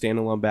do the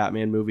standalone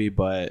Batman movie,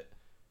 but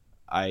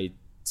I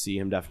see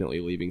him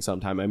definitely leaving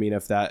sometime. I mean,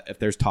 if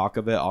there's talk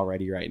of it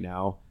already right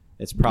now,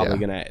 it's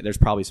probably there's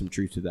probably some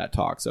truth to that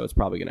talk, so it's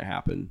probably gonna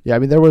happen. Yeah, I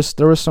mean there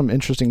was some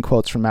interesting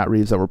quotes from Matt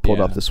Reeves that were pulled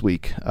up this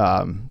week.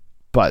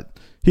 But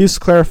he's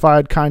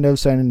clarified kind of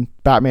saying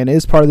Batman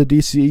is part of the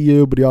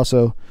DCEU, but he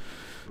also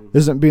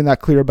isn't being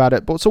that clear about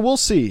it. But so we'll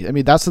see. I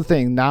mean, that's the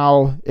thing.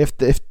 Now if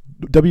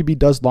WB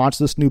does launch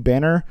this new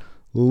banner,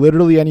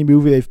 literally any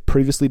movie they've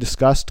previously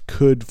discussed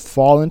could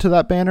fall into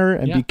that banner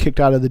and be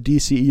kicked out of the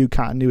DCEU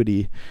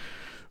continuity,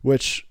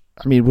 which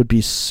I mean would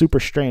be super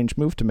strange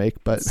move to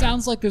make. But it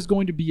sounds like there's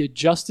going to be a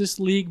Justice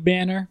League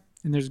banner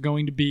and there's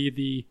going to be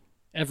the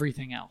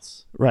everything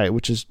else. Right,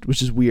 which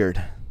is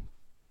weird.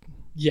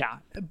 Yeah,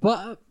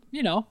 but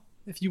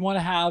if you want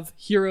to have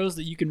heroes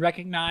that you can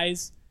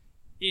recognize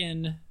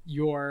in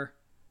your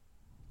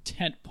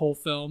tentpole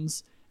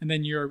films and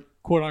then your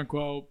quote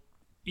unquote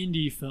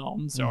indie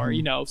films or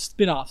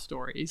spin-off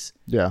stories,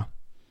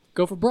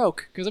 go for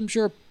broke, because I'm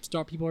sure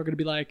people are going to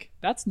be like,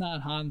 that's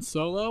not Han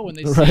Solo when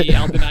they see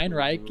Alden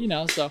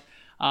Ehrenreich, so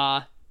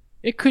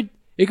it could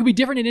be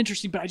different and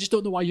interesting, but I just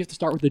don't know why you have to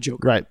start with the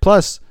Joker. Right.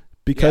 Plus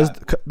because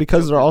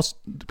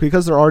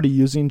they're already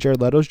using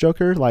Jared Leto's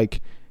Joker,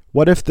 like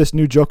what if this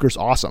new Joker's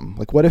awesome?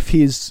 Like what if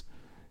he's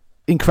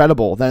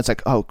incredible? Then it's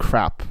like, oh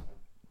crap.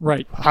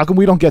 Right. How come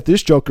we don't get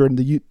this Joker in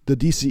the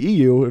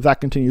DCEU if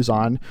that continues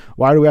on?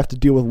 Why do we have to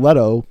deal with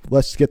Leto?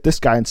 Let's get this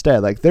guy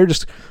instead. Like they're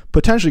just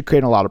potentially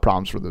creating a lot of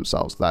problems for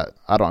themselves that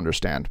I don't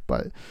understand.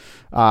 But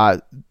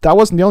that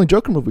wasn't the only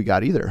Joker movie we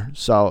got either.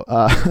 So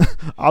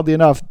oddly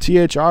enough,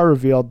 THR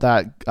revealed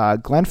that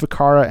Glenn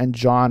Ficarra and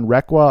John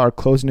Requa are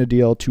closing a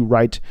deal to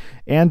write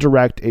and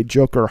direct a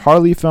Joker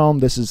Harley film.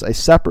 This is a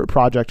separate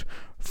project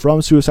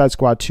from Suicide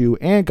Squad 2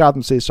 and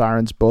Gotham City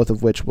Sirens, both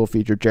of which will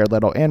feature Jared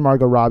Leto and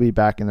Margot Robbie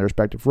back in their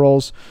respective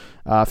roles.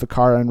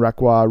 Ficarra and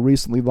Requa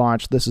recently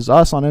launched This Is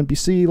Us on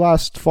NBC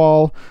last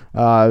fall,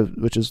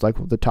 which is like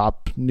the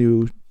top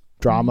new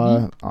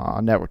drama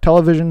on network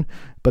television,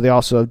 but they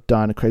also have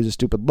done Crazy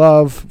Stupid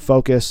Love,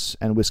 Focus,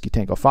 and Whiskey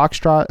Tango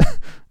Foxtrot,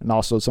 and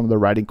also some of the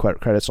writing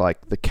credits are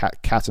like the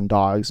Cats and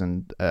Dogs,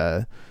 and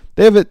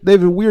they have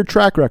a weird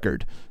track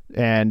record.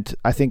 And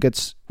I think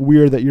it's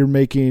weird that if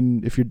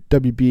you're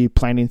WB,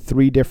 planning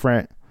 3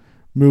 different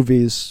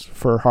movies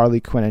for Harley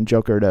Quinn and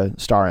Joker to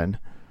star in.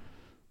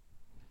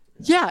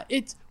 Yeah,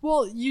 it's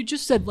well, you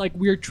just said like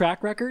weird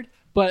track record,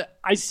 but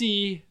I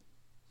see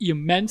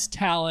immense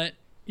talent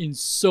in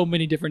so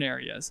many different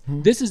areas.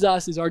 This Is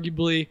Us is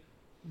arguably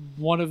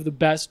one of the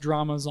best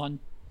dramas on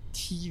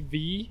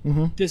TV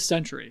this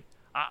century.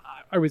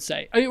 I would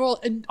say.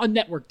 On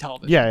network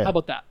television. Yeah. How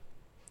about that?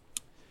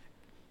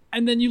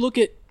 And then you look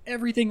at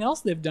everything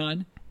else they've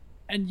done,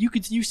 and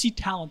you see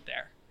talent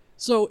there.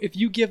 So if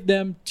you give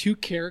them two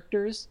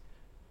characters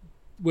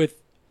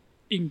with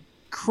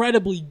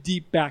incredibly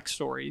deep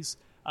backstories,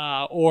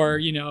 or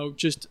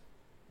just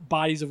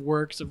bodies of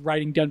works of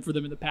writing done for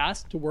them in the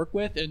past to work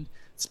with and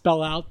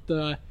spell out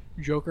the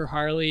Joker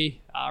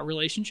Harley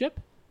relationship,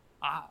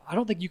 I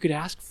don't think you could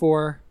ask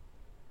for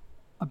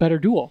a better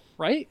duel,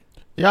 right?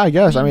 Yeah, I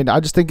guess. I mean, I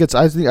just think it's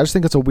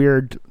a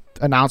weird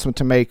announcement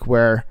to make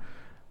where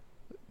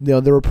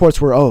the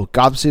reports were,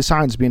 Gotham City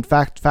Sirens being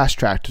fast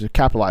tracked to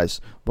capitalize.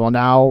 Well,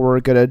 now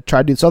we're gonna try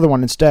to do this other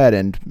one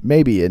instead,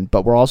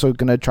 but we're also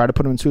gonna try to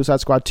put them in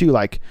Suicide Squad 2.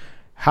 Like,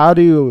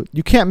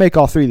 you can't make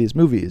all three of these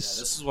movies.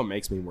 Yeah, this is what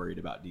makes me worried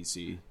about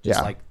DC.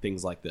 Just like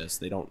things like this,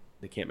 they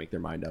can't make their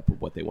mind up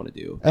of what they want to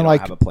do. They don't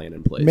have a plan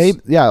in place.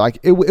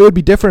 It would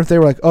be different if they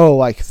were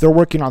like, they're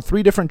working on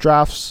 3 different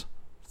drafts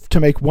to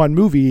make one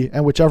movie,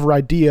 and whichever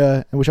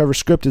idea and whichever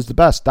script is the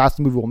best, that's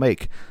the movie we'll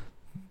make.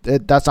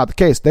 That's not the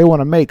case. They want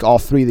to make all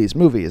 3 of these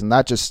movies, and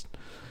that just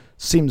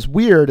seems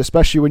weird,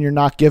 especially when you're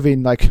not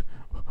giving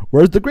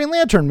where's the Green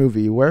Lantern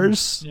movie?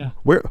 Where's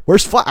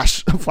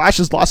Flash? Flash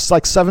has lost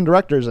 7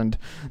 directors, and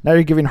now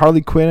you're giving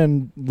Harley Quinn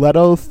and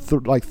Leto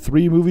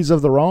 3 movies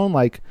of their own.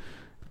 Like,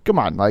 come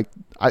on!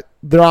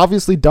 They're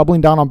obviously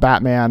doubling down on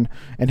Batman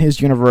and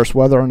his universe,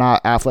 whether or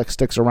not Affleck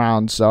sticks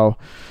around. So,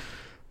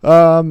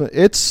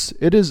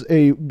 it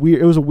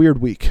was a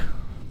weird week,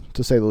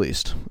 to say the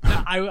least.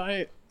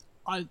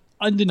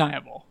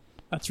 Undeniable,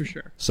 that's for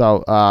sure.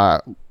 So,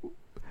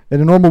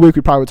 in a normal week,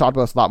 we probably would talk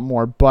about this a lot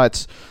more,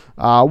 but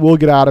we'll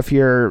get out of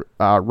here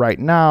right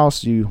now,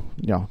 so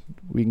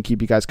we can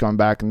keep you guys coming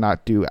back and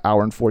not do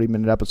hour and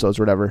 40-minute episodes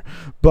or whatever.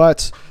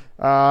 But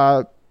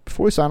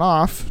before we sign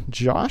off,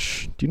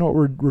 Josh, do you know what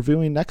we're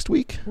reviewing next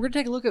week? We're gonna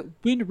take a look at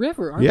Wind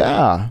River, aren't we?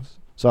 Yeah.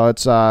 So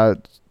it's a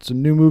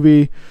new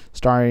movie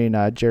starring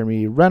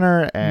Jeremy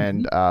Renner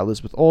and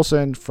Elizabeth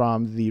Olsen,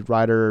 from the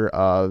writer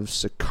of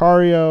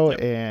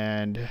Sicario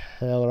and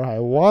Hell or High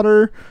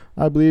Water.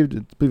 I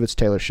believe it's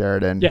Taylor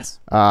Sheridan. Yes.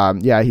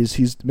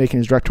 He's making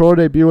his directorial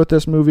debut with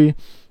this movie,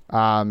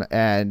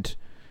 and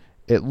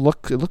it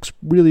looks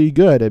really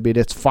good. I mean,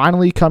 it's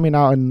finally coming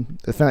out, and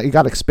it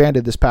got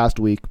expanded this past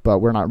week, but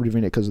we're not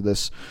reviewing it because of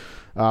this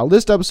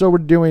list episode we're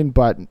doing.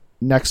 But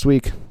next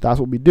week, that's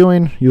what we'll be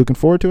doing. You looking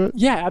forward to it?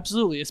 Yeah,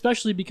 absolutely.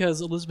 Especially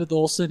because Elizabeth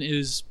Olsen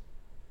is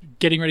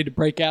getting ready to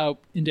break out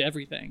into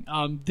everything.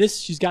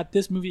 She's got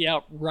this movie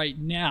out right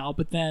now,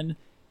 but then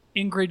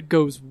Ingrid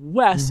Goes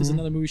West is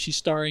another movie she's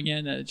starring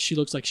in. She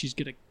looks like she's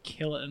gonna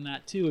kill it in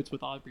that too. It's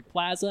with Aubrey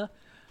Plaza.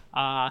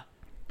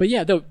 But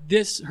yeah, though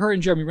her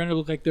and Jeremy Renner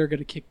look like they're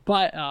gonna kick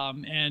butt.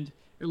 And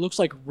it looks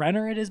like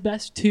Renner at his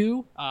best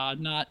too.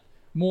 Not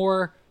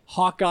more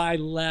Hawkeye,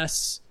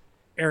 less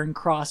Aaron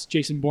Cross,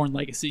 Jason Bourne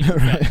legacy.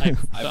 Right.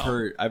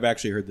 I've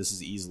actually heard this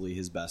is easily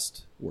his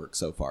best work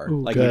so far.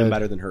 Ooh, good. Even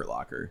better than Hurt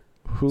Locker.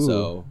 Ooh,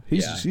 so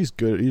he's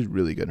good. He's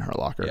really good in Hurt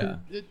Locker.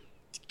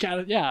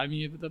 Yeah. I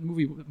mean, the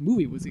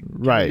movie was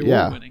right.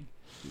 Yeah. Winning.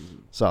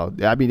 So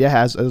I mean, it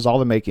has all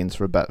the makings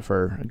for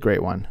a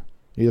great one.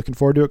 Are you looking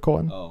forward to it,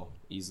 Colton? Oh,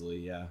 easily,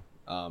 yeah.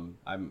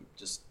 I'm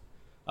just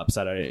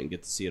upset I didn't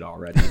get to see it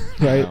already.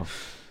 Right.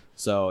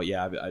 So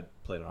yeah, I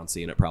plan on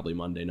seeing it probably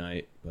Monday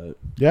night. But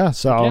yeah,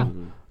 so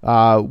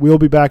we'll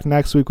be back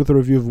next week with a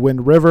review of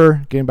Wind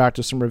River, getting back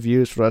to some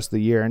reviews for the rest of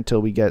the year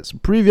until we get some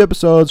preview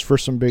episodes for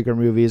some bigger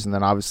movies, and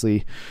then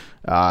obviously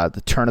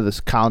the turn of this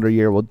calendar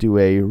year we'll do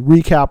a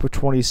recap of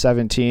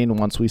 2017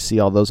 once we see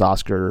all those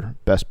Oscar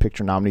Best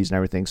Picture nominees and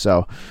everything.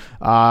 So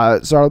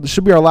this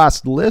should be our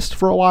last list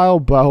for a while,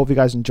 but I hope you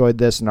guys enjoyed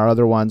this and our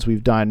other ones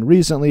we've done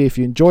recently. If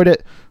you enjoyed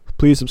it,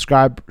 please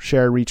subscribe,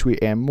 share, retweet,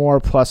 and more.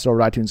 Plus, over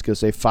iTunes, give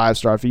us a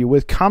 5-star review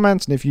with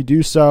comments. And if you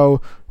do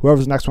so,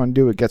 whoever's the next one to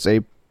do it gets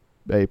a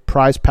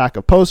prize pack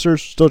of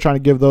posters. Still trying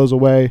to give those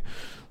away.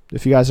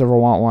 If you guys ever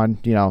want one,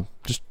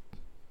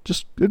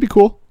 just it'd be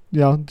cool.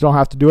 Don't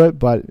have to do it,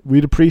 but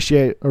we'd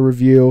appreciate a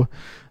review.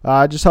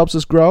 It just helps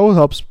us grow,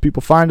 helps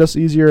people find us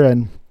easier,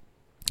 and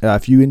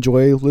if you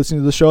enjoy listening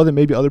to the show, then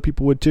maybe other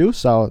people would too.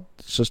 So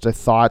it's just a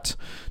thought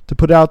to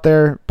put out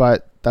there.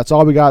 But that's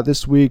all we got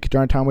this week.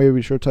 During Time Wave,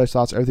 be sure to tell us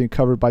thoughts, everything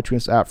covered by tweeting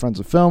us at Friends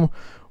of Film.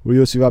 We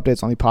also have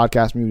updates on the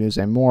podcast, movie news,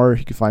 and more.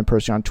 You can find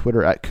Percy on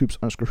Twitter at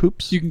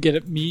Coops_Hoops. You can get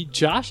at me,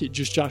 Josh, at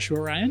just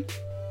Joshua Ryan.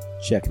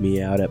 Check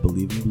me out at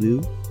Believe in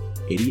Blue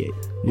 88.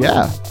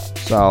 Yeah.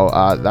 So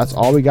that's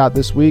all we got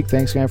this week.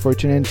 Thanks again for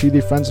tuning in to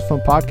the Friends of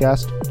Film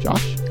podcast.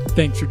 Josh?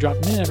 Thanks for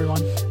dropping in,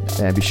 everyone.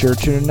 And be sure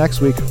to tune in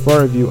next week for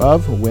a review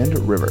of Wind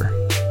River.